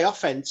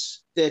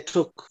offense they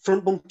took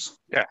front bumps.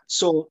 Yeah.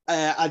 So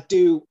I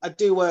do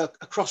a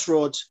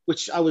crossroads,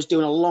 which I was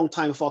doing a long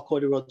time before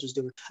Cody Rhodes was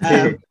doing.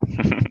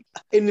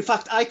 In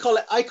fact, I call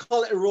it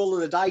a roll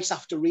of the dice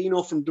after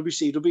Reno from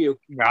WCW.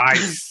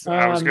 Nice.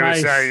 I was going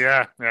to say,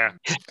 yeah.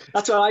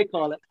 That's what I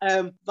call it.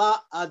 That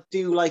I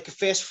do like a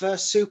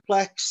face-first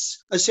suplex.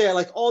 I say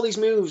like all these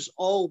moves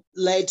all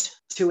led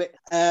to it.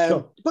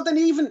 Sure. But then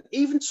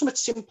even something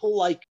simple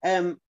like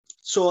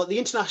so the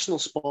international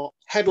spot,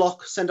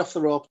 headlock, send off the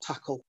rope,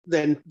 tackle,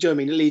 then, do you know what I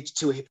mean, it leads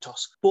to a hip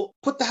toss. But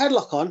put the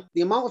headlock on,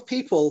 the amount of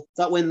people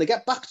that when they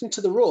get backed into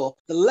the rope,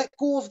 they let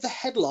go of the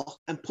headlock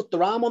and put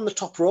their arm on the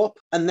top rope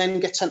and then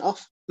get sent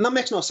off. And that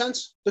makes no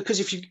sense, because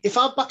if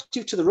I've backed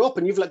you to the rope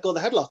and you've let go of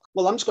the headlock,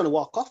 well, I'm just going to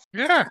walk off.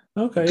 Yeah.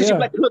 Okay, because you've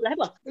let go of the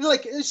headlock.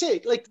 Like, I say,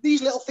 like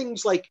these little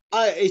things, like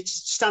it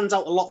stands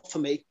out a lot for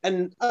me.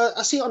 And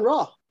I see it on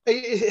Raw.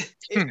 Like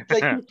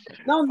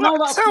now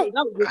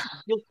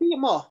you'll see it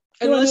more.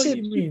 I know what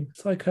you mean.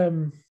 It's like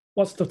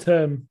what's the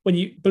term when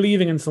you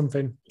believing in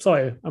something?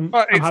 Sorry,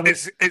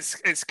 it's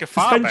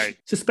kafame.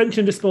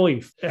 Suspension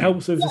disbelief. It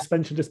helps with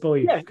suspension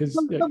disbelief. Yeah, because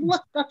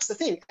that's the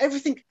thing.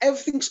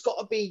 Everything's got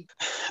to be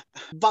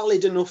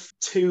valid enough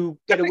to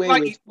get away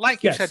with.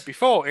 Like you said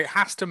before, it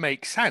has to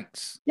make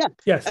sense. Yeah.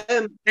 Yes.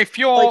 If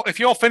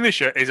your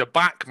finisher is a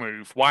back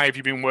move, why have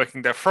you been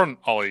working their front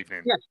all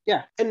evening?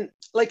 Yeah. And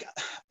like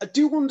I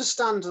do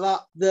understand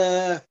that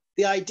the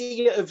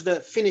idea of the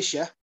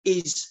finisher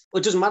is,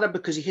 well, it doesn't matter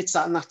because he hits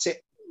that and that's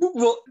it.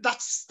 Well,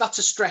 that's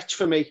a stretch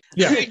for me.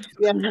 Yeah.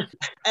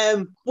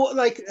 But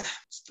I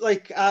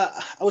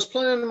was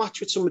playing a match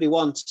with somebody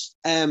once,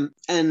 and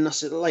I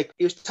said, like,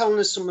 he was telling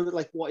us some of the,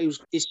 like what his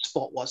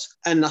spot was,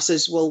 and I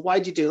says, well,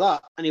 why'd you do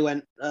that? And he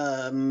went,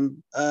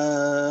 and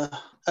I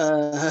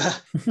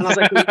was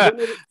like,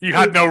 you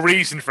had no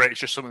reason for it. It's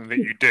just something that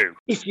you do.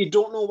 If you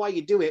don't know why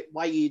you do it,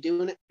 why are you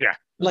doing it? Yeah.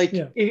 Like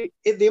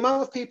the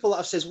amount of people that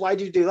have says, why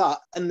do you do that?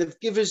 And they've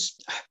given us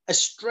a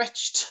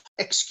stretched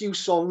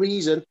excuse or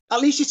reason.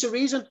 At least it's a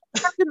reason.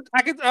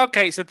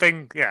 Okay, it's a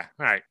thing. Yeah,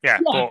 right. Yeah.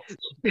 But...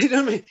 You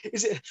know what I mean?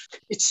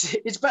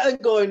 It's better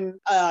than going,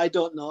 I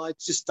don't know.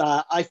 It's just,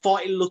 I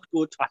thought it looked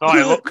good. I thought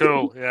it looked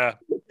cool. Yeah.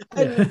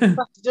 You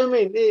know what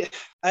I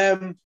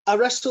mean? I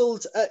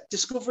wrestled at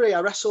Discovery. I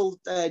wrestled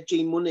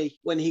Gene Money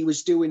when he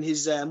was doing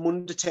his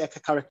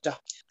Mundertaker character.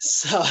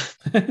 So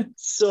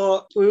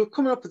we were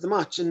coming up with the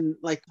match, and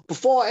like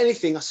before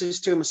anything, I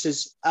says to him, I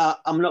says,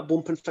 "I'm not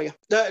bumping for you.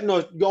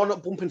 No, you're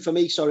not bumping for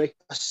me. Sorry,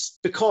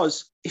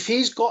 because if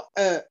he's got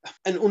an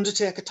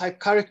Undertaker type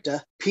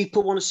character,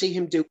 people want to see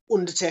him do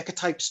Undertaker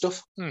type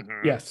stuff.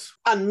 Mm-hmm. Yes,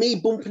 and me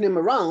bumping him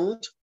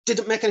around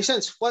didn't make any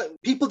sense. Well,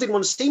 people didn't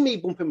want to see me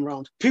bump him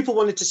around. People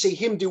wanted to see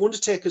him do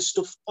Undertaker's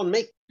stuff on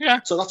me. Yeah.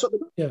 So that's what they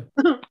did.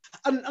 Yeah.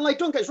 and like,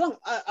 don't get us wrong,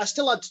 I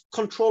still had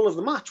control of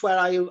the match where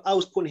I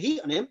was putting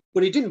heat on him,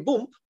 but he didn't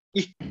bump.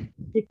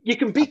 You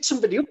can beat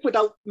somebody up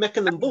without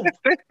making them bump.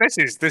 This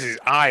is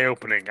eye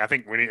opening. I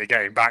think we need to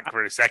get him back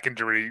for a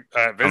secondary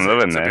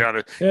visit. To be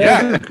honest,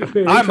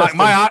 I'm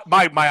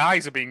like my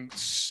eyes are being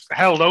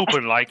held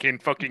open like in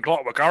fucking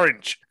Clockwork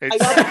Orange.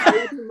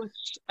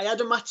 I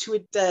had a match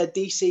with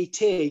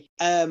DCT,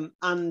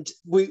 and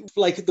we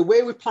like the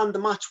way we planned the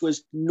match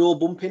was no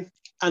bumping.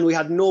 And we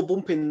had no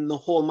bumping the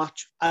whole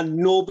match, and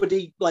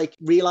nobody like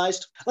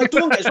realised. Like,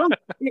 don't get us wrong,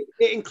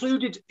 it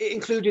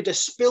included a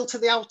spill to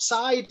the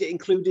outside. It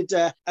included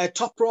a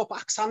top rope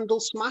axe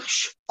handle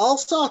smash, all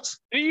sorts.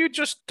 Do you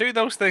just do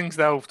those things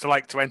though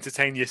to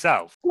entertain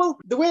yourself? Well,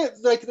 the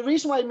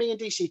reason why me and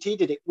DCT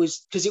did it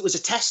was because it was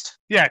a test.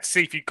 Yeah, to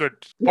see if you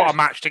could put a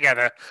match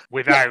together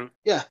without.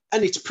 Yeah,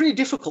 and it's pretty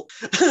difficult.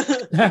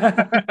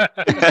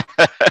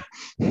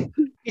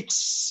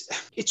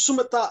 It's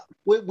something that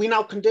we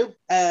now can do.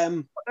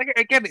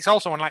 Again, it's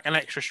also on like an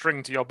extra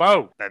string to your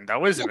bow, then,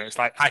 though, isn't it? It's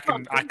like I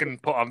can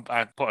put an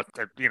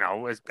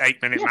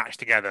 8-minute match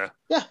together.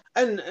 Yeah,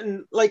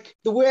 and like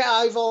the way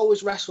I've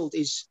always wrestled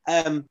is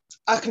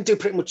I can do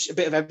pretty much a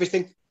bit of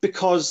everything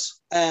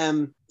because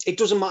it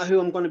doesn't matter who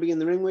I'm going to be in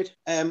the ring with.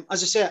 As I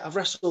say, I've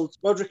wrestled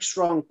Roderick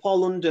Strong,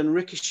 Paul London,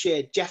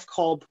 Ricochet, Jeff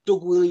Cobb,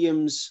 Doug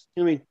Williams,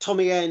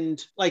 Tommy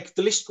End, like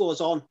the list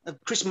goes on.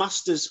 Chris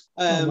Masters.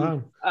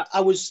 Wow.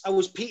 I was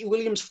Peter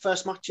Williams'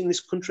 first match in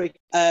this country.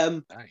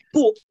 But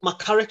my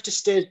character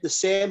stayed the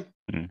same.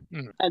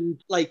 Mm-hmm.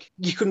 And like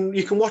you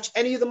can watch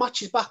any of the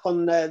matches back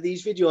on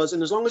these videos,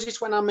 and as long as it's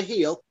when I'm a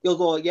heel, you'll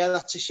go, yeah,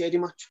 that's a shady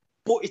match.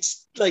 but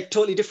it's like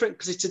totally different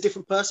because it's a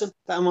different person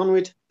that I'm on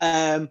with.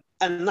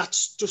 And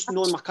that's just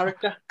knowing my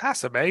character.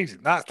 That's amazing.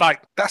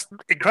 That's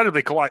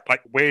incredibly quite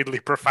like weirdly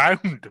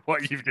profound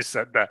what you've just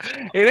said there.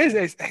 It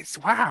is. It's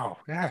wow.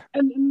 Yeah.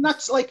 And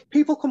that's like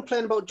people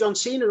complain about John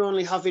Cena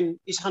only having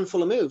his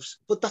handful of moves,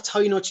 but that's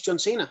how you know it's John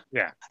Cena.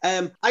 Yeah.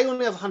 I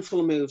only have a handful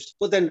of moves,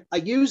 but then I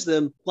use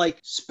them like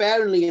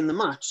sparingly in the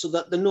match so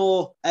that they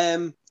know.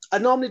 I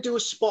normally do a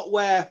spot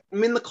where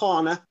I'm in the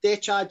corner, they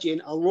charge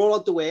in, I'll roll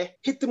out the way,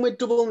 hit them with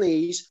double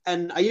knees,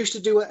 and I used to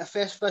do a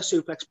face-first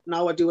suplex, but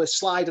now I do a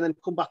slide and then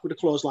come back with a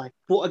clothesline.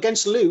 But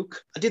against Luke,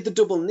 I did the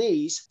double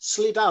knees,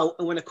 slid out,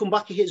 and when I come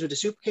back, he hits with a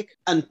super kick,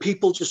 and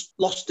people just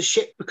lost the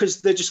shit because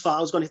they just thought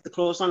I was going to hit the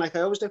clothesline like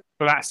I always do.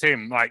 But that's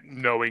him, like,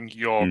 knowing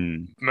your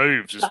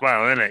moves as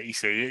well, isn't it? You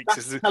see,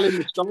 telling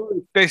the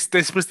story.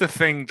 This was the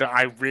thing that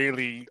I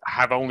really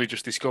have only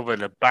just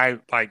discovered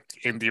about, like,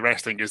 indie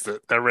wrestling, is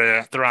that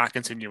there are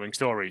continuing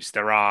stories.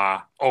 There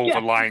are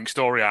overlying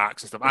story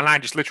arcs and stuff. And I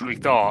just literally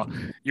thought,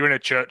 you're in a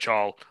church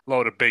hall,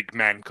 load of big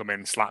men come in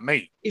and slap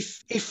meat.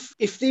 If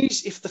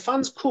the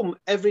fans come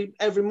every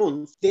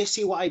month, they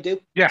see what I do.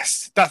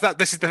 Yes,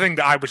 this is the thing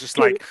that I was just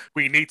like,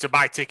 we need to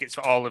buy tickets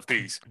for all of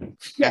these.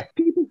 Yeah,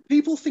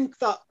 people think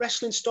that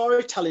wrestling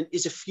storytelling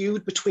is a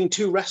feud between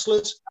two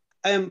wrestlers.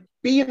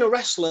 Being a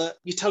wrestler,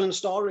 you're telling a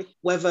story,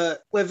 whether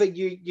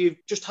you're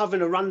just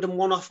having a random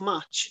one-off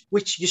match,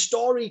 which your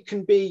story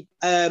can be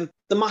the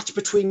match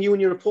between you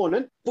and your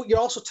opponent, but you're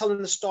also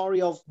telling the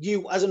story of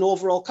you as an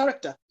overall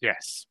character.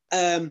 Yes.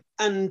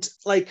 And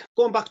like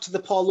going back to the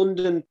Paul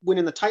London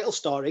winning the title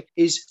story,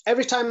 is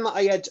every time that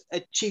I had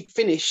a cheap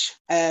finish,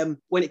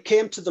 when it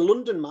came to the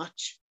London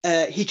match,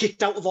 he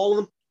kicked out of all of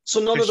them.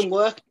 So none of them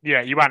worked.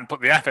 Yeah, you hadn't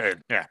put the effort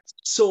in. Yeah.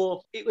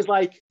 So it was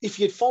like, if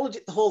you'd followed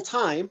it the whole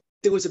time,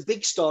 there was a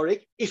big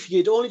story. If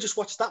you'd only just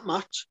watched that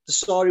match, the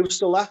story was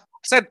still there.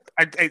 I said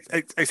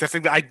it's a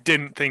thing that I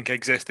didn't think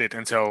existed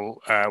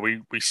until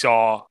we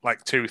saw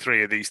like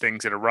 2-3 of these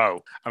things in a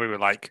row, and we were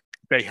like,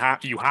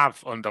 you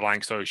have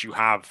underlying stories, you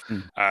have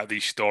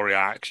these story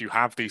arcs, you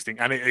have these things,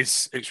 and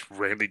it's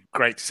really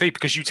great to see,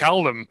 because you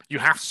tell them you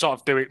have to sort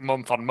of do it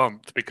month on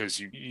month, because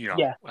you know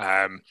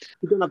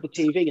you don't have the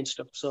TV and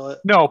stuff, so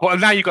no, but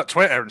now you've got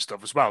Twitter and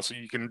stuff as well, so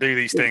you can do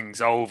these things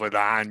over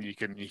that, and you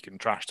can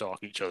trash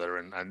talk each other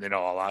and you know,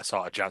 all that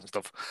sort of jazz and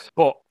stuff.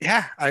 But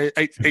yeah,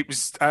 it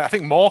was I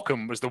think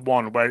Morecambe was the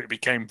one where it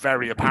became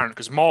very apparent,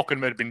 because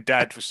Morecambe had been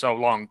dead for so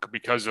long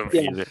because of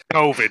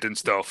COVID and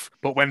stuff,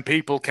 but when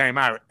people came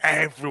out,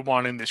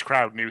 everyone in this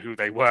crowd knew who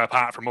they were,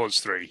 apart from us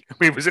three.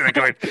 We were sitting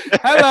there going,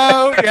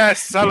 hello,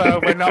 yes,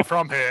 hello, we're not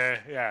from here.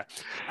 Yeah.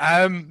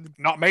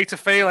 Not made to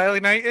feel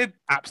alienated.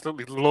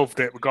 Absolutely loved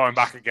it. We're going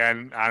back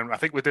again. And I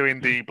think we're doing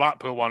the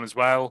Blackpool one as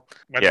well.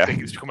 When the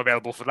tickets become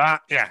available for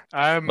that. Yeah.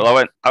 Well, I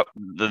went,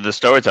 the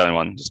storytelling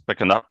one, just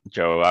picking up,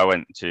 Joe, I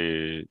went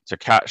to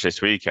Catch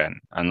this weekend,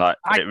 and like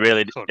it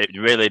really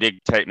did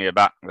take me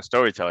aback, the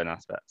storytelling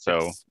aspect.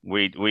 So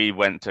we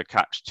went to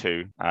Catch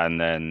 2,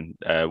 and then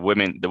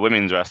the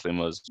women's wrestling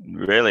was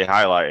really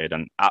highlighted,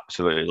 and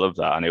absolutely loved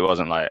that. And it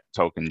wasn't like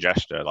token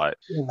gesture, like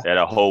they had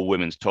a whole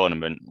women's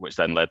tournament, which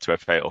then led to a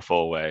fatal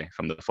 4-way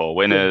from the 4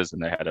 winners,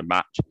 and they had a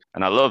match,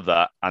 and I love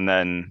that. And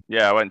then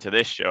I went to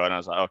this show, and I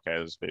was like, okay,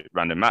 there's a bit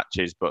random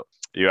matches, but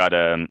you had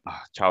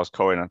Charles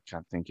Cohen, I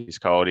can't think he's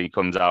called. He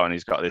comes out and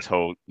he's got this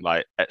whole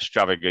like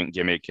extravagant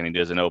gimmick, and he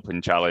does an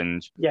open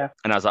challenge. Yeah.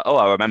 And I was like, oh,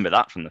 I remember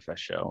that from the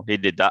first show. He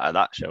did that at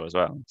that show as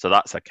well. So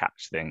that's a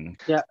Catch thing.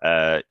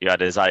 Yeah. You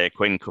had Isaiah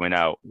Quinn coming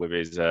out with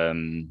his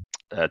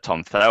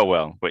Tom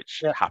Thirlwell,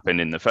 which happened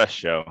in the first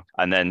show,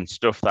 and then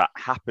stuff that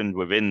happened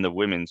within the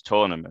women's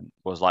tournament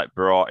was like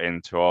brought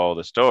into all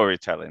the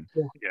storytelling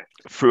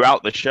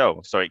throughout the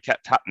show. So it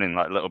kept happening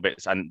like little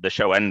bits, and the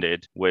show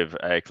ended with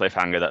a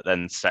cliffhanger that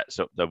then sets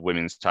up the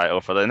women's title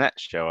for the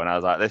next show. And I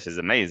was like, this is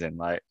amazing.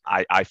 Like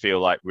I feel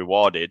like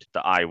rewarded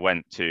that I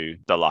went to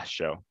the last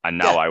show, and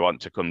now I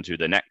want to come to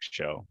the next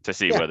show to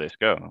see where this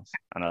goes.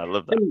 And I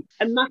love that.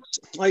 And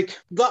that's like,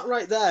 that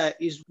right there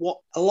is what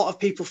a lot of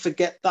people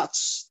forget.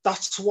 That's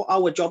what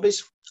our job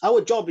is.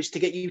 Our job is to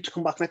get you to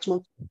come back next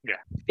month. Yeah.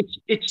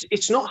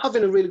 It's not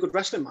having a really good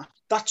wrestling match.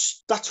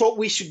 That's what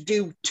we should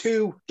do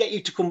to get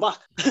you to come back.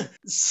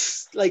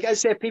 Like I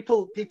say,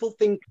 people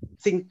think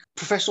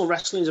professional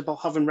wrestling is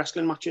about having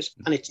wrestling matches,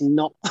 and it's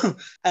not.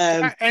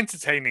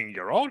 Entertaining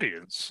your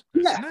audience.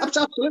 Yeah,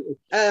 absolutely.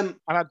 And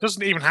that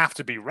doesn't even have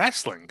to be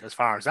wrestling, as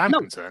far as I'm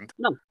concerned.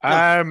 No.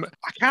 I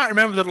can't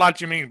remember the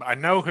lad you mean, but I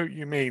know who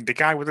you mean. The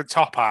guy with the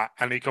top hat,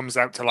 and he comes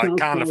out to like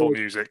carnival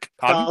music.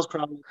 Charles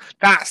Crowley.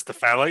 That's the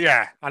fella.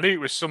 Yeah. I knew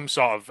it was some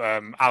sort of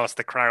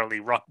Aleister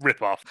Crowley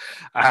rip-off.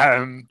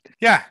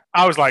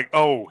 I was like,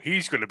 oh,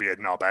 he's going to be a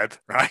knobhead,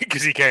 right?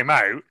 Because he came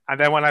out. And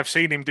then when I've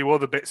seen him do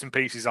other bits and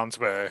pieces on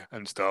Twitter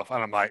and stuff,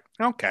 and I'm like,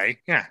 okay,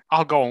 yeah,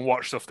 I'll go and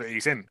watch stuff that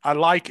he's in. I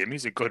like him.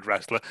 He's a good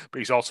wrestler, but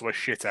he's also a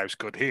shithouse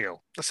good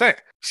heel. That's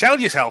it. Sell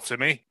yourself to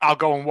me. I'll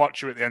go and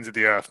watch you at the ends of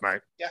the earth,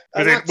 mate.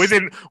 Yeah.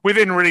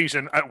 Within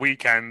reason at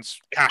weekends,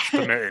 cash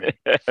permitting.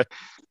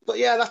 but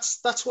yeah,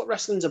 that's what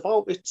wrestling's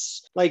about.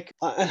 It's like,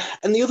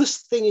 and the other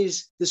thing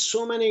is, there's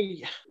so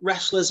many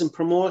wrestlers and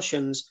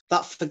promotions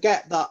that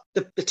forget that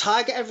they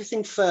target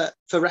everything for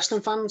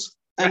wrestling fans.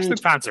 Wrestling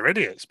fans are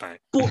idiots, mate.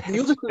 But the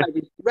other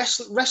thing is,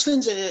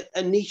 wrestling's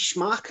a niche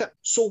market.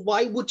 So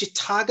why would you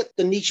target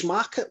the niche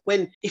market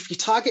when, if you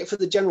target for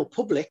the general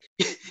public,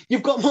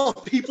 you've got more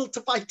people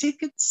to buy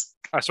tickets?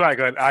 That's right,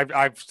 good.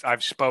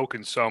 I've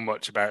spoken so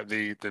much about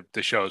the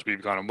shows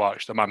we've gone and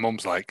watched, and my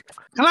mum's like,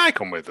 "Can I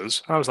come with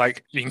us?" I was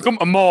like, "You can come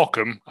to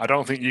Morecambe. I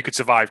don't think you could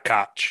survive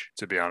Catch,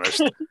 to be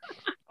honest."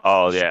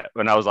 Oh yeah,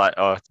 when I was like,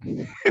 oh,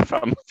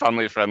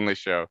 family friendly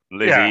show.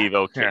 Lizzie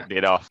Evo kicked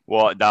it off,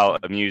 walked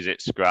out, the music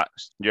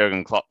scratched.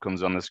 Jurgen Klopp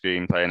comes on the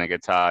screen playing a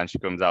guitar, and she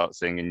comes out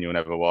singing "You'll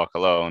Never Walk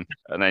Alone,"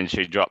 and then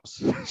she drops,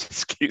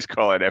 just keeps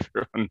calling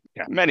everyone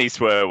many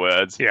swear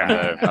words.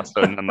 Yeah,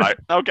 I'm like,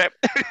 okay,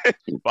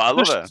 but I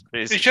love her.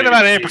 She should have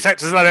had ear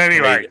protectors on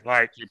anyway.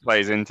 Like, she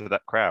plays into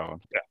that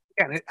crowd. Yeah.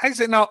 Is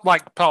it not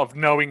like part of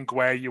knowing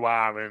where you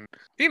are, and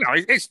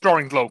it's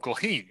drawing local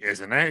heat,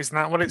 isn't it? Isn't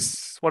that what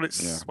it's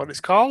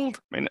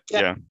called? I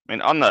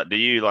mean, on that, do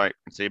you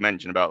so you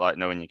mentioned about like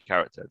knowing your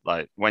character,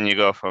 like when you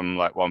go from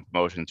like one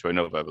promotion to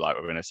another, like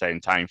within the same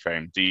time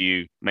frame, do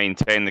you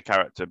maintain the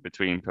character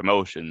between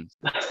promotions?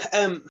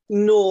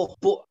 No,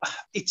 but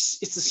it's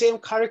the same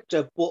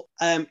character, but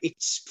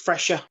it's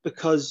fresher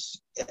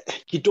because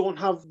you don't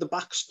have the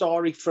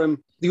backstory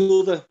from the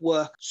other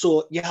work,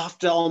 so you have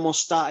to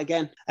almost start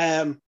again.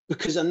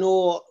 Because I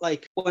know,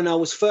 like, when I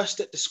was first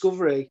at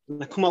Discovery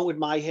and I come out with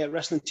my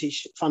wrestling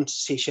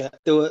fans t-shirt,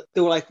 they were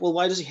like, well,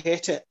 why does he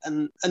hate it?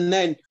 And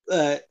then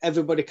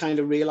everybody kind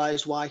of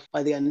realised why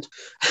by the end.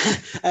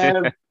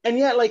 And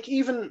yeah, like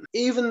even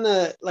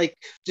the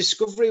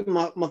Discovery,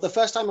 the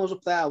first time I was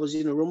up there, I was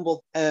in a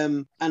Rumble,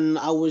 and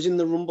I was in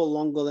the Rumble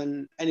longer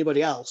than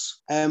anybody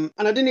else. And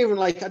I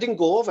didn't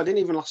go over. I didn't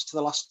even last to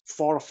the last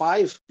 4 or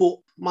 5. But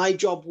my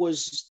job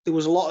was, there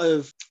was a lot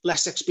of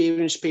less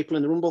experienced people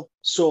in the Rumble,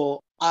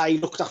 so I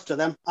looked after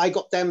them. I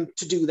got them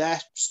to do their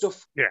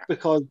stuff. Yeah.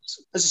 Because,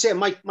 as I say,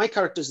 my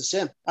character's the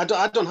same. I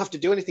don't have to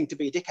do anything to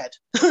be a dickhead.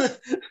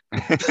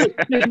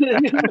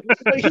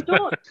 You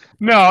don't.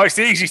 No, it's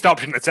the easiest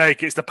option to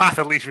take. It's the path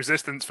of least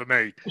resistance for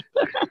me.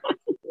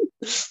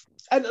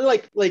 And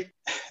like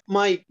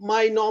my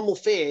normal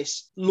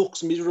face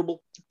looks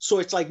miserable, so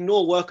it's like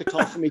no work at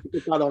all for me to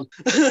put that on.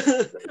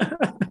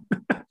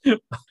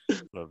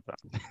 Love that.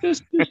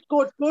 Just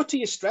go to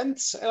your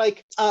strengths.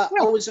 Like I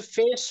was a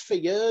face for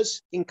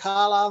years in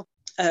Carlisle,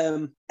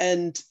 and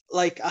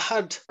like I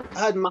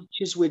had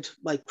matches with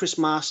like Chris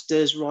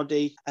Masters,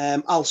 Roddy,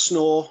 Al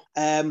Snow,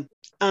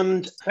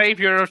 and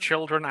Saviour of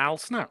Children, Al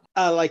Snow.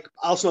 Like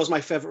Al Snow's my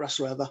favourite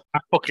wrestler ever. I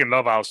fucking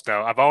love Al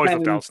Snow. I've always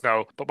loved Al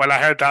Snow. But when I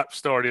heard that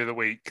story of the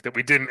week that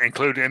we didn't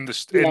include in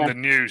the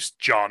news,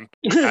 John,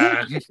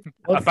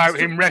 about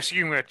him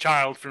rescuing a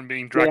child from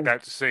being dragged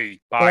out to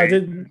sea by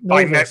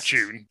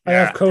Neptune. I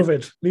have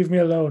COVID. Leave me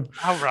alone.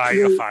 All right,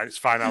 fine. It's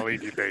fine. I'll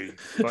leave you be.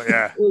 But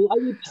yeah, well,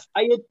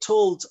 I had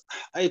told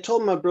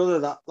my brother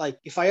that, like,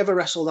 if I ever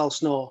wrestled Al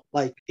Snow,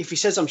 like, if he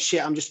says I'm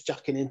shit, I'm just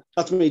jacking in.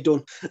 That's me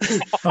done.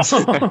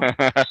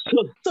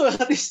 So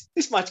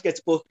this match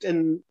gets booked,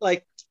 and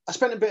like I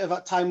spent a bit of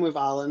that time with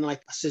Al, and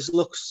like I says,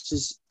 look,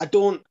 I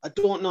don't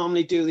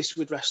normally do this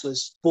with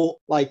wrestlers, but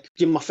like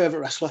you're my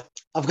favourite wrestler.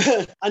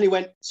 And he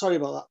went, sorry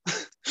about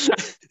that.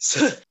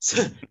 So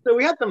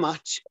we had the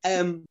match,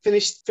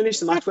 finished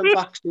the match,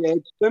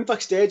 went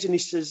backstage, and he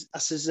says,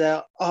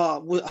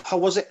 how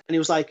was it? And he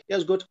was like, yeah, it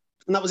was good.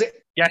 And that was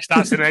it. Yes,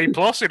 that's an A+ in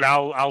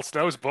Al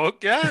Snow's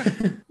book. Yeah.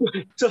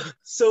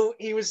 So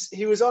he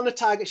was on a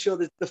Target show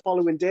the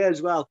following day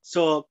as well.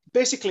 So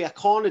basically, I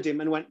cornered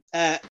him and went,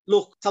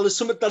 "Look, tell us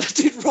something that I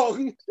did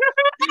wrong."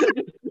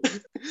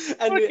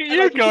 And look at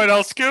you going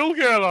all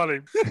schoolgirl on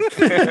him.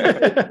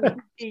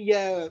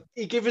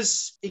 He gave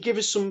us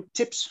some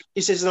tips.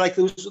 He says like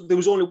there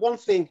was only one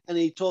thing, and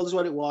he told us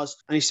what it was.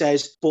 And he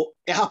says, but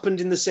it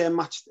happened in the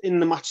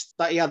match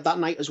that he had that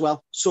night as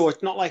well. So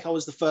it's not like I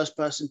was the first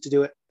person to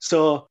do it.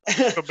 So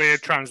could be a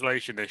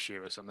translation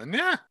issue or something.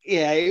 Yeah.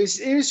 Yeah, it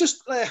was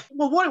just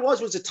what it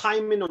was a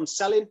timing on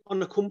selling on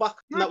the comeback,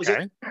 and that was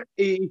it.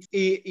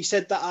 He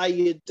said that I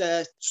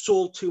had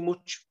sold too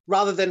much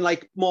rather than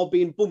like more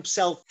being bump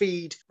sell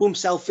feed.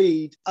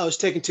 I was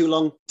taking too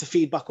long to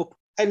feed back up.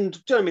 And do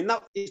you know what I mean?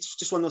 That it's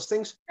just one of those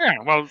things. Yeah,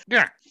 well,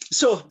 yeah.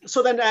 So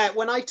then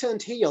when I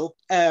turned heel,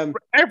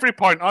 every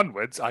point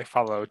onwards, I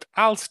followed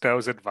Al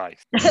Snow's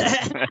advice.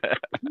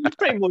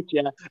 Pretty much,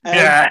 yeah.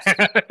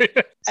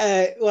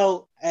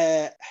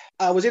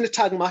 I was in a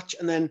tag match,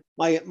 and then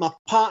my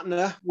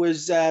partner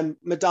was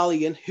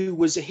Medallion, who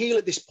was a heel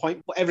at this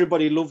point, but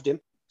everybody loved him.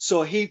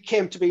 So he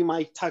came to be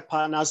my tag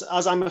partner.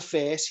 As I'm a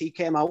face, he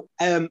came out.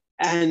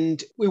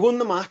 And we won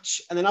the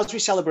match. And then as we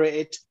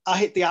celebrated, I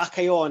hit the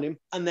RKO on him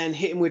and then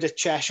hit him with a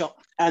chair shot.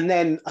 And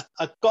then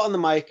I got on the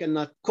mic and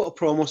I cut a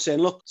promo saying,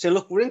 look,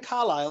 we're in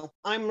Carlisle.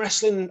 I'm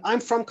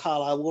from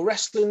Carlisle. We're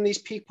wrestling these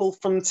people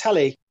from the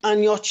telly.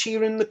 And you're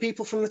cheering the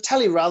people from the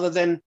telly rather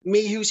than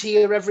me who's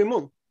here every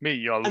month. Me,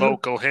 your And-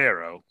 local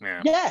hero.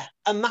 Yeah. Yeah,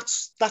 and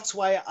that's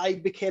why I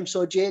became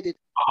so jaded.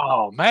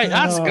 Oh, mate,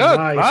 that's Oh, good,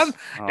 nice. man.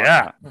 Oh,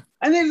 Yeah.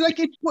 And then like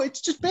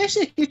it's just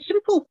basic. It's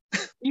simple.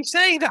 You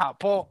say that,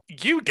 but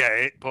you get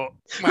it. But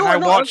when No, I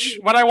no, watch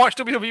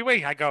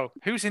WWE, I go,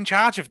 "Who's in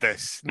charge of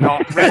this?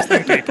 Not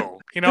wrestling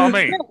people." You know what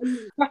I mean?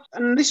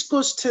 And this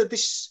goes to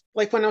this,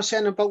 like when I was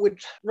saying about with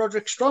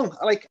Roderick Strong.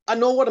 Like I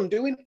know what I'm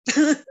doing.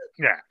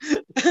 Yeah.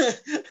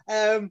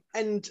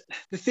 And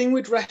the thing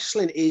with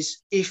wrestling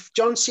is, if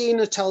John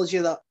Cena tells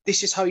you that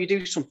this is how you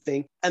do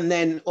something, and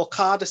then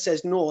Okada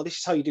says no, this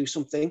is how you do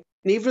something,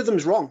 neither of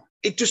them's wrong.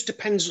 It just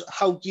depends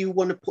how you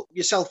want to put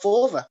yourself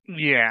over.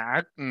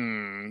 Yeah.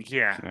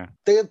 Yeah.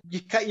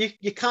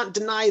 You can't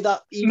deny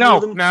that. Either No.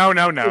 of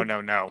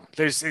them,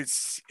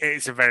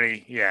 It's a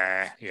very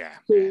yeah.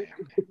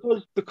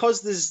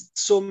 because there's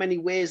so many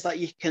ways that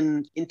you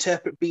can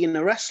interpret being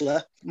a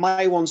wrestler.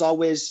 My ones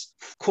always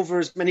cover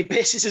as many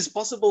bases as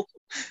possible.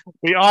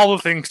 Be all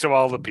the things to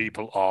all the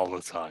people all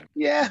the time.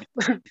 Yeah.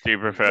 Do you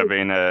prefer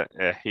being a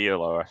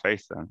heel or a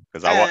face then?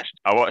 Because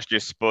I watched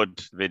your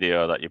Spud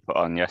video that you put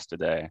on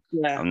yesterday.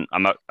 Yeah.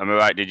 Am I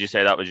right? Did you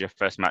say that was your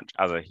first match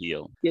as a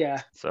heel?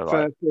 Yeah. So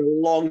For like, a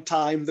long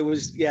time, there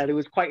was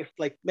quite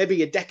like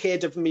maybe a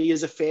decade of me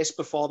as a face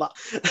before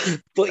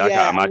that. But I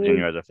yeah, can't imagine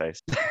you as a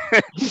face.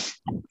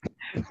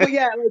 but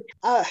yeah,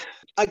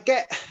 like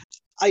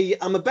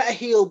I'm a better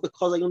heel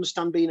because I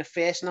understand being a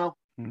face now.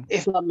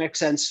 If that makes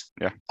sense.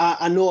 Yeah.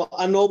 I know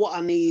what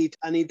I need.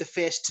 I need the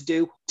face to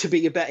do to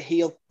be a better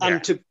heel,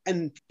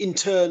 and in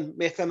turn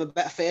make them a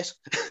better face.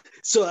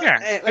 So Yeah,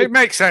 it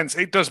makes sense.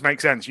 It does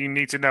make sense. You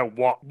need to know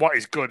what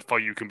is good for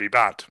you can be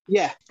bad.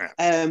 Yeah.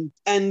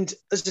 And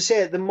as I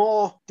say, the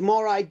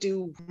more I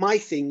do my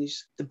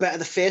things, the better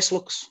the face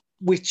looks,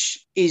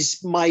 which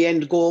is my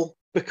end goal.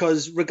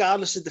 Because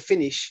regardless of the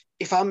finish,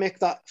 if I make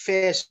that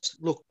face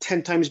look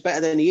 10 times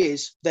better than he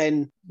is,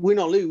 then win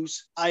or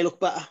lose, I look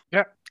better.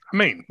 Yeah. I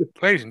mean,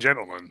 ladies and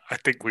gentlemen, I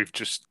think we've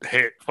just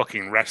hit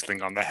fucking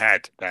wrestling on the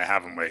head there,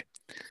 haven't we?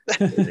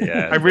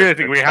 Yeah, I really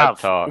think we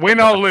have. Talk.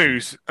 Win or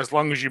lose, as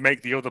long as you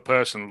make the other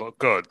person look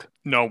good,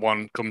 no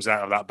one comes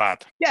out of that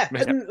bad. Yeah,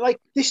 and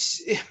like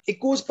this, it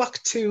goes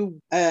back to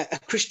a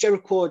Chris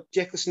Jericho,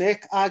 Jake the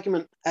Snake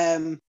argument.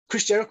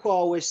 Chris Jericho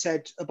always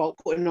said about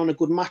putting on a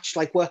good match,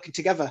 like working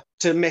together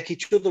to make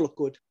each other look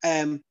good.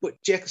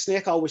 But Jake the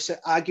Snake always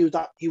argued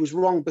that he was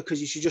wrong because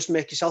you should just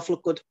make yourself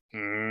look good.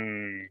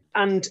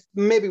 And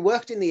maybe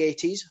worked in the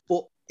 80s,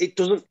 but it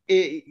doesn't.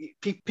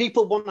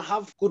 People want to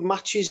have good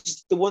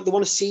matches. They want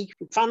to see,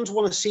 fans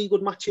want to see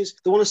good matches.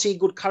 They want to see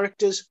good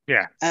characters.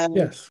 Yeah.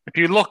 Yes. If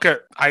you look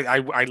at,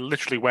 I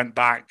literally went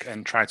back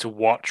and tried to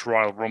watch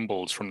Royal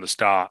Rumbles from the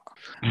start.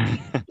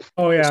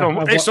 Oh yeah,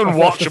 It's I've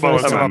watched the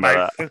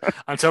unwatchable first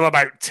until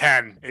about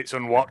 10. It's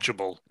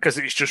unwatchable because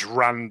it's just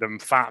random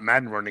fat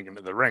men running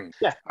into the ring.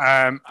 Yeah.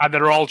 And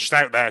they're all just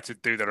out there to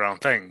do their own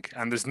thing,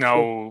 and there's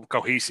no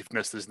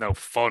cohesiveness. There's no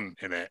fun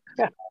in it.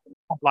 Yeah.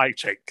 Like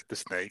Jake the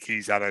Snake,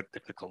 he's had a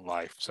difficult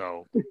life.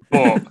 So,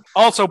 but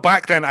also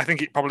back then, I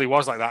think it probably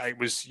was like that. It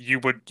was you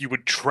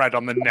would tread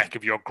on the neck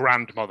of your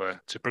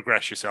grandmother to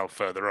progress yourself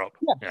further up.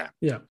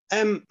 Yeah.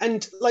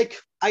 And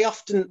like I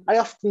often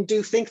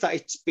do think that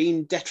it's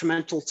been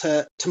detrimental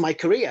to my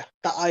career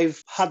that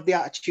I've had the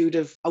attitude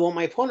of I want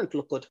my opponent to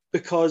look good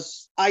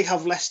because I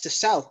have less to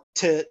sell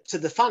to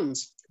the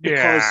fans.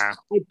 Because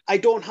I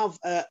don't have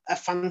a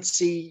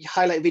fancy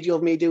highlight video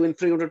of me doing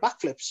 300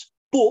 backflips,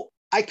 but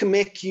I can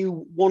make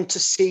you want to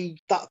see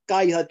that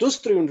guy that does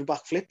 300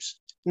 backflips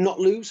not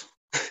lose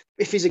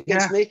if he's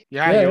against me.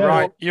 Yeah, you're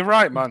right. You're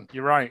right, man.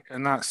 You're right.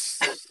 And that's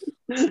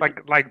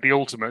like the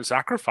ultimate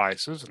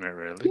sacrifice, isn't it,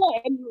 really? Yeah,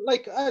 and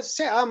like I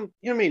say, you know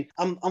what I mean?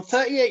 I'm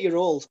 38 year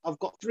old. I've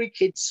got 3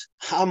 kids.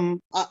 I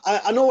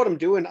know what I'm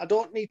doing. I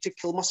don't need to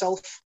kill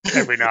myself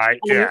Every night,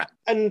 yeah.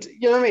 And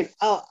you know what I mean?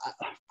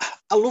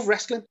 I love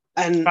wrestling.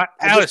 And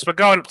Alice, we're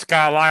going up to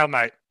Carlisle,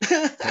 mate.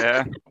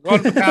 Yeah. We're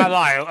going to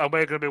Carlisle, and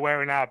we're going to be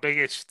wearing our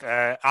biggest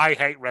I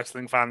Hate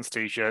Wrestling Fans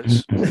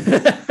t-shirts.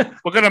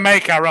 We're going to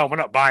make our own. We're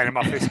not buying them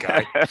off this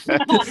guy.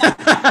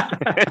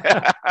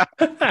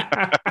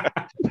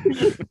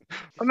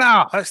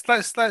 No, let's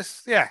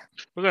yeah,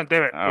 we're going to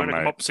do it. We're going to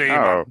come up to see you.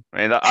 I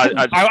mean,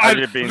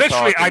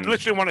 I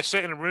literally want to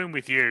sit in a room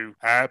with you,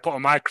 put a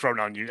microphone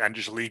on you, and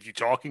just leave you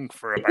talking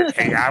for about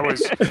 8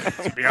 hours.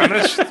 To be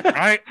honest,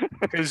 right?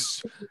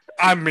 Because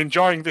I'm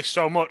enjoying this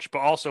so much, but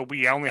also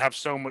we only have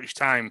so much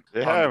time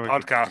on the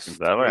podcast.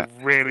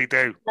 We really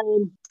do.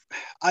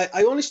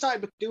 I only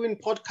started doing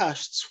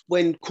podcasts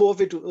when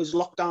COVID was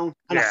locked down,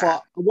 and I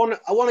thought I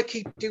want to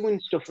keep doing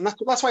stuff, and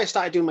that's why I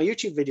started doing my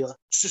YouTube video,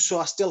 just so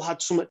I still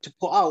had something to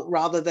put out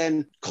rather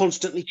than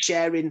constantly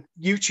sharing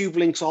YouTube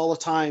links all the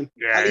time.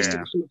 At least it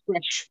was something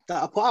fresh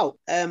that I put out.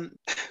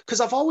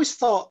 Because I've always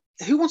thought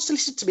who wants to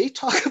listen to me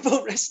talk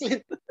about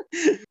wrestling?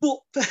 But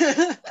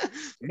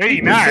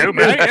Me now,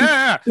 mate.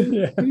 Yeah.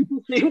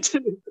 people seem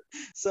to.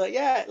 So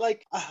yeah,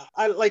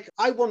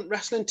 I want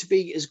wrestling to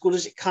be as good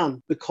as it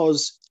can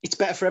because it's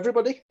better for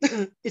everybody.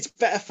 It's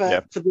better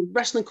for the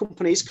wrestling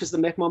companies because they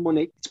make more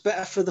money. It's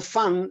better for the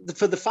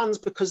fans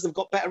because they've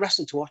got better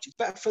wrestling to watch. It's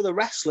better for the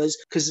wrestlers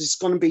because it's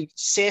going to be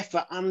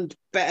safer and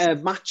better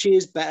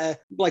matches, better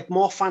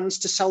more fans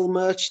to sell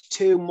merch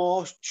to,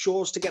 more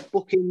shows to get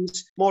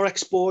bookings, more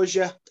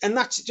exposure, and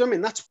that's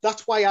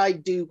that's why I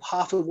do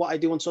half of what I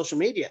do on social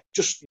media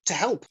just to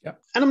help. Yep.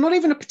 And I'm not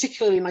even a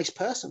particularly nice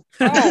person.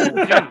 Oh,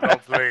 you're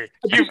lovely.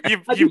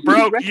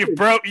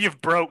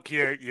 You've broke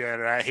your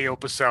heel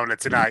persona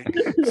tonight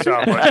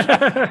so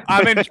much.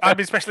 I'm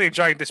especially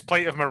enjoying this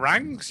plate of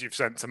meringues you've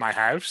sent to my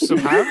house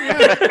somehow.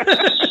 Yeah.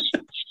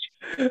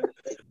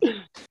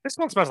 This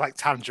one smells like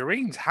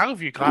tangerines. How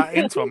have you got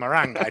into a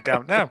meringue? I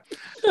don't know.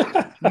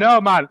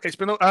 No, man. It's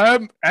been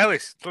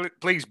Ellis.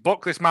 Please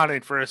book this man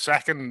in for a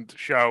second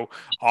show,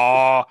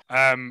 or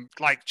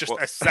just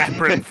a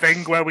separate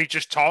thing where we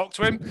just talk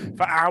to him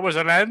for hours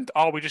on end,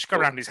 or we just go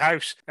around his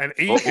house and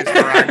eat his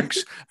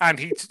meringues, and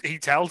he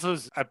tells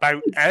us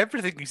about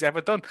everything he's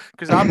ever done.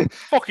 Because I'm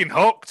fucking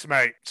hooked,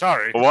 mate.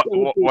 Sorry.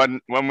 When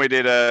we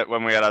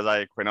had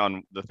Isaiah Quinn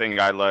on, the thing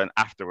I learned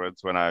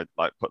afterwards when I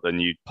put the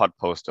new pod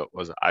post up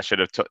was I should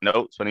have took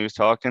notes when he was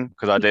talking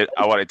because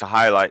I wanted to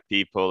highlight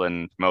people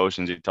and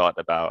promotions he talked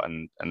about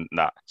and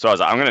that. So I was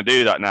like, I'm going to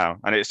do that now.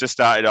 And it's just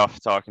started off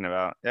talking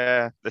about,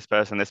 this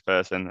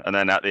person. And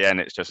then at the end,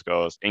 it just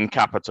goes in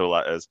capital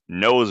letters,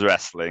 knows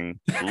wrestling,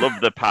 love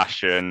the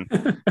passion.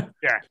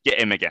 Yeah. Get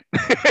him again.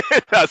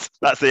 That's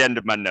the end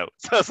of my notes.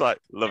 So it's like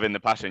loving the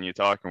passion you're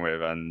talking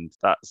with. And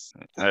that's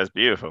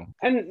beautiful.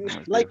 And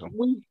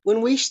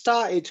when we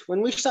started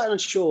on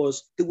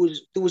shows, there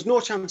was no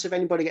chance of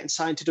anybody getting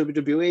signed to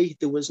WWE.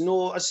 There was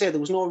no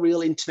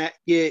real internet.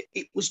 Yeah,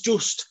 it was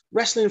just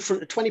wrestling in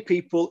front of 20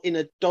 people in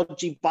a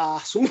dodgy bar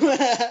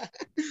somewhere.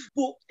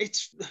 But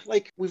it's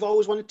we've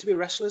always wanted to be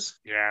wrestlers.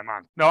 Yeah,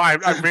 man. No,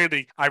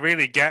 I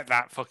really get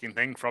that fucking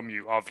thing from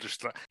you of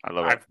just I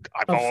love it.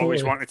 I've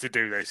always wanted to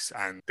do this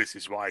and this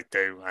is what I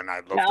do and I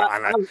love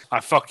that and I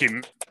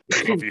fucking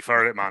love you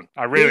for it, man.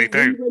 I really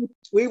do.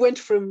 We went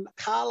from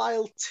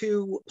Carlisle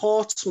to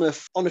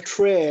Portsmouth on a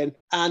train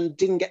and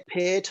didn't get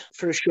paid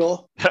for a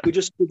show. We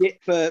just did it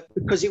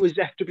because it was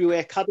FWA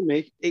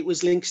Academy. It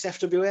was Links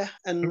FWA.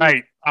 And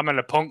mate, I'm in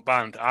a punk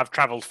band. I've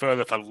travelled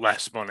further for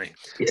less money.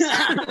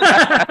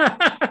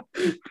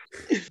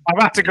 I've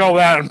had to go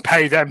there and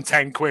pay them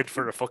 10 quid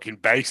for a fucking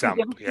bass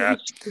amp. Yeah.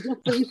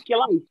 I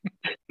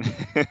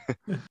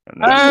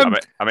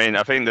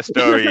think the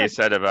story you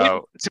said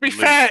about... To be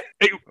fair,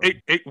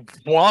 it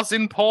was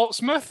in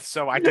Portsmouth,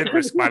 so I did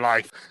risk my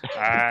life.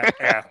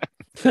 Yeah.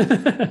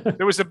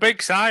 There was a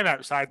big sign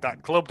outside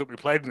that club that we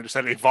played in that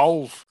said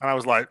Evolve. And I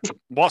was like,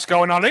 what's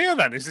going on here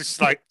then? Is this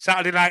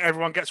Saturday night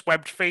everyone gets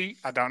webbed feet?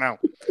 I don't know.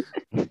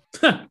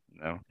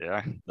 No,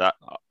 yeah. That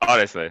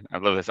honestly, I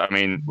love this. I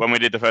mean, when we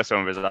did the first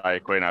one with Isaiah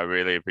Quinn, I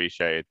really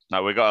appreciated.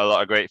 We got a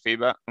lot of great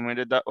feedback when we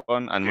did that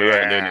one, and we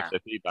weren't doing it for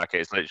feedback.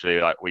 It's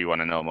literally we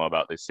want to know more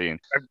about this scene.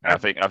 And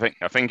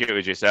I think it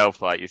was yourself,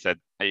 like you said,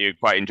 you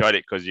quite enjoyed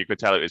it because you could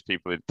tell it was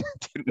people who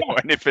didn't know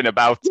anything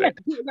about it,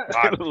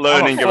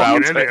 learning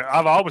about it.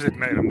 I've always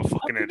admitted I'm a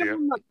fucking idiot.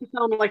 It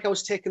sounded like I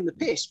was taking the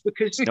piss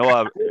because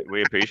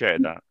we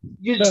appreciated that.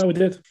 We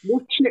did.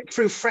 Watching it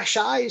through fresh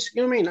eyes.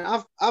 You know what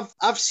I mean?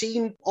 I've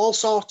seen all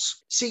sorts.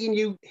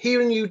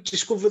 Hearing you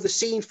discover the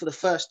scene for the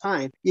first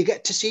time, you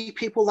get to see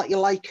people that you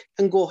like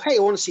and go, hey, I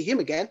want to see him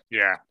again.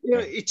 Yeah. You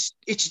know, it's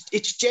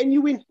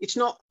genuine. It's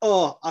not,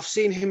 I've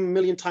seen him a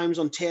million times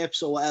on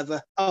tapes or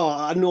whatever.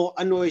 I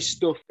know his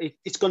stuff.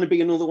 It's going to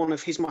be another one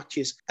of his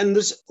matches. And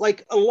there's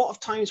a lot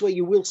of times where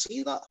you will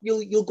see that.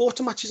 You'll go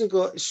to matches and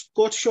go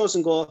to shows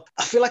and go,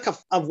 I feel like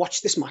I've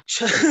watched this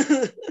match.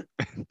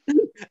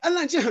 And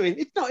that's, I mean,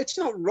 it's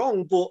not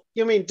wrong, but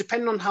you know what I mean,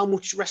 depending on how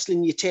much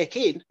wrestling you take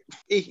in,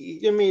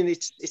 you know what I mean,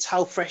 it's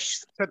how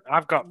fresh.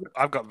 I've got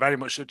very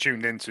much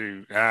tuned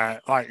into,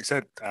 like you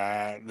said,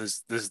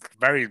 there's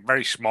very,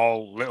 very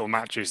small little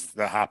matches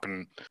that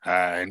happen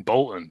in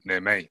Bolton near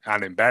me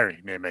and in Bury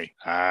near me.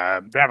 They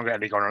haven't got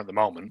any going on at the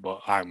moment, but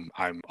I'm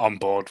on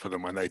board for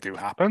them when they do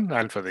happen,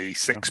 and for the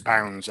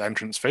 £6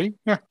 entrance fee.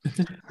 Yeah,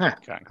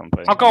 can't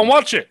complain. I'll go and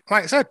watch it.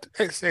 Like I said,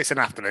 it's an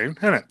afternoon,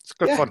 isn't it? It's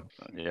good fun.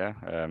 Yeah.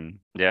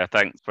 Yeah,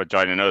 thanks for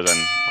joining us, and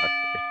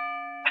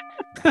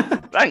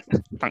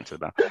thanks for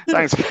that.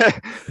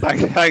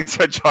 Thanks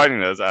for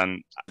joining us,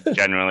 and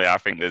generally, I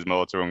think there's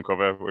more to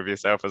uncover with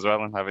yourself as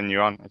well, and having you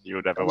on if you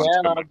would ever want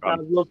to come back on.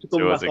 I'd love to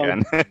come back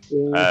again.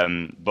 Yeah.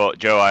 But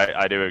Joe,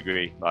 I do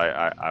agree.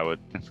 I would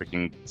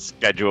freaking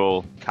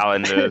schedule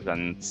calendars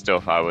and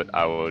stuff.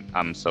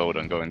 I'm sold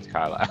on going to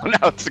Carlisle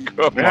now to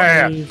go.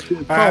 Yeah.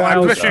 I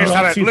literally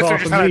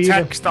just had a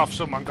text off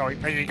someone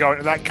going, "Are you going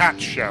to that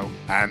Cats show?"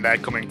 And they're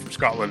coming from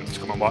Scotland to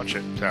come and watch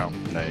it. So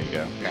there you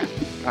go. Yeah,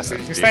 that's it.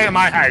 You can stay at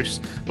my house,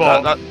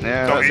 but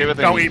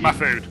don't eat my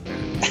food.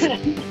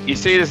 You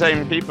see the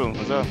same people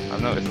as well.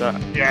 I've noticed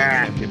that.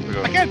 Yeah. Same people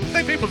go, Again,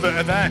 the people that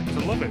are there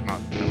to love it,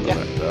 man.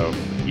 So,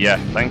 yeah,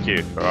 thank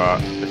you for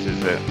this is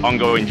the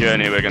ongoing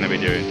journey we're going to be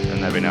doing,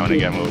 and every now and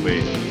again we'll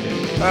be.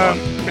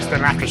 Mr.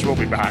 Natters will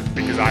be back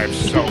because I have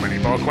so many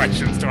more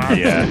questions to ask.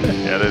 Yeah,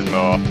 there's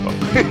more.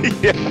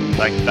 Yeah,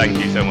 thank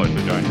you so much for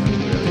joining us.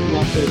 Really.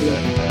 My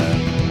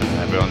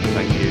favourite. Everyone,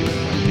 thank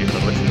you.